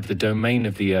outside the domain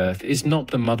of the earth is not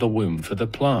the mother womb for the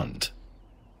plant.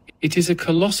 It is a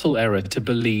colossal error to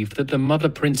believe that the mother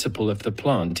principle of the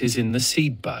plant is in the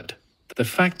seed bud. The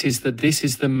fact is that this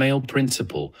is the male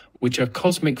principle, which are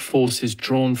cosmic forces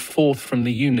drawn forth from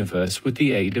the universe with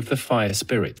the aid of the fire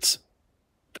spirits.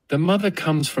 The mother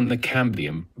comes from the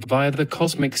cambium via the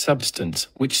cosmic substance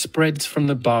which spreads from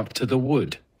the bark to the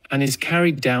wood, and is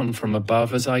carried down from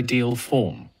above as ideal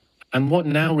form. And what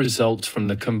now results from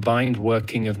the combined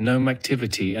working of gnome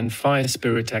activity and fire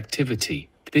spirit activity,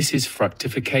 this is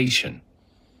fructification.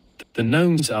 The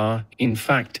gnomes are, in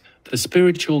fact, the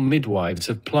spiritual midwives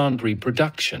of plant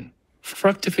reproduction.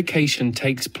 Fructification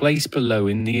takes place below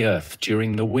in the earth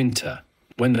during the winter,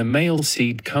 when the male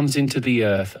seed comes into the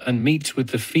earth and meets with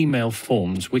the female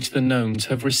forms which the gnomes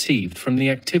have received from the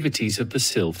activities of the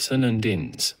sylphs and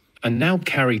undines, and now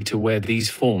carried to where these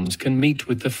forms can meet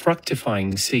with the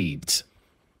fructifying seeds.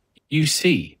 You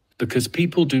see, because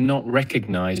people do not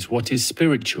recognize what is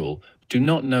spiritual, do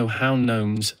not know how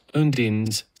gnomes,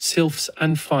 undines, sylphs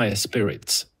and fire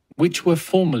spirits, which were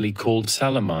formerly called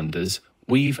salamanders,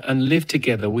 weave and live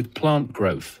together with plant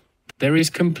growth. There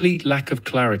is complete lack of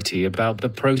clarity about the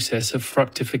process of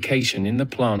fructification in the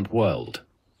plant world.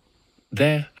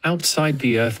 There, outside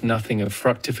the earth, nothing of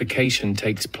fructification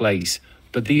takes place,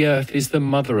 but the earth is the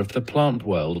mother of the plant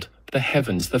world, the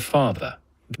heavens the father.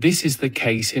 This is the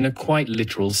case in a quite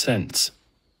literal sense.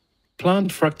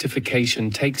 Plant fructification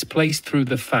takes place through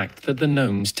the fact that the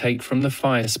gnomes take from the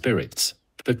fire spirits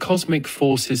the cosmic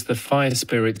forces the fire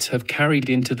spirits have carried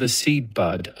into the seed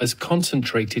bud as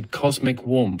concentrated cosmic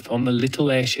warmth on the little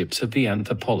airships of the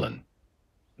anther pollen.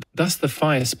 Thus the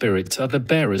fire spirits are the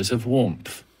bearers of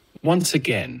warmth. Once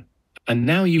again, and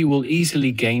now you will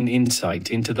easily gain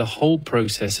insight into the whole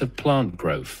process of plant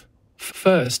growth.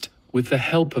 First, with the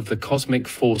help of the cosmic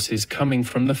forces coming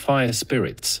from the fire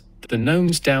spirits, the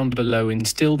gnomes down below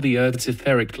instill the earth's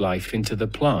etheric life into the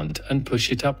plant and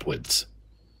push it upwards.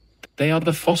 They are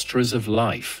the fosterers of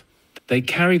life. They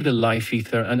carry the life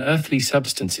ether and earthly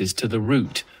substances to the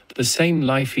root, the same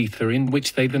life ether in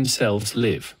which they themselves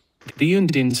live. The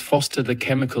undines foster the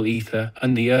chemical ether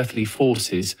and the earthly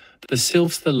forces, the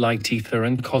sylphs the light ether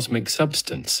and cosmic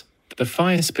substance, the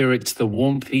fire spirits the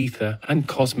warmth ether and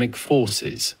cosmic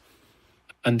forces.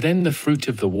 And then the fruit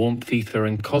of the warmth ether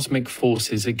and cosmic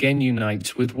forces again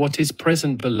unites with what is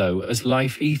present below as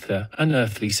life ether and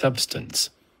earthly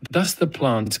substance. Thus the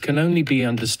plants can only be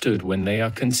understood when they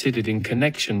are considered in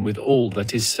connection with all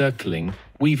that is circling,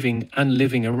 weaving and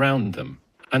living around them,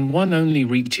 and one only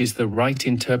reaches the right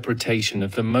interpretation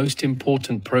of the most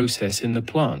important process in the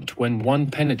plant when one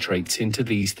penetrates into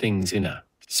these things in a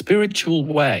spiritual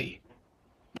way.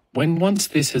 When once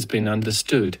this has been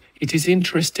understood, it is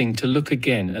interesting to look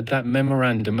again at that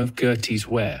memorandum of Goethe's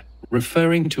where,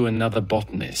 referring to another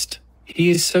botanist, he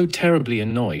is so terribly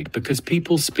annoyed because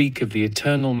people speak of the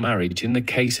eternal marriage in the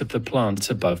case of the plants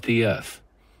above the earth.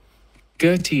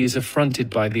 Goethe is affronted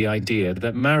by the idea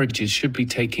that marriages should be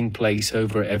taking place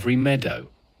over every meadow.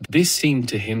 This seemed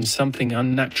to him something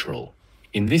unnatural.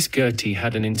 In this Goethe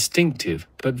had an instinctive,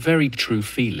 but very true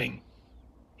feeling.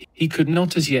 He could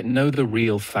not as yet know the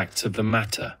real facts of the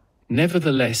matter.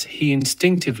 Nevertheless, he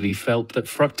instinctively felt that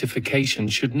fructification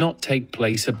should not take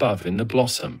place above in the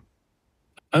blossom.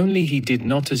 Only he did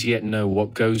not as yet know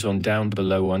what goes on down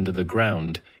below under the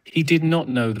ground. He did not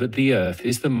know that the earth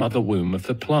is the mother womb of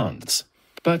the plants,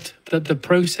 but that the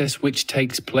process which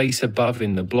takes place above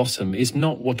in the blossom is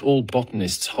not what all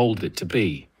botanists hold it to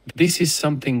be. This is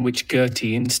something which Goethe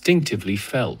instinctively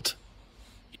felt.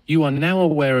 You are now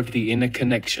aware of the inner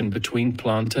connection between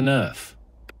plant and earth.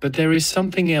 But there is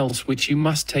something else which you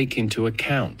must take into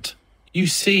account. You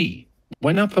see,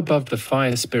 when up above the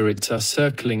fire spirits are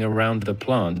circling around the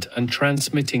plant and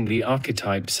transmitting the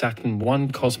archetype Saturn I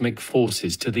cosmic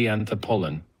forces to the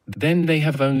anther-pollen, then they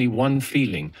have only one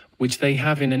feeling, which they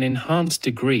have in an enhanced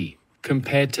degree,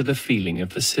 compared to the feeling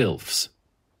of the sylphs.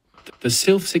 The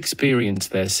sylphs experience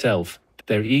their self,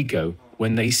 their ego,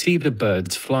 when they see the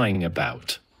birds flying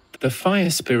about. The fire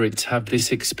spirits have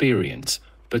this experience,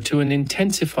 but to an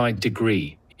intensified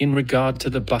degree, in regard to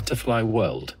the butterfly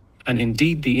world, and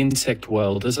indeed the insect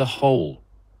world as a whole.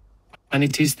 And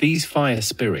it is these fire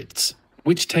spirits,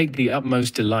 which take the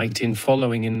utmost delight in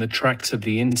following in the tracks of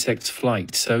the insect's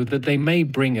flight so that they may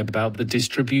bring about the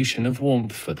distribution of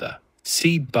warmth for the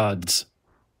seed buds,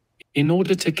 in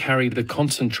order to carry the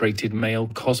concentrated male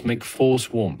cosmic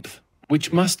force warmth,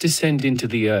 which must descend into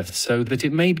the earth so that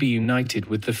it may be united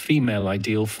with the female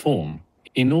ideal form.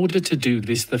 In order to do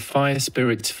this, the fire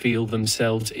spirits feel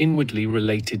themselves inwardly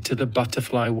related to the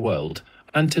butterfly world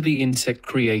and to the insect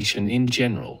creation in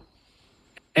general.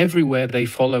 Everywhere they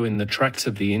follow in the tracks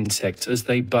of the insects as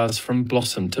they buzz from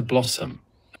blossom to blossom.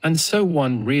 And so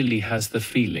one really has the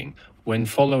feeling, when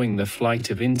following the flight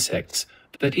of insects,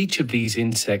 that each of these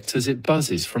insects as it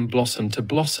buzzes from blossom to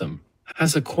blossom,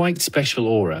 has a quite special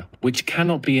aura which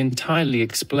cannot be entirely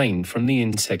explained from the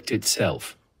insect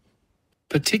itself.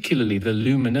 Particularly the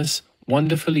luminous,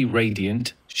 wonderfully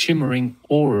radiant, shimmering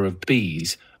aura of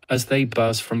bees, as they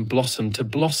buzz from blossom to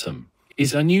blossom,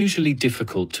 is unusually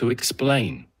difficult to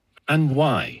explain. And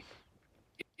why?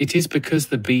 It is because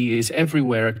the bee is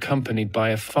everywhere accompanied by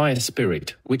a fire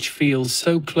spirit which feels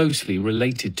so closely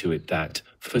related to it that,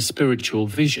 for spiritual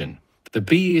vision, the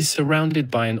bee is surrounded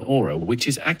by an aura which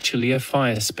is actually a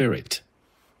fire spirit.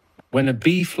 When a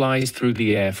bee flies through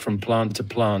the air from plant to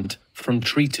plant, from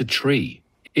tree to tree,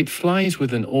 it flies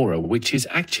with an aura which is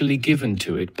actually given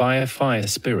to it by a fire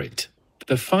spirit.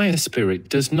 The fire spirit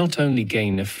does not only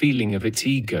gain a feeling of its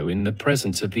ego in the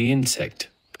presence of the insect,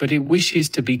 but it wishes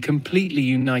to be completely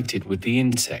united with the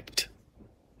insect.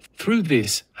 Through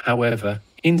this, however,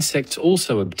 insects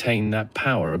also obtain that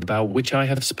power about which I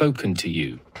have spoken to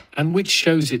you, and which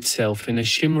shows itself in a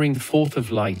shimmering forth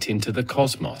of light into the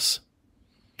cosmos.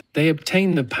 They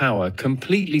obtain the power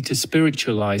completely to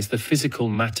spiritualize the physical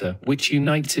matter which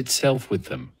unites itself with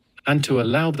them, and to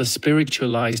allow the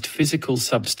spiritualized physical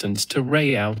substance to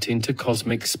ray out into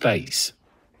cosmic space.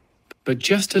 But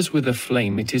just as with a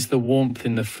flame it is the warmth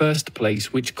in the first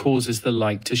place which causes the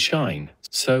light to shine,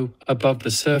 so, above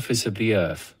the surface of the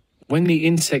earth, when the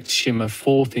insects shimmer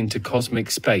forth into cosmic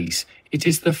space, it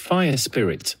is the fire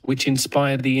spirits which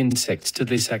inspire the insects to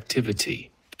this activity,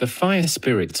 the fire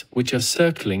spirits which are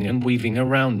circling and weaving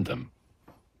around them.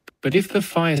 But if the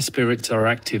fire spirits are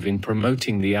active in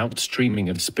promoting the outstreaming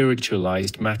of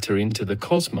spiritualized matter into the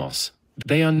cosmos,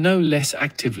 they are no less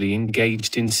actively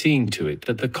engaged in seeing to it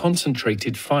that the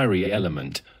concentrated fiery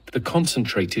element, the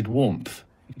concentrated warmth,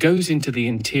 goes into the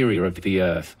interior of the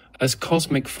earth as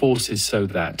cosmic forces so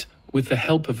that, with the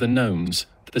help of the gnomes,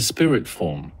 the spirit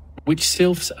form, which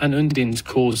sylphs and undines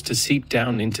cause to seep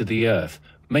down into the earth,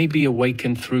 may be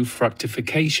awakened through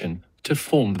fructification to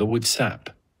form the wood sap.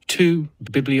 2.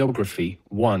 Bibliography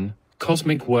 1.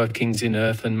 Cosmic Workings in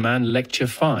Earth and Man Lecture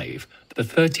 5, the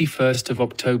 31st of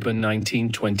October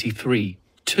 1923.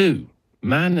 2.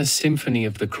 Man as Symphony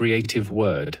of the Creative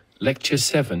Word, Lecture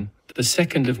 7, the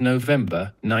 2nd of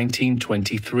November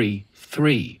 1923.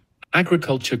 3.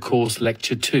 Agriculture Course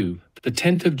Lecture 2, the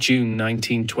 10th of June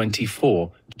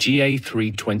 1924, GA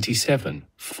 327.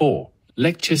 4.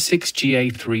 Lecture 6 GA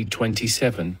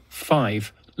 327,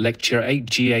 5, Lecture 8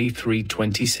 GA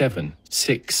 327,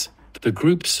 6, The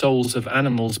Group Souls of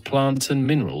Animals, Plants and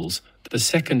Minerals, the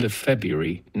 2nd of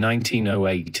February,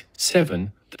 1908,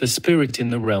 7, The Spirit in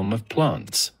the Realm of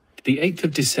Plants, the 8th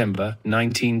of December,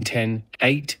 1910,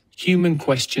 8, Human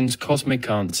Questions, Cosmic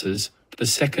Answers, the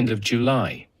 2nd of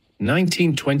July,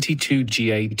 1922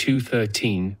 GA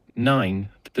 213, 9,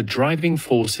 The Driving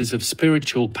Forces of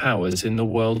Spiritual Powers in the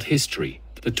World History,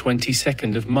 the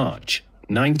 22nd of March,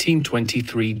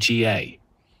 1923 GA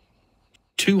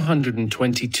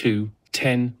 222,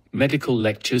 10, Medical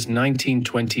Lectures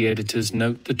 1920 Editor's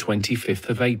Note the 25th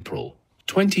of April,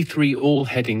 23 All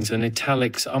headings and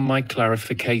italics are my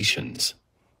clarifications.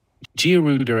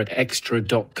 Giaruda at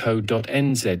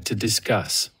extra.co.nz to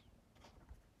discuss.